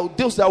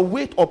 those that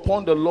wait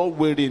upon the Lord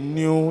will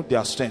renew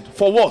their strength.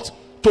 For what?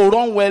 To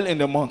run well in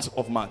the month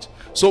of March.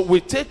 So we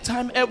take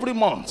time every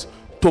month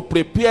to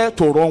prepare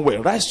to run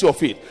well. Rise to your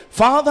feet.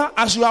 Father,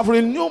 as you have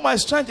renewed my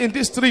strength in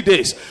these 3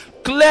 days,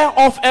 clear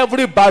off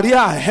every barrier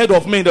ahead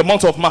of me in the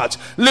month of March.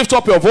 Lift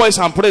up your voice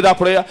and pray that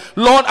prayer.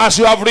 Lord, as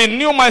you have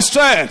renewed my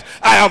strength,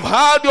 I have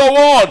heard your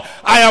word.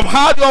 I have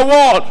heard your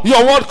word.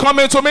 Your word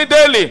coming to me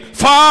daily.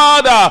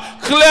 Father,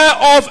 clear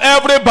off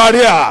every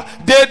barrier.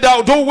 They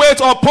that do wait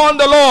upon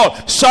the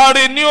Lord shall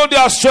renew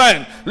their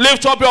strength.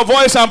 Lift up your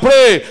voice and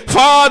pray.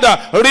 Father,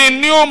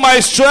 renew my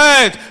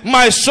strength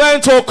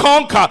to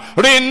conquer.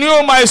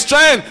 Renew my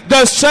strength,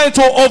 the strength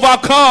to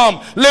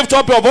overcome. Lift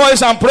up your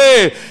voice and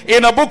pray.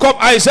 In the book of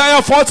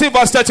Isaiah 40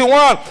 verse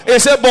 31, it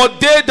said, but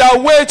they that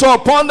wait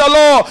upon the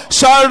Lord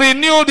shall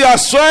renew their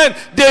strength.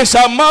 They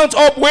shall mount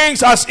up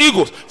wings as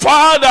eagles.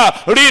 Father,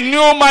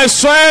 renew my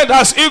strength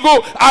as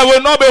eagle. I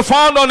will not be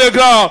found on the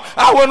ground.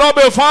 I will not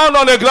be found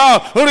on the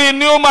ground.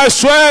 Renew my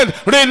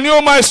strength.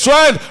 Renew my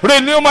strength.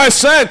 Renew my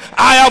strength.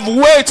 I have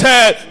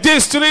waited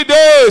these 3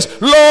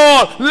 days.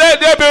 Lord, let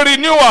there be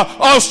renewal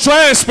of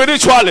strength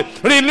spiritually,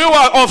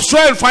 renewal of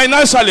strength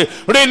financially.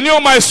 Renew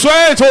my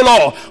strength, oh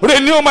Lord.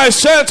 Renew my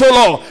strength, oh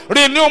Lord.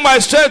 Renew my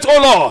strength,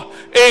 oh Lord.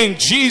 In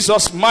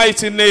Jesus'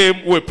 mighty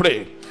name we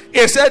pray.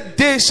 He said,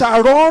 they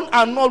shall run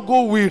and not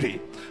go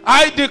weary.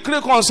 I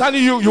decree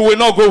concerning you, you will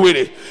not go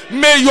weary.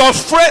 May your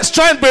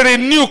strength be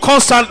renewed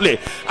constantly.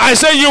 I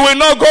say you will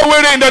not go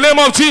weary in the name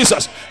of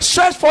Jesus.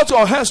 Stretch forth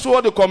your hands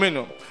toward the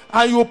communion.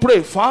 And you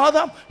pray,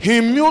 Father,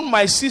 immune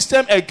my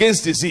system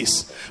against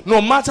disease. No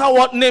matter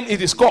what name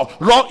it is called.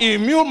 Lord,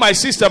 immune my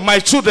system, my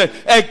children,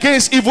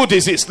 against evil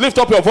disease. Lift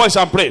up your voice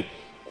and pray.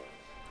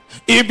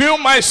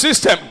 Immune my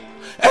system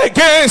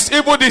against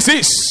evil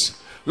disease.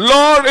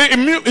 Lord,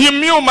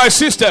 immune my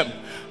system,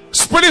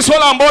 spirit,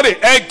 soul, and body,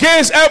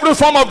 against every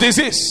form of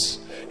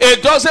disease.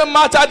 It doesn't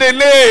matter the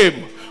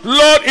name.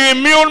 Lord,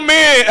 immune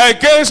me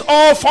against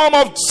all form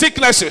of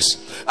sicknesses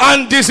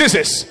and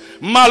diseases.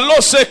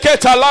 Malose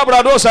keta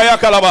labradosa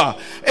yakalaba.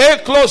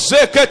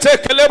 Enclose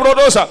kete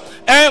kelebrodosa.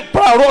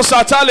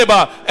 Emparosa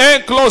taliba.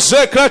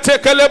 Enclose kete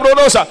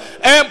kelebrodosa.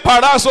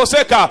 Emparaso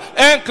seca.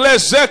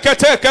 Enclose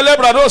kete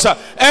kelebradosa.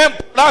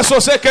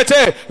 Emparaso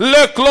sekete.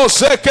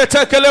 Leclose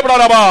kete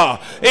kelebradaba.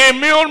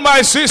 Immune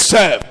my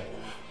system.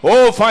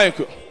 Oh, thank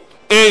you.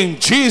 In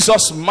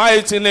Jesus'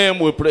 mighty name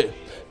we pray.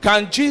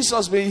 Can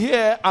Jesus be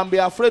here and be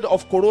afraid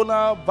of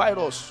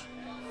coronavirus?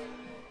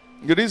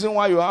 The reason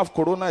why you have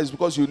corona is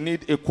because you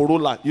need a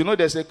Corolla. You know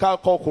there's a car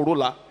called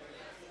Corolla.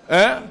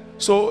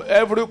 So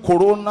every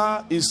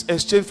corona is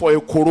exchanged for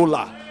a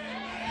Corolla.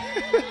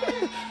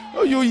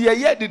 You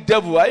hear the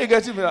devil. Are you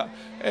getting me?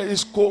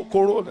 It's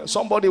corona.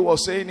 Somebody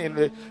was saying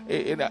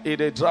in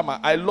a drama,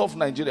 I love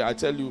Nigeria, I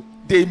tell you.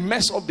 They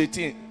mess up the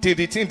thing till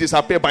the thing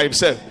disappear by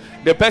himself.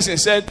 The person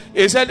said,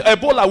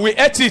 Ebola, we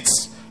ate it.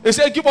 He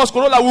said, give us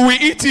Corolla, we will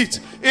eat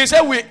it. He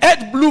said, we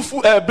ate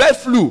bird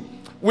flu.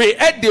 We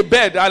ate the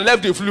bird and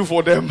left the flu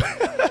for them.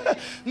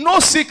 No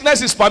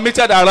sickness is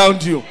permitted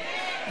around you.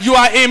 You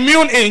are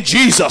immune in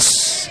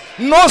Jesus.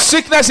 No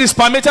sickness is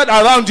permitted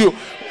around you.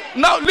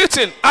 Now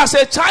listen, as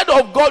a child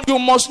of God, you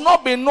must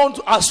not be known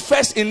as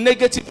first in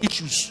negative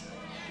issues.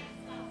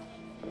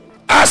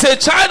 As a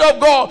child of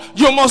God,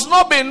 you must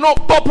not be known.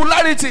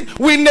 Popularity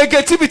with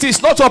negativity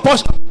is not your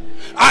portion.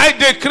 I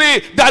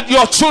decree that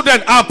your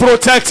children are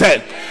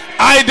protected.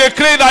 I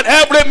decree that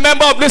every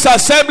member of this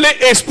assembly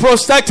is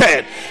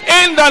protected.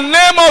 In the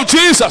name of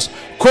Jesus.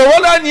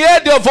 Corona, hear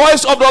the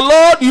voice of the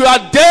Lord. You are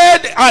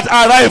dead at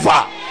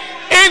arrival.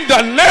 In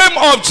the name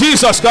of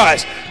Jesus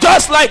Christ.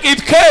 Just like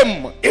it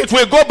came, it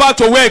will go back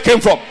to where it came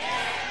from.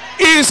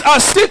 It is a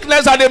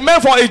sickness that they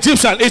meant for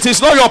Egyptian. It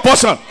is not your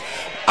portion.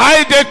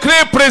 I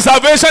decree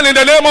preservation in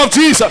the name of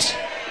Jesus.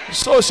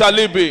 So shall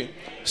it be.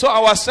 So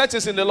our strength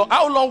is in the Lord.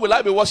 How long will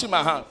I be washing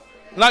my hand?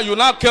 Now you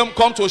now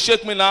come to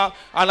shake me now,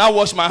 and I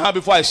wash my hand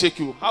before I shake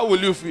you. How will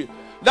you feel?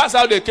 That's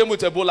how they came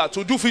with Ebola.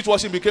 To do feet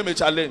washing became a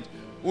challenge.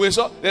 They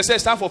said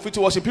it's time for feet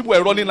washing. People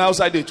were running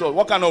outside the church.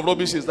 What kind of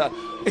rubbish is that?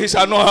 It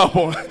shall not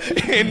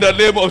happen. In the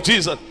name of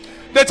Jesus.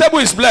 The table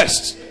is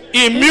blessed.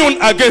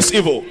 Immune against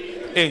evil.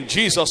 In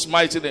Jesus'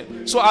 mighty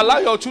name. So allow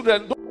your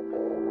children.